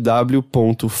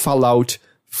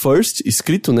www.falloutfirst,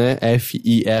 escrito, né,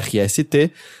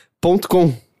 FIRST.com.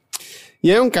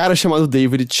 E aí um cara chamado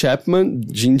David Chapman,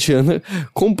 de Indiana,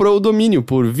 comprou o domínio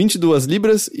por 22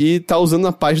 libras e tá usando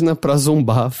a página pra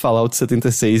zombar Fallout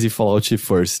 76 e Fallout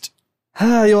First.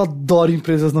 Eu adoro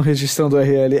empresas não registrando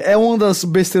URL. É uma das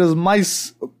besteiras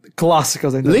mais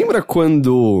clássicas da internet. Lembra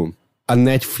quando a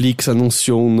Netflix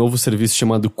anunciou um novo serviço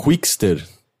chamado Qwikster?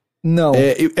 Não.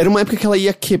 Era uma época que ela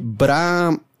ia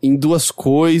quebrar em 2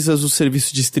 coisas o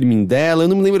serviço de streaming dela. Eu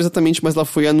não me lembro exatamente, mas ela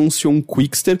anunciou um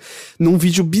Qwikster num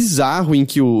vídeo bizarro em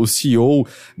que o CEO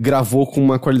gravou com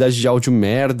uma qualidade de áudio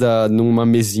merda numa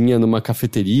mesinha, numa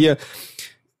cafeteria.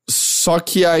 Só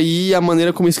que aí a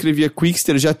maneira como escrevia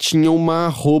Qwikster já tinha uma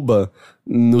arroba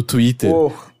no Twitter,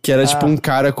 que era tipo um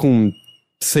cara com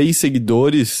 6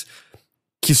 seguidores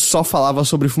que só falava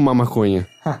sobre fumar maconha.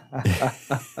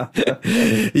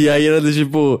 E aí era do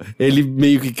tipo, ele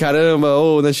meio que, caramba,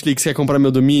 Netflix, quer comprar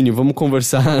meu domínio? Vamos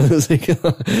conversar, não sei o que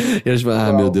lá. E eu tipo,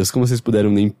 meu Deus, como vocês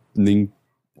puderam nem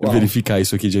verificar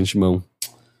isso aqui de antemão?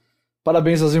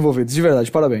 Parabéns aos envolvidos, de verdade,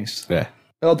 parabéns.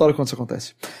 Eu adoro quando isso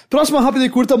acontece. Próxima rápida e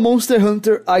curta, Monster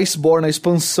Hunter Iceborne, a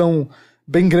expansão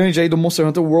bem grande aí do Monster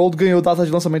Hunter World, ganhou data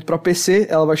de lançamento pra PC,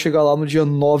 ela vai chegar lá no dia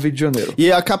 9 de janeiro. E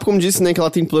a Capcom disse, né, que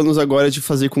ela tem planos agora de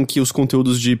fazer com que os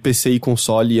conteúdos de PC e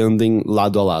console andem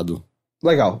lado a lado.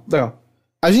 Legal.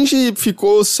 A gente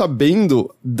ficou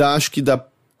sabendo acho que da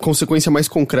consequência mais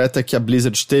concreta que a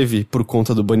Blizzard teve por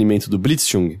conta do banimento do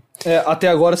Blitzchung. Até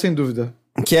agora, sem dúvida.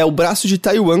 Que é o braço de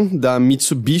Taiwan da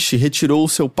Mitsubishi retirou o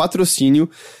seu patrocínio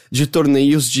de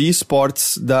torneios de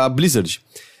esportes da Blizzard.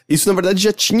 Isso, na verdade,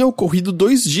 já tinha ocorrido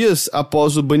 2 dias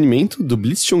após o banimento do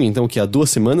Blitzchung, então que há 2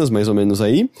 semanas, mais ou menos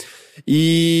aí.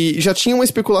 E já tinha uma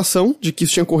especulação de que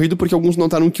isso tinha ocorrido porque alguns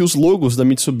notaram que os logos da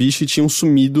Mitsubishi tinham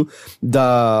sumido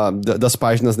das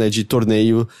páginas, né, de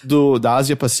torneio da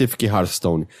Asia Pacific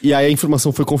Hearthstone. E aí a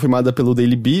informação foi confirmada pelo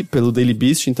Daily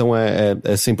Beast, então é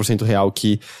 100% real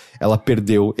que ela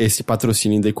perdeu esse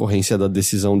patrocínio em decorrência da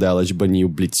decisão dela de banir o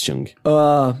Blitzchung.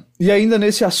 E ainda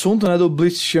nesse assunto, né, do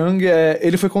Blitzchung,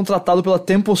 ele foi contratado pela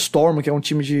Temple Storm, que é um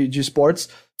time de esportes.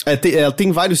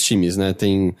 Tem vários times, né?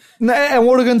 É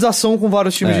uma organização com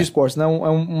vários times de esportes, né? É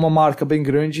uma marca bem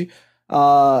grande.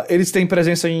 Eles têm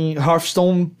presença em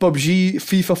Hearthstone, PUBG,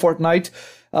 FIFA, Fortnite.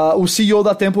 O CEO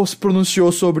da Temple se pronunciou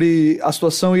sobre a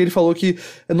situação e ele falou que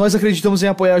nós acreditamos em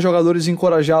apoiar jogadores e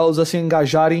encorajá-los a se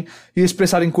engajarem e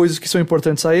expressarem coisas que são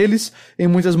importantes a eles. Em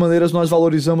muitas maneiras, nós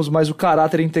valorizamos mais o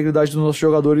caráter e a integridade dos nossos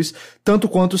jogadores, tanto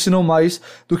quanto, se não mais,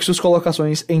 do que suas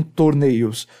colocações em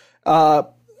torneios.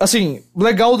 Assim,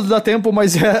 legal da Temple,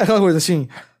 mas é aquela coisa, assim...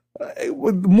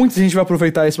 Muita gente vai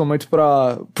aproveitar esse momento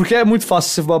porque é muito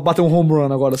fácil você bater um home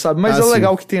run agora, sabe? Mas é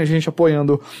legal que tenha gente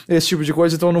apoiando esse tipo de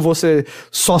coisa, então eu não vou ser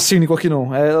só cínico aqui,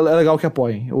 não. É legal que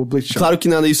apoiem o Blitz. Claro que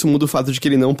nada isso muda o fato de que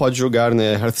ele não pode jogar,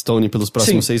 né, Hearthstone pelos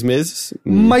próximos 6 meses.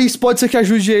 Mas pode ser que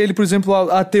ajude ele, por exemplo,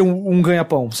 a ter um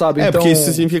ganha-pão, sabe? Porque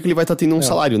isso significa que ele vai estar tendo um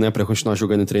salário, né, pra continuar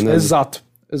jogando e treinando. Exato.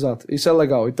 Isso é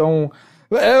legal. Então,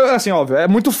 assim, óbvio, é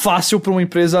muito fácil pra uma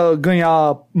empresa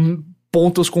ganhar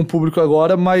pontos com o público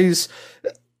agora, mas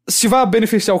se vai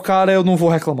beneficiar o cara, eu não vou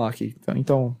reclamar aqui.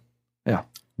 Então,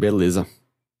 Beleza.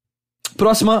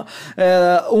 Próxima,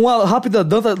 uma rápida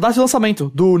data de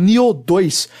lançamento do Nioh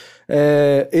 2.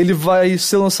 Ele vai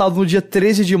ser lançado no dia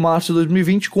 13 de março de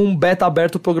 2020 com um beta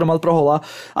aberto programado para rolar.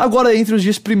 Agora, entre os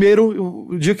dias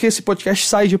o dia que esse podcast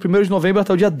sai, dia 1º de novembro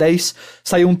até o dia 10,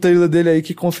 saiu um trailer dele aí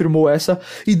que confirmou essa.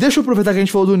 E deixa eu aproveitar que a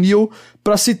gente falou do Nioh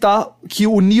para citar que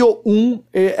o Nioh 1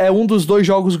 é um dos 2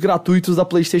 jogos gratuitos da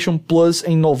PlayStation Plus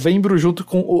em novembro, junto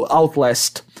com o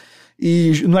Outlast.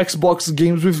 E no Xbox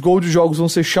Games with Gold os jogos vão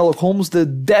ser Sherlock Holmes, The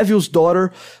Devil's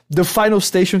Daughter, The Final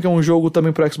Station, que é um jogo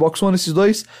também pro Xbox One, esses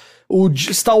 2. O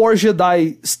Star Wars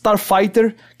Jedi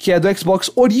Starfighter, que é do Xbox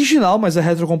original, mas é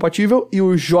retrocompatível. E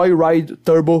o Joyride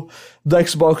Turbo do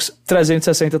Xbox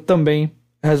 360 também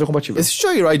é retrocompatível. Esse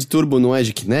Joyride Turbo não é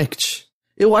de Kinect?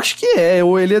 Eu acho que é.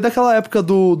 Ele é daquela época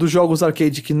dos jogos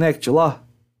arcade Kinect lá.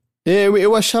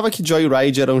 Eu achava que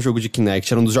Joyride era um jogo de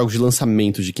Kinect, era um dos jogos de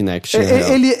lançamento de Kinect.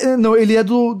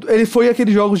 Ele foi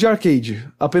aqueles jogos de arcade,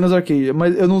 apenas arcade,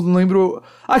 mas eu não lembro...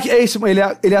 é isso, ele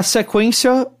é a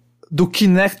sequência do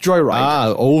Kinect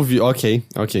Joyride.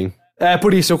 Ok. É,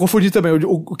 por isso, eu confundi também,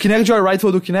 o Kinect Joyride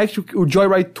foi do Kinect, o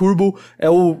Joyride Turbo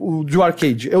é o do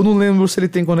arcade. Eu não lembro se ele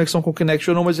tem conexão com o Kinect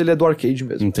ou não, mas ele é do arcade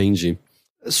mesmo. Entendi.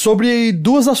 Sobre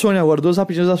duas da Sony agora, 2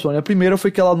 rapidinhas da Sony. A primeira foi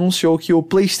que ela anunciou que o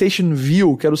PlayStation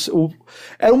Vue, que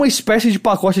era uma espécie de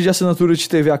pacote de assinatura de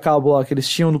TV a cabo lá que eles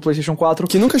tinham no PlayStation 4.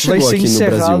 Que nunca chegou aqui no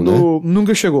Brasil, né?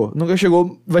 Nunca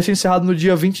chegou. Vai ser encerrado no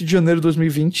dia 20 de janeiro de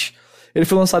 2020. Ele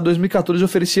foi lançado em 2014 e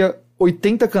oferecia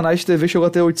 80 canais de TV, chegou a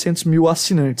ter 800 mil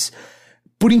assinantes.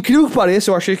 Por incrível que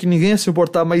pareça, eu achei que ninguém ia se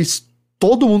importar, mas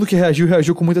todo mundo que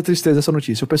reagiu com muita tristeza a essa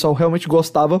notícia. O pessoal realmente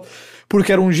gostava,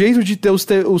 porque era um jeito de ter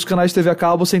os canais de TV a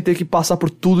cabo sem ter que passar por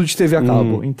tudo de TV a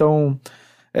cabo. Então,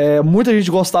 muita gente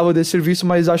gostava desse serviço,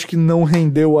 mas acho que não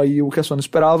rendeu aí o que a Sony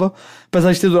esperava.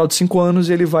 Apesar de ter durado 5 anos,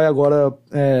 ele vai agora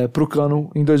pro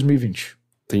cano em 2020.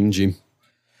 Entendi.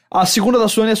 A segunda da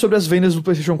Sony é sobre as vendas do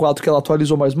PlayStation 4, que ela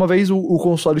atualizou mais uma vez. O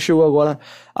console chegou agora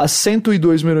a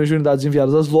 102 milhões de unidades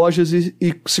enviadas às lojas e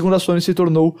segundo a Sony, se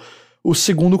tornou o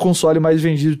segundo console mais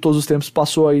vendido de todos os tempos.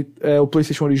 Passou aí o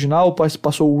PlayStation original,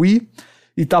 passou o Wii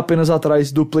e tá apenas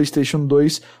atrás do PlayStation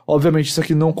 2. Obviamente isso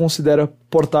aqui não considera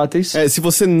portáteis. Se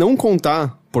você não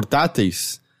contar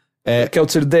portáteis... que é o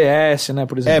terceiro DS, né,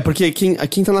 por exemplo. Porque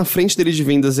quem tá na frente dele de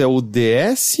vendas é o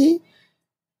DS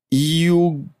e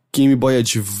o Game Boy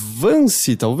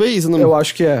Advance, talvez? Eu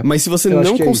acho que é. Mas se você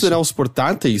não considerar os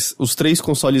portáteis, os 3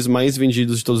 consoles mais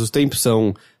vendidos de todos os tempos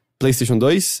são PlayStation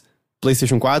 2,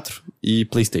 PlayStation 4 e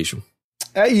PlayStation.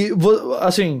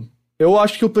 Assim, eu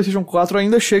acho que o PlayStation 4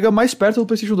 ainda chega mais perto do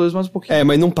PlayStation 2, mais um pouquinho.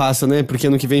 Mas não passa, né? Porque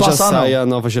ano que vem já sai a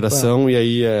nova geração e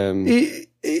aí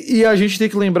E a gente tem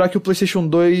que lembrar que o PlayStation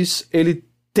 2, ele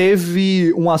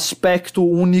teve um aspecto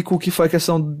único que foi a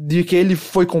questão de que ele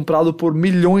foi comprado por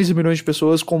milhões e milhões de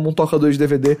pessoas como um tocador de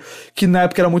DVD, que na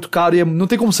época era muito caro e não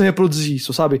tem como você reproduzir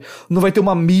isso, sabe? Não vai ter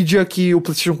uma mídia que o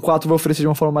PlayStation 4 vai oferecer de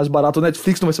uma forma mais barata, o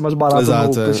Netflix não vai ser mais barato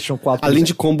no PlayStation 4. Além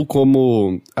de combo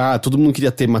como... todo mundo queria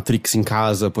ter Matrix em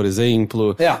casa, por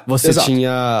exemplo. Você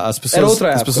tinha... As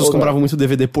pessoas compravam muito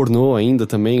DVD pornô ainda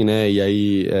também, né? E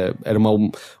aí era um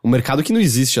mercado que não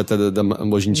existe até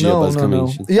hoje em dia,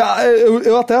 basicamente. Não. E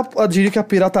eu até diria que a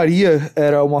pirataria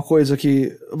era uma coisa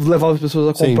que levava as pessoas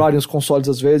a comprarem os consoles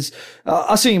às vezes.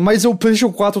 Assim, mas o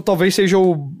PlayStation 4 talvez seja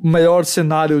o melhor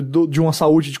cenário de uma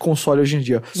saúde de console hoje em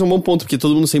dia. Isso é um bom ponto, porque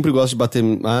todo mundo sempre gosta de bater,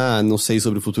 não sei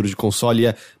sobre o futuro de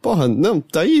console.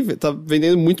 Tá aí, tá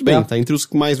vendendo muito bem, tá entre os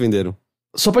que mais venderam.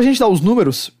 Só pra gente dar os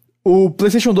números, o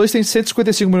PlayStation 2 tem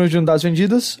 155 milhões de unidades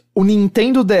vendidas, o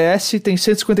Nintendo DS tem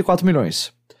 154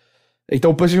 milhões.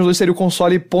 Então o PlayStation 2 seria o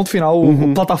console, ponto final,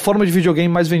 a plataforma de videogame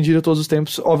mais vendida de todos os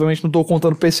tempos. Obviamente não tô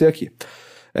contando PC aqui.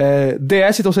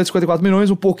 DS então 154 milhões,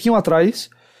 um pouquinho atrás.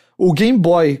 O Game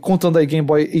Boy, contando aí Game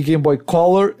Boy e Game Boy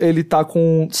Color, ele tá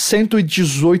com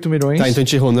 118 milhões. Tá, então a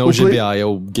gente errou, não é o GBA, é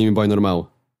o Game Boy normal.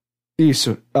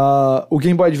 Isso. O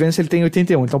Game Boy Advance ele tem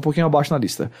 81, então um pouquinho abaixo na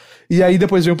lista. E aí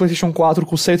depois vem o PlayStation 4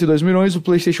 com 102 milhões, o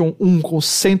PlayStation 1 com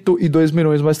 102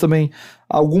 milhões, mas também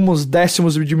alguns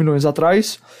décimos de milhões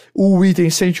atrás. O Wii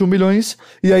tem 101 milhões,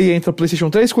 e aí entra o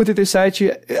PlayStation 3 com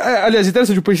 87. Aliás,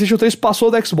 interessante, o PlayStation 3 passou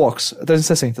do Xbox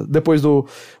 360, depois do...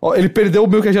 Ele perdeu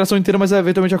meio que a geração inteira, mas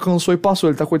eventualmente alcançou e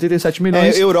passou, ele tá com 87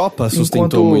 milhões. Europa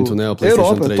sustentou muito, né, o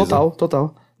PlayStation 3. Europa,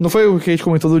 total. Não foi o que a gente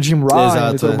comentou do Jim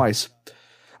Ryan e tudo mais.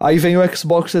 Aí vem o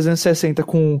Xbox 360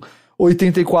 com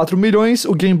 84 milhões,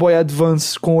 o Game Boy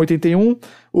Advance com 81,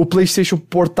 o PlayStation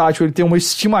Portátil ele tem uma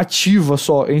estimativa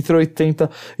só entre 80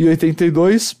 e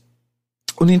 82,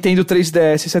 o Nintendo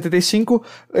 3DS 75,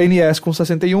 NES com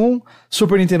 61,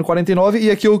 Super Nintendo 49, e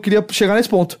aqui eu queria chegar nesse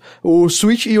ponto, o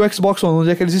Switch e o Xbox One,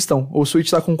 onde é que eles estão? O Switch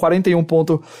tá com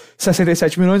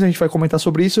 41,67 milhões, a gente vai comentar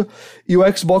sobre isso, e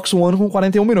o Xbox One com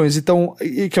 41 milhões, então,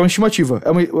 que é uma estimativa,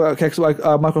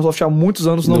 a Microsoft há muitos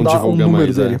anos não dá um número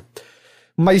mais, dele.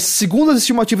 Mas segundo as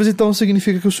estimativas, então,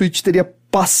 significa que o Switch teria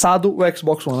passado o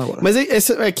Xbox One agora. Mas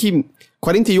é que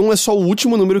 41 é só o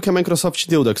último número que a Microsoft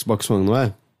deu do Xbox One, não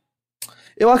é?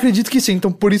 Eu acredito que sim,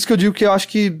 então por isso que eu digo que eu acho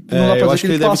que não dá pra dizer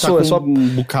que ele passou, é só um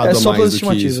bocado a mais pelas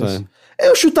estimativas. Isso,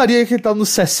 Eu chutaria que ele tá nos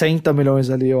 60 milhões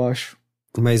ali, eu acho.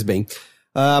 Mas bem.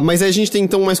 Mas aí a gente tem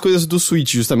então mais coisas do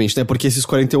Switch, justamente, né? Porque esses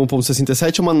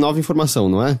 41,67 é uma nova informação,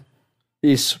 não é?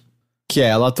 Isso. Que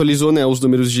ela atualizou, né, os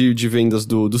números de vendas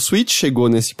do Switch, chegou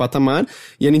nesse patamar,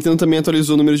 e a Nintendo também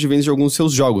atualizou o número de vendas de alguns dos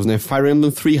seus jogos, né? Fire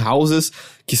Emblem Three Houses,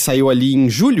 que saiu ali em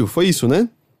julho, foi isso, né?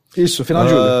 Isso, final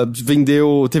de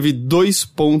julho. Teve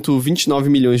 2,29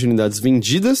 milhões de unidades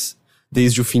vendidas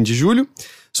desde o fim de julho.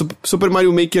 Super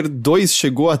Mario Maker 2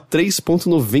 chegou a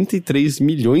 3,93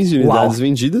 milhões de unidades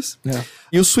vendidas.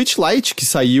 E o Switch Lite, que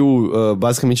saiu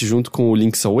basicamente junto com o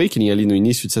Link's Awakening ali no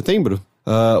início de setembro,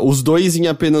 os dois em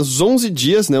apenas 11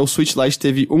 dias, né? O Switch Lite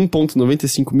teve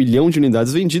 1,95 milhão de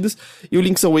unidades vendidas e o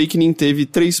Link's Awakening teve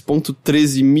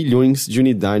 3,13 milhões de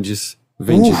unidades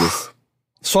vendidas.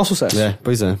 Só sucesso.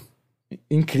 Pois é.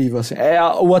 Incrível, assim.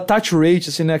 O attach rate,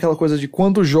 assim, né? Aquela coisa de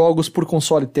quantos jogos por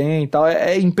console tem e tal.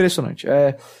 É impressionante.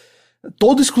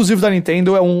 Todo exclusivo da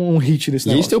Nintendo é um hit nesse negócio.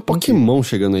 E a gente tem o Pokémon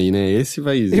chegando aí, né? Esse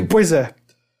vai... Pois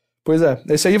é.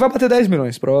 Esse aí vai bater 10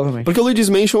 milhões, provavelmente. Porque o Luigi's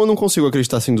Mansion eu não consigo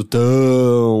acreditar sendo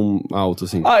tão alto,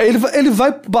 assim. Ele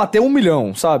vai bater 1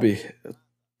 milhão, sabe?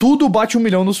 Tudo bate 1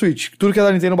 milhão no Switch. Tudo que é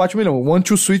da Nintendo bate 1 milhão. O One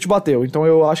to Switch bateu. Então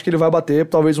eu acho que ele vai bater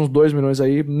talvez uns 2 milhões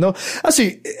aí. Não,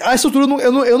 assim, a estrutura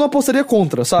eu não apostaria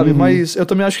contra, sabe? Mas eu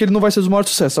também acho que ele não vai ser dos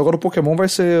maiores sucessos. Agora o Pokémon vai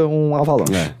ser um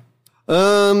avalanche.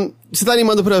 Você tá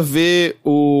animado pra ver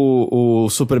o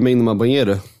Superman numa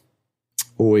banheira?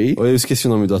 Oi? Ou eu esqueci o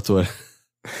nome do ator?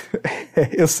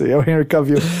 Eu sei, é o Henry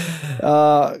Cavill.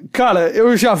 Cara,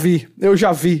 eu já vi.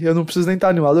 Eu não preciso nem estar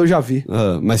animado, eu já vi.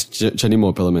 Mas te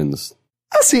animou, pelo menos.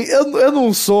 Assim, eu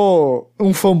não sou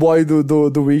um fanboy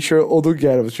do Witcher ou do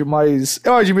Geralt, mas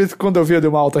eu admito que quando eu vi eu dei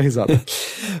uma alta risada.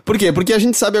 Por quê? Porque a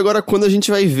gente sabe agora quando a gente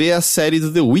vai ver a série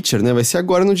do The Witcher, né? Vai ser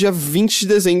agora no dia 20 de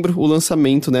dezembro o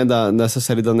lançamento, né, dessa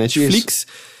série da Netflix.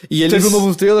 Isso. E eles... Teve um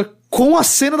novo trailer com a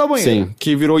cena da banheira. Sim,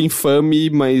 que virou infame,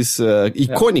 mas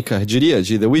icônica, diria,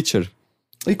 de The Witcher.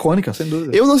 Icônica, sem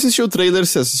dúvida. Eu não assisti o trailer,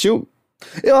 você assistiu?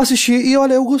 Eu assisti e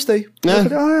olha, eu gostei. Eu falei,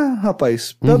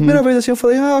 rapaz. Pela primeira vez assim eu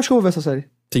falei, acho que eu vou ver essa série.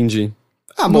 Entendi.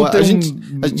 Bom, a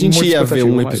gente ia ver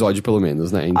um episódio pelo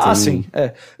menos, né? Então... sim,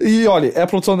 E olha, é a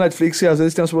produção da Netflix e às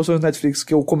vezes tem as produções da Netflix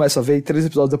que eu começo a ver e 3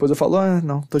 episódios depois eu falo,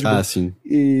 não, tô de boa. Sim.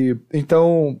 E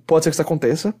então, pode ser que isso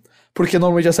aconteça, porque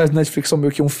normalmente as séries da Netflix são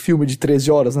meio que um filme de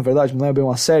 13 horas, na verdade, não é bem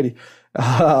uma série.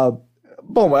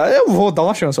 Bom, eu vou dar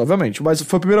uma chance, obviamente, mas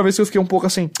foi a primeira vez que eu fiquei um pouco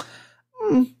assim,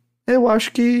 eu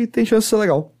acho que tem chance de ser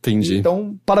legal. Entendi.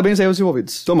 Então, parabéns aí aos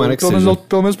envolvidos. Tomara que seja.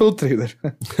 Pelo menos pelo trailer.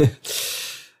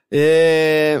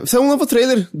 Saiu um novo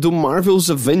trailer do Marvel's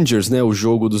Avengers, né? O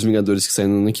jogo dos Vingadores que sai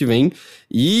no ano que vem.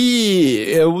 E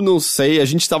eu não sei, a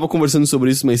gente tava conversando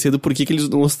sobre isso mais cedo, por que eles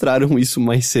não mostraram isso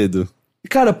mais cedo?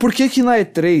 Cara, por que na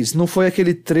E3 não foi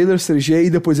aquele trailer CG e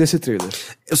depois esse trailer?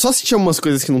 Eu só assisti algumas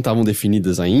coisas que não estavam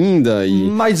definidas ainda e...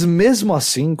 Mas mesmo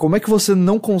assim, como é que você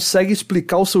não consegue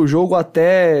explicar o seu jogo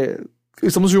até...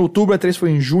 Estamos em outubro, a E3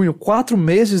 foi em junho, 4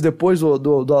 meses depois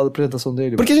da apresentação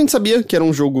dele. Porque a gente sabia que era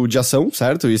um jogo de ação,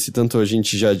 certo? E esse tanto a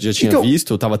gente já tinha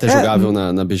visto, tava até jogável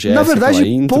na BGS. Na verdade,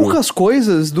 poucas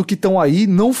coisas do que estão aí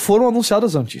não foram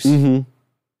anunciadas antes.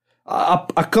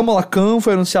 A Kamala Khan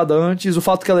foi anunciada antes, o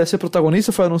fato que ela ia ser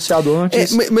protagonista foi anunciado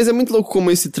antes. Mas é muito louco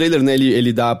como esse trailer, né?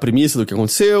 Ele dá a premissa do que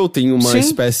aconteceu, tem uma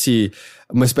espécie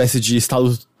de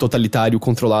estado totalitário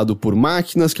controlado por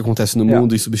máquinas que acontece no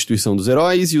mundo em substituição dos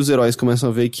heróis, e os heróis começam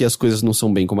a ver que as coisas não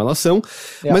são bem como elas são.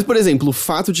 Mas, por exemplo, o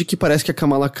fato de que parece que a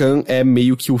Kamala Khan é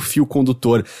meio que o fio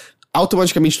condutor,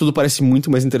 automaticamente tudo parece muito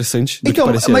mais interessante do que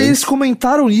parecia mas antes. eles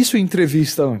comentaram isso em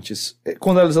entrevista antes,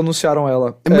 quando eles anunciaram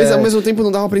ela. Mas ao mesmo tempo não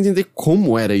dava pra entender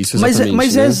como era isso exatamente.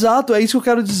 Mas né? é exato, é isso que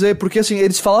eu quero dizer, porque assim,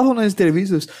 eles falavam nas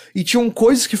entrevistas e tinham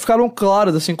coisas que ficaram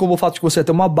claras, assim, como o fato de que você ia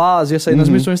ter uma base, ia sair nas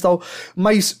missões e tal,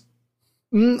 mas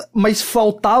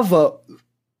faltava,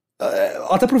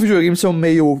 até pro videogame ser um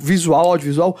meio visual,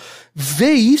 audiovisual,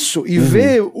 ver isso e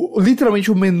ver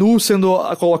literalmente o menu sendo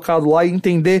colocado lá e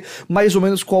entender mais ou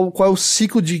menos qual é o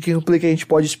ciclo de gameplay que a gente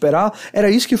pode esperar,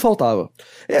 era isso que faltava.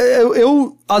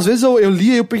 Às vezes eu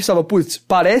lia e eu pensava, putz,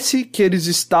 parece que eles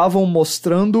estavam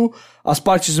mostrando as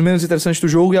partes menos interessantes do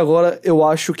jogo e agora eu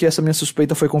acho que essa minha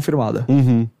suspeita foi confirmada.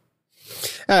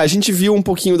 A gente viu um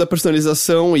pouquinho da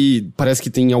personalização e parece que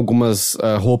tem algumas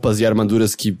roupas e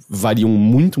armaduras que variam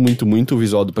muito, muito, muito o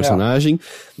visual do personagem.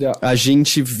 A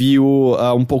gente viu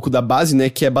um pouco da base, né,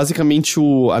 que é basicamente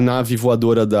a nave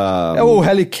voadora da... É o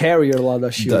Helicarrier lá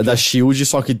da SHIELD. Da SHIELD,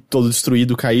 só que todo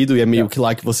destruído, caído, e é meio que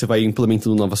lá que você vai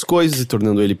implementando novas coisas e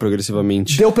tornando ele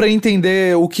progressivamente... Deu pra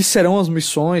entender o que serão as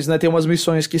missões, né, tem umas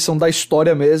missões que são da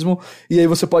história mesmo, e aí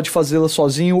você pode fazê-las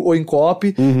sozinho ou em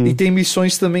co-op, e tem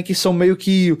missões também que são meio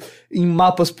que em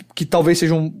mapas que talvez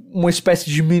sejam uma espécie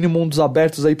de mini mundos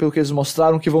abertos aí pelo que eles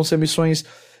mostraram, que vão ser missões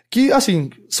que, assim,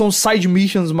 são side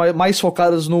missions mais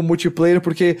focadas no multiplayer,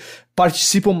 porque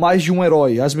participam mais de um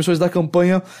herói. As missões da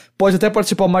campanha pode até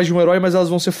participar mais de um herói, mas elas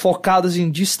vão ser focadas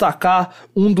em destacar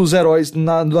um dos heróis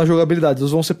na jogabilidade.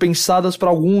 Elas vão ser pensadas para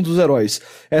algum dos heróis.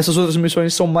 Essas outras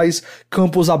missões são mais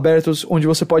campos abertos, onde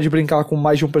você pode brincar com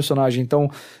mais de um personagem.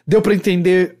 Então, deu pra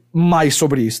entender mais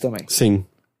sobre isso também. Sim.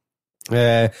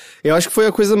 Eu acho que foi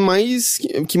a coisa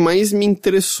que mais me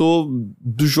interessou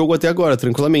do jogo até agora,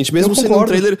 tranquilamente. Mesmo sendo um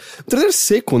trailer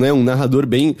seco, né? Um narrador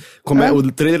bem...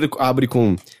 O trailer abre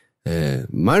com...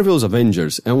 Marvel's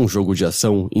Avengers é um jogo de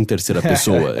ação em terceira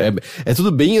pessoa. É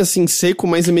tudo bem, assim, seco,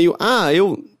 mas é meio...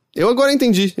 Eu agora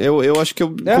entendi. Eu acho que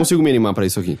eu consigo me animar pra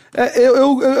isso aqui.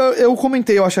 Eu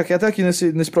comentei, eu acho que até aqui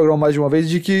nesse programa mais de uma vez,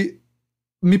 de que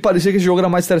me parecia que esse jogo era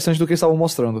mais interessante do que eles estavam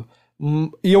mostrando.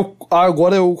 E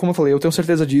agora, como eu falei, eu tenho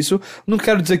certeza disso. Não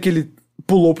quero dizer que ele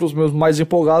pulou pros meus mais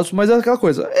empolgados, mas é aquela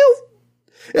coisa.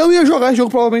 Eu ia jogar esse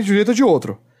jogo provavelmente de um jeito ou de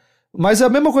outro. Mas é a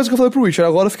mesma coisa que eu falei pro Witcher.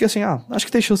 Agora eu fiquei assim, acho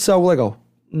que tem chance de ser algo legal.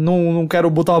 Não quero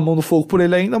botar a mão no fogo por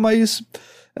ele ainda, mas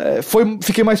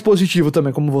fiquei mais positivo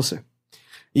também, como você.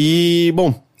 E,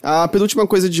 bom, a penúltima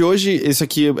coisa de hoje, esse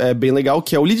aqui é bem legal,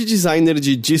 que é o lead designer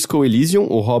de Disco Elysium,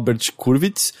 o Robert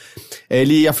Kurwitz.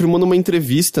 Ele afirmou numa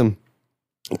entrevista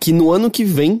que no ano que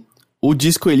vem o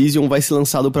Disco Elysium vai ser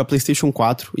lançado para PlayStation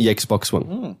 4 e Xbox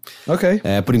One. Ok.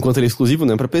 Por enquanto ele é exclusivo,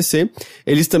 né, para PC.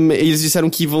 Eles disseram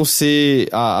que vão ser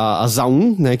a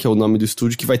Zaun, né, que é o nome do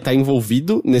estúdio, que vai estar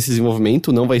envolvido nesse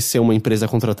desenvolvimento, não vai ser uma empresa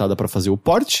contratada para fazer o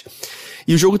port.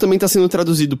 E o jogo também está sendo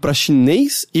traduzido para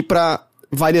chinês e para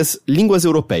várias línguas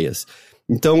europeias.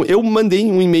 Então, eu mandei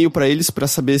um e-mail pra eles pra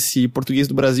saber se português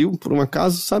do Brasil, por um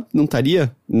acaso, sabe, não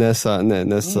estaria nesse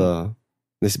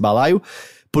balaio.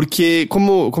 Porque,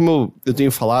 como eu tenho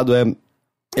falado,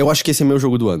 eu acho que esse é meu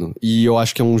jogo do ano. E eu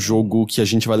acho que é um jogo que a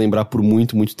gente vai lembrar por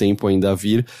muito, muito tempo ainda a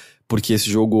vir, porque esse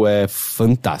jogo é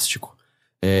fantástico.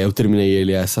 Eu terminei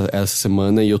ele essa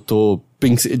semana e eu tô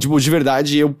pensando... Tipo, de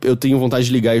verdade, eu tenho vontade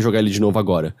de ligar e jogar ele de novo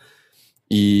agora.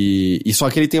 E só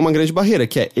que ele tem uma grande barreira,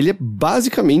 que ele é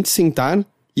basicamente sentar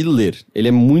e ler. Ele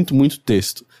é muito, muito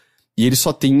texto. E ele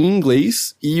só tem em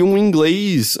inglês, e um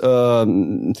inglês,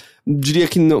 diria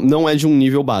que não é de um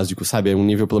nível básico, sabe? É um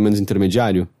nível pelo menos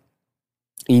intermediário.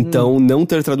 Então, não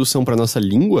ter tradução pra nossa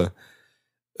língua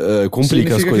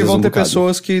complica as coisas um bocado. Significa que vão ter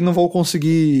pessoas que não vão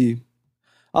conseguir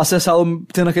acessá-lo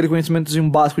tendo aquele conhecimentozinho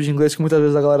básico de inglês que muitas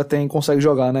vezes a galera tem e consegue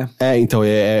jogar, né? Então,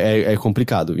 é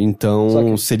complicado.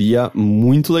 Então, seria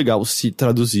muito legal se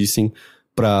traduzissem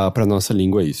pra nossa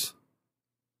língua isso.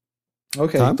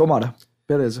 Ok, tá? Tomara.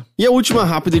 Beleza. E a última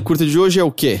rápida e curta de hoje é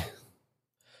o quê?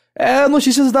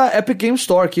 Notícias da Epic Game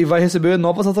Store, que vai receber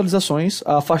novas atualizações.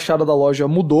 A fachada da loja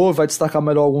mudou, vai destacar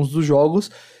melhor alguns dos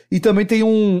jogos. E também tem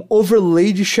um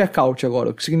overlay de checkout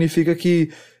agora, o que significa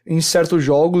que em certos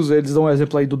jogos, eles dão um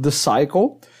exemplo aí do The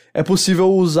Cycle, é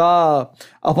possível usar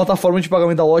a plataforma de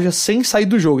pagamento da loja sem sair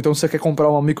do jogo. Então, se você quer comprar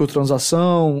uma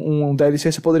microtransação, um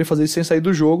DLC, você poderia fazer isso sem sair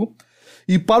do jogo.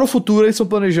 E para o futuro eles estão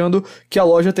planejando que a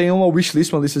loja tenha uma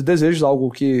wishlist, uma lista de desejos, algo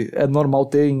que é normal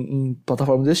ter em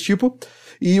plataformas desse tipo.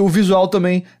 E o visual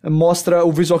também mostra,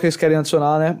 o visual que eles querem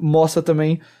adicionar, né, mostra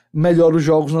também melhor os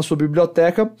jogos na sua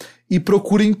biblioteca e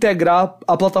procura integrar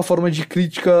a plataforma de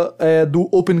crítica do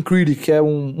OpenCritic, que é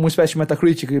uma espécie de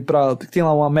Metacritic, que tem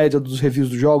lá uma média dos reviews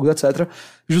dos jogos, etc.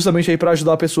 Justamente aí para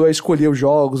ajudar a pessoa a escolher os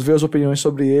jogos, ver as opiniões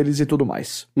sobre eles e tudo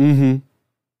mais.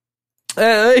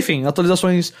 Enfim,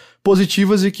 atualizações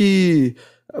positivas e que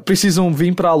precisam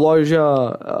vir para a loja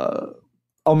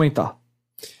aumentar.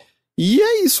 E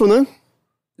é isso, né?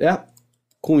 É.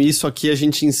 Com isso aqui a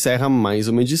gente encerra mais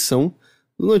uma edição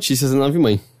do Notícias da Nave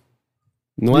Mãe.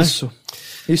 Não é?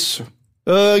 Isso.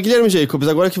 Guilherme Jacobs,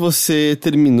 agora que você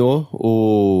terminou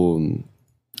o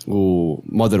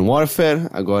Modern Warfare,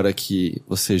 agora que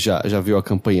você já viu a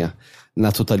campanha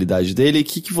na totalidade dele, o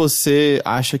que você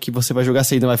acha que você vai jogar?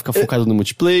 Você ainda vai ficar focado no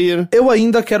multiplayer? Eu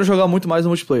ainda quero jogar muito mais no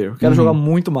multiplayer. Quero jogar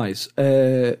muito mais.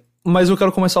 Mas eu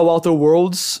quero começar o Outer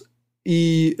Worlds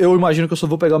e eu imagino que eu só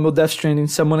vou pegar meu Death Stranding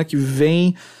semana que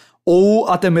vem ou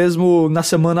até mesmo na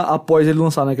semana após ele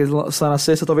lançar, né? Que ele lançar na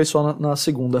sexta, talvez só na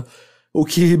segunda. O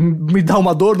que me dá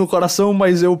uma dor no coração,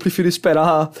 mas eu prefiro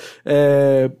esperar,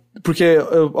 porque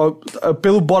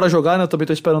pelo bora jogar, né? Eu também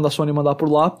tô esperando a Sony mandar por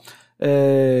lá.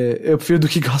 Eu prefiro do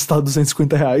que gastar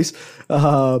R$250.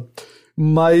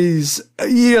 Mas,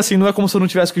 e assim, não é como se eu não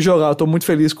tivesse que jogar. Eu tô muito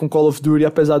feliz com Call of Duty,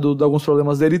 apesar de alguns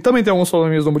problemas dele. Também tem alguns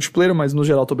probleminhas no multiplayer, mas no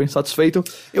geral tô bem satisfeito.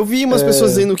 Eu vi umas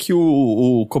pessoas dizendo que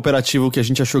o cooperativo que a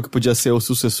gente achou que podia ser o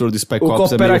sucessor do Spec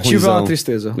Ops é meio ruimzão. O cooperativo é uma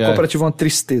tristeza. O cooperativo é uma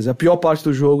tristeza. É a pior parte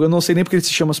do jogo. Eu não sei nem porque ele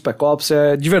se chama Spec Ops.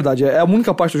 De verdade, é a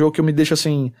única parte do jogo que eu me deixo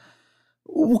assim...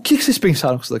 O que vocês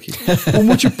pensaram com isso daqui?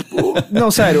 Não,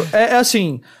 sério, é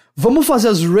assim... Vamos fazer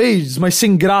as raids, mas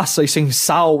sem graça e sem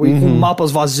sal, e com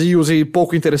mapas vazios e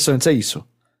pouco interessantes, é isso.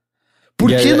 Por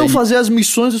que não fazer as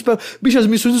missões dos... Bicho, as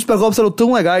missões dos Spec Ops eram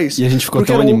tão legais. E a gente ficou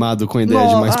tão animado com a ideia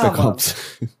de mais Spec Ops.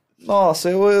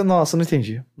 Nossa, Nossa, não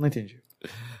entendi.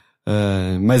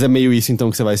 Mas é meio isso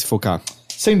então que você vai se focar.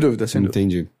 Sem dúvida, sem dúvida.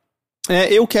 Entendi.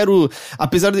 Eu quero...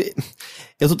 Apesar de...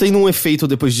 Eu tô tendo um efeito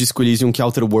depois de Disco Elysium que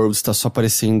Outer Worlds tá só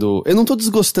parecendo... Eu não tô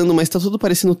desgostando, mas tá tudo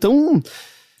parecendo tão...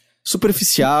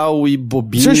 superficial e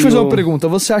bobinho. Deixa eu te fazer uma pergunta.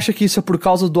 Você acha que isso é por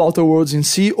causa do Outer Worlds em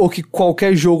si, ou que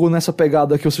qualquer jogo nessa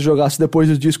pegada que você jogasse depois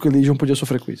do Disco Elysium podia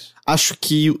sofrer com isso? Acho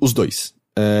que os dois.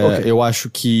 Eu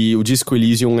acho que o Disco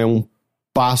Elysium é um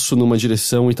passo numa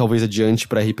direção e talvez adiante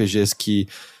pra RPGs que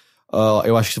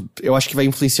eu acho que vai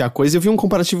influenciar a coisa. Eu vi um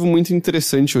comparativo muito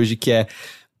interessante hoje, que é...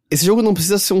 Esse jogo não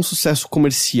precisa ser um sucesso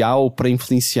comercial pra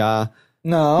influenciar...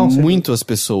 muito as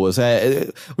pessoas.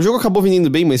 O jogo acabou vendendo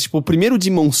bem, mas tipo, o primeiro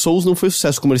Demon's Souls não foi o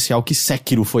sucesso comercial que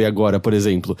Sekiro foi agora, por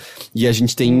exemplo. E a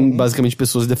gente tem basicamente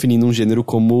pessoas definindo um gênero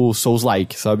como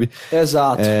Souls-like, sabe?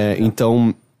 Exato.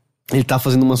 Então, ele tá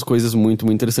fazendo umas coisas muito,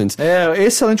 muito interessantes.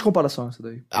 Excelente comparação essa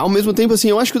daí. Ao mesmo tempo, assim,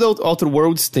 eu acho que o Outer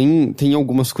Worlds tem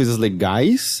algumas coisas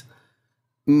legais,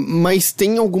 mas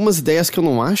tem algumas ideias que eu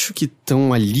não acho que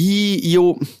estão ali, e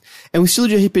é um estilo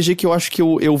de RPG que eu acho que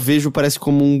eu vejo, parece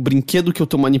como um brinquedo que eu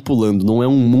tô manipulando. Não é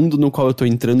um mundo no qual eu tô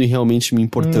entrando e realmente me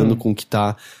importando com o que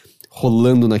tá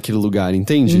rolando naquele lugar,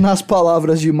 entende? Nas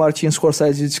palavras de Martin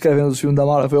Scorsese descrevendo os filmes da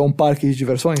Marvel, é um parque de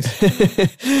diversões?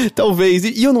 Talvez.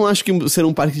 E eu não acho que ser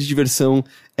um parque de diversão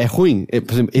é ruim.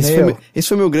 Por exemplo, esse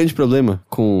foi meu grande problema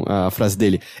com a frase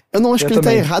dele. Eu não acho que ele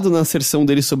tá errado na asserção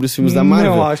dele sobre os filmes da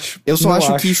Marvel. Não acho. Eu só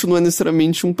acho que isso não é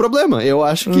necessariamente um problema. Eu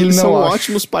acho que eles são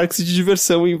ótimos parques de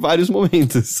diversão em vários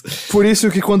momentos. Por isso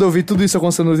que quando eu vi tudo isso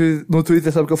acontecendo no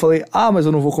Twitter, sabe que eu falei, mas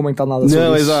eu não vou comentar nada sobre isso.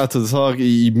 Não, exato.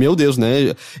 E meu Deus,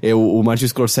 né? O Martin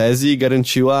Scorsese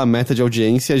garantiu a meta de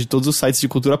audiência de todos os sites de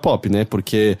cultura pop, né?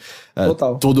 Porque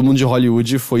todo mundo de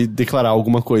Hollywood foi declarar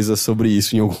alguma coisa sobre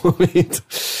isso em algum momento.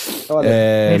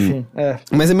 Olha, enfim,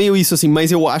 Mas é meio isso, assim,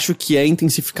 mas eu acho que é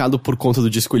intensificado por conta do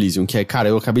Disco Elysium, que cara,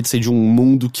 eu acabei de sair de um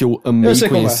mundo que eu amei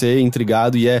conhecer,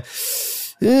 intrigado, e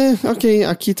ok,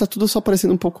 aqui tá tudo só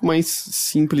parecendo um pouco mais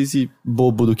simples e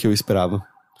bobo do que eu esperava.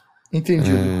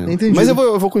 Entendi. Mas eu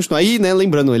vou continuar aí, né,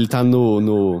 lembrando, ele tá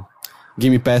no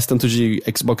Game Pass, tanto de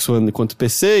Xbox One quanto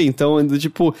PC, então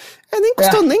tipo,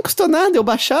 nem custou nada eu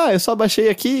baixar, eu só baixei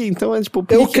aqui, então é tipo...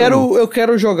 Eu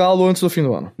quero jogá-lo antes do fim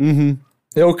do ano.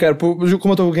 Eu quero, como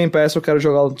eu tô com o Game Pass, eu quero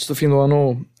jogá-lo antes do fim do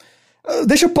ano.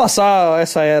 Deixa eu passar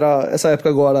essa época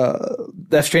agora,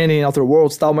 Death Stranding, Outer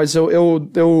Worlds e tal, mas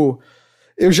eu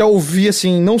já ouvi,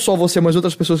 assim, não só você, mas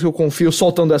outras pessoas que eu confio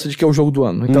soltando essa de que é o jogo do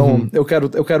ano. Então,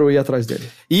 eu quero ir atrás dele.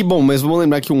 E, bom, mas vamos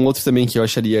lembrar que um outro também que eu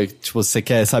acharia, tipo, você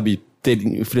quer, sabe,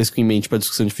 ter fresco em mente pra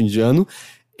discussão de fim de ano,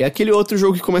 é aquele outro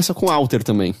jogo que começa com Alter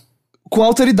também. Com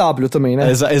Alter e W também,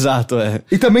 né? Exato,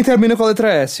 E também termina com a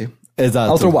letra S.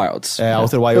 Exato. Outer Wilds.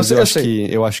 Outer Wilds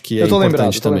eu acho que é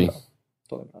importante também.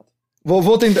 Tô lembrado.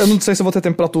 Vou tentar, eu não sei se eu vou ter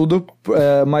tempo pra tudo,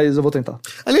 mas eu vou tentar.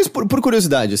 Aliás, por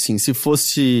curiosidade, assim, se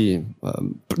fosse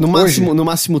no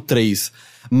máximo 3,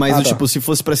 mas tipo, se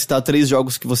fosse pra citar 3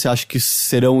 jogos que você acha que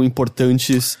serão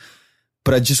importantes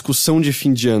pra discussão de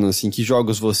fim de ano, assim, que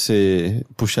jogos você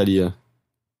puxaria?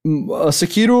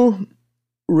 Sekiro,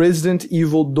 Resident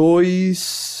Evil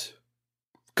 2...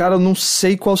 Cara, eu não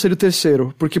sei qual seria o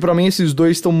terceiro, porque pra mim esses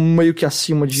dois estão meio que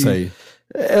acima de... Sei.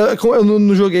 Eu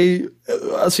não joguei...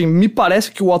 Assim, me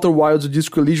parece que o Outer Wilds e o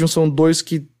Disco Elysium são 2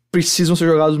 que precisam ser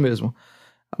jogados mesmo.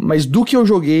 Mas do que eu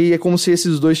joguei, é como se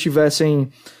esses dois estivessem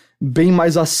bem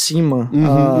mais acima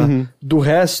do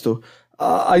resto.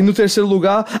 Aí no terceiro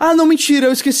lugar... Ah, não, mentira,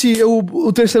 eu esqueci.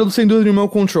 O terceiro, sem dúvida nenhuma, é o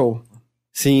Control.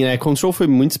 Sim, Control foi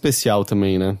muito especial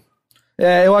também, né?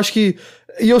 Eu acho que...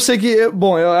 E eu sei que...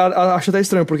 Bom, eu acho até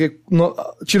estranho, porque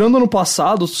tirando ano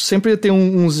passado, sempre tem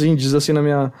uns indies assim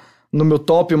no meu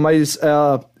top, mas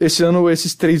esse ano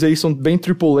esses 3 aí são bem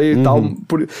AAA e tal.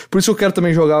 Por isso eu quero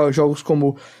também jogar jogos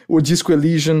como o Disco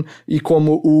Elysium e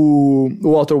como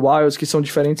o Outer Wilds, que são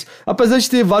diferentes. Apesar de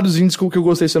ter vários indies que eu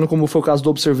gostei esse ano, como foi o caso do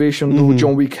Observation, do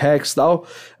John Wick Hex e tal.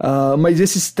 Mas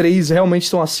esses 3 realmente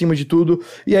estão acima de tudo.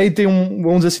 E aí tem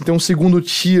vamos dizer assim, tem um segundo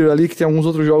tier ali, que tem alguns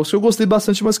outros jogos que eu gostei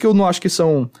bastante, mas que eu não acho que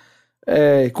são...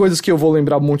 coisas que eu vou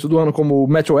lembrar muito do ano, como o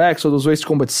Metro Exodus, o Waste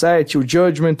Combat 7, o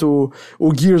Judgment, o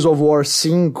Gears of War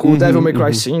 5, o Devil May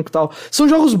Cry 5 e tal. São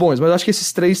jogos bons, mas acho que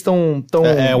esses 3 estão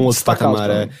um outro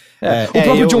patamar, o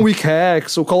próprio John Wick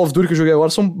Hex, o Call of Duty que eu joguei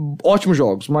agora são ótimos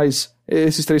jogos, mas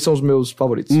esses 3 são os meus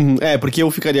favoritos. Porque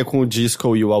eu ficaria com o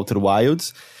Disco e o Outer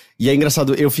Wilds. E é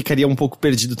engraçado, eu ficaria um pouco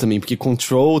perdido também, porque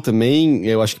Control também,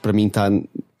 eu acho que pra mim tá,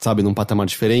 sabe, num patamar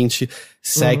diferente.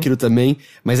 Sekiro também.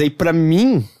 Mas aí pra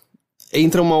mim...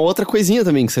 entra uma outra coisinha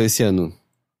também que saiu esse ano.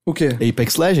 O quê?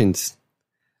 Apex Legends.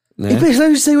 Né? Apex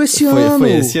Legends saiu esse ano.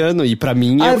 Foi esse ano. E pra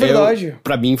mim... é verdade.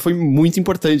 Pra mim foi muito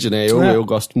importante, né? Eu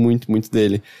gosto muito, muito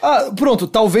dele. Pronto.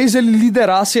 Talvez ele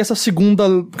liderasse essa segunda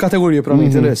categoria pra mim,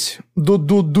 entendeu?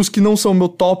 Dos que não são meu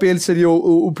top, ele seria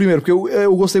o primeiro. Porque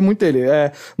eu gostei muito dele.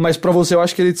 Mas pra você, eu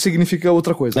acho que ele significa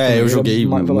outra coisa. Eu joguei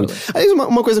muito. Aliás,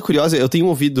 uma coisa curiosa, eu tenho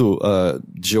ouvido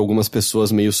de algumas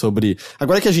pessoas meio sobre...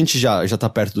 Agora que a gente já tá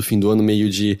perto do fim do ano, meio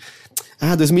de...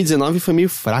 2019 foi meio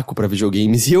fraco pra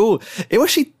videogames. E eu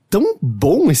achei tão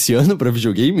bom esse ano pra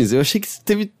videogames. Eu achei que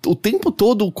teve o tempo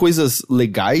todo coisas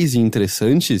legais e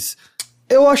interessantes.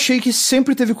 Eu achei que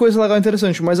sempre teve coisa legal e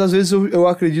interessante, mas às vezes eu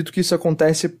acredito que isso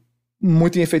acontece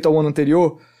muito em efeito ao ano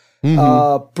anterior.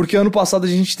 Porque ano passado a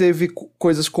gente teve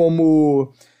coisas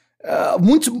como...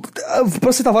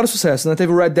 pra citar vários sucessos, né?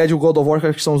 Teve o Red Dead e o God of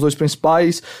War, que são os 2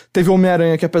 principais. Teve o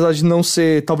Homem-Aranha, que apesar de não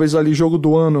ser, talvez, ali, jogo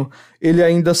do ano, ele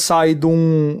ainda sai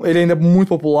ele ainda é muito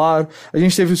popular. A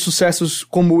gente teve sucessos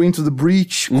como Into the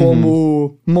Breach,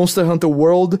 como Monster Hunter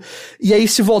World. E aí,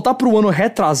 se voltar pro ano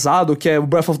retrasado, que é o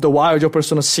Breath of the Wild, é o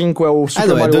Persona 5, é o Super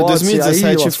Mario Odyssey...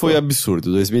 2017 foi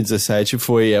absurdo. 2017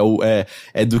 foi...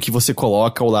 É do que você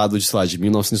coloca ao lado de, sei lá, de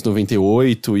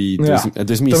 1998 e...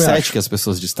 2007 que as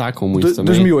pessoas destacam muito também.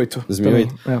 2008.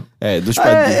 2008?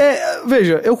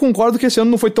 Veja, eu concordo que esse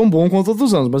ano não foi tão bom quanto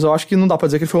outros anos, mas eu acho que não dá pra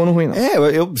dizer que ele foi um ano ruim, não.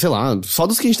 Eu sei lá, só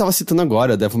dos que a gente tava citando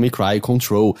agora, Devil May Cry,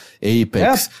 Control,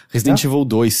 Apex, Resident Evil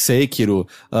 2, Sekiro,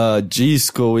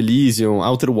 Disco, Elysium,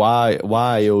 Outer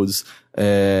Wilds,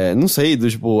 não sei,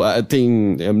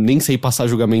 eu nem sei passar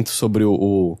julgamento sobre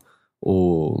o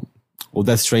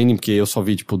Death Stranding, porque eu só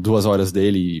vi, 2 horas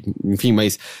dele, enfim,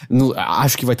 mas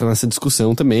acho que vai estar nessa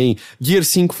discussão também. Gear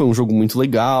 5 foi um jogo muito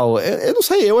legal. Eu não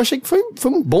sei, eu achei que foi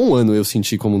um bom ano, eu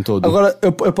senti como um todo. Agora,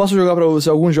 eu posso jogar pra você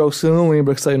alguns jogos que você não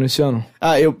lembra que saíram esse ano?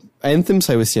 Anthem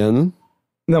saiu esse ano.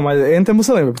 Não, mas Anthem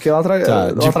você lembra, porque é uma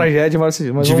tragédia, mas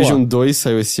Division 2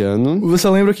 saiu esse ano. Você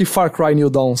lembra que Far Cry New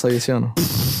Dawn saiu esse ano?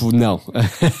 Não.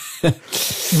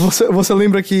 Você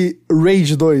lembra que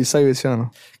Rage 2 saiu esse ano?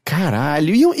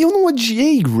 Caralho, eu não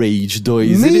odiei Rage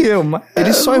 2. Nem eu, mas...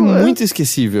 Ele só é muito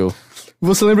esquecível.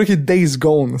 Você lembra que Days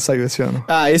Gone saiu esse ano?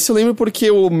 Esse eu lembro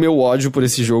porque o meu ódio por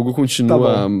esse jogo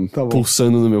continua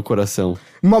pulsando no meu coração.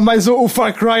 Mas o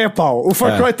Far Cry é pau. O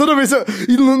Far Cry, toda vez...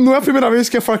 E não é a primeira vez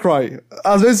que é Far Cry.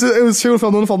 Às vezes eu chego no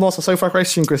final do ano e falo, nossa, saiu Far Cry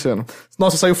 5 esse ano.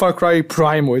 Nossa, saiu Far Cry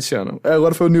Primal esse ano.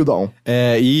 Agora foi o New Dawn.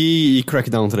 E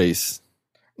Crackdown 3.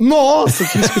 Nossa, eu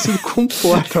tinha esquecido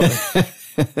completamente.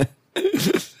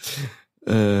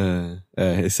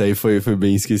 Esse aí foi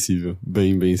bem esquecível.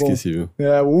 Bem esquecível.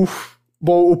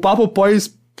 Bom, o papo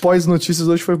pós-notícias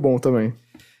hoje foi bom também.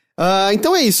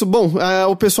 Então é isso. Bom,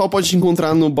 o pessoal pode te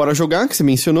encontrar no Bora Jogar, que você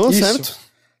mencionou, isso. Certo?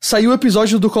 Saiu o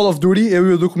episódio do Call of Duty, eu e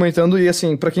o Edu comentando, e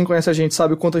assim, pra quem conhece a gente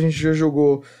sabe o quanto a gente já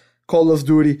jogou Call of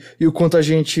Duty e o quanto a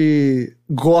gente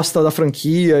gosta da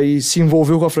franquia e se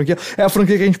envolveu com a franquia. É a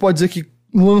franquia que a gente pode dizer que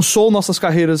lançou nossas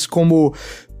carreiras como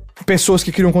pessoas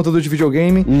que criam conteúdo de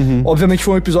videogame. Obviamente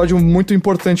foi um episódio muito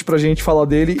importante pra gente falar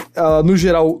dele. No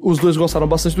geral, os dois gostaram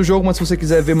bastante do jogo, mas se você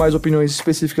quiser ver mais opiniões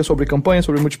específicas sobre campanha,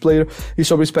 sobre multiplayer e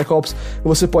sobre Spec Ops,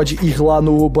 você pode ir lá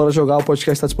no Bora Jogar. O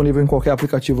podcast está disponível em qualquer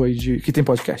aplicativo aí que tem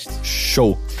podcast.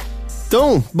 Show!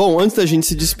 Então, bom, antes da gente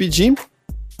se despedir,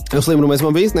 eu lembro mais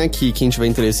uma vez, né, que quem tiver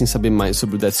interesse em saber mais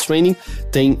sobre o Death Stranding,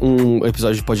 tem um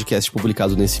episódio de podcast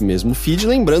publicado nesse mesmo feed,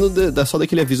 lembrando só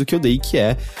daquele aviso que eu dei, que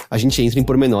é, a gente entra em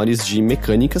pormenores de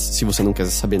mecânicas, se você não quer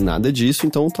saber nada disso,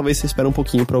 então talvez você espere um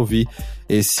pouquinho pra ouvir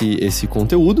esse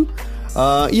conteúdo.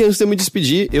 E antes de eu me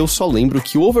despedir, eu só lembro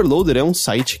que o Overloader é um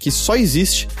site que só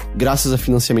existe graças a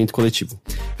financiamento coletivo.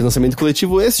 Financiamento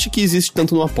coletivo este que existe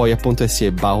tanto no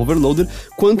apoia.se/overloader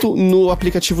quanto no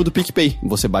aplicativo do PicPay.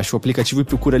 Você baixa o aplicativo e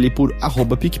procura ali por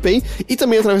 @PicPay e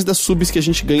também através das subs que a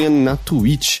gente ganha na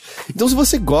Twitch. Então se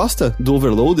você gosta do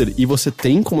Overloader e você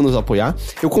tem como nos apoiar,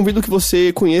 eu convido que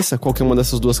você conheça qualquer uma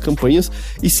dessas duas campanhas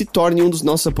e se torne um dos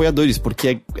nossos apoiadores,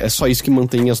 porque é só isso que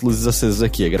mantém as luzes acesas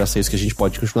aqui. É graças a isso que a gente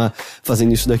pode continuar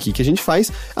fazendo isso daqui que a gente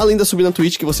faz, além da sub na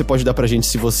Twitch, que você pode dar pra gente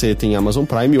se você tem Amazon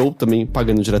Prime, ou também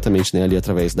pagando diretamente, né, ali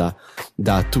através da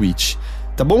Twitch.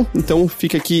 Tá bom? Então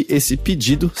fica aqui esse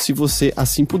pedido, se você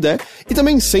assim puder. E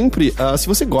também sempre, se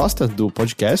você gosta do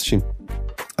podcast,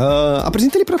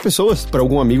 apresenta ele pra pessoas, pra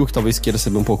algum amigo que talvez queira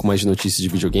saber um pouco mais de notícias de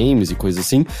videogames e coisas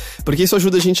assim, porque isso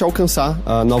ajuda a gente a alcançar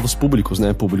novos públicos,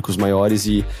 né, públicos maiores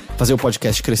e fazer o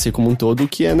podcast crescer como um todo,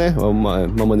 que é, né,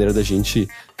 uma maneira da gente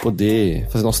poder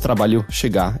fazer nosso trabalho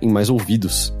chegar em mais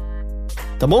ouvidos.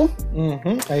 Tá bom?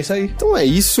 É isso aí. Então é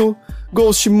isso.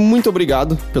 Ghost, muito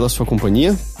obrigado pela sua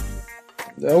companhia.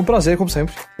 É um prazer, como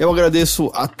sempre. Eu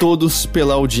agradeço a todos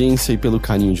pela audiência e pelo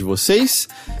carinho de vocês.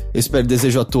 Eu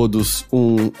desejo a todos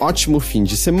um ótimo fim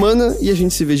de semana e a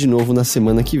gente se vê de novo na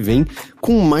semana que vem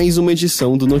com mais uma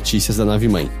edição do Notícias da Nave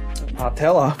Mãe.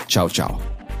 Até lá. Tchau, tchau.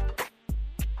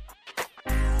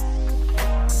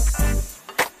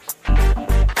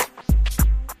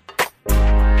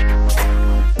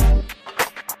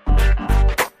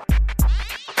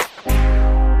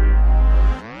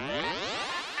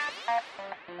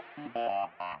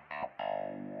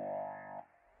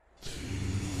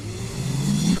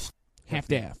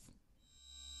 Half-Death.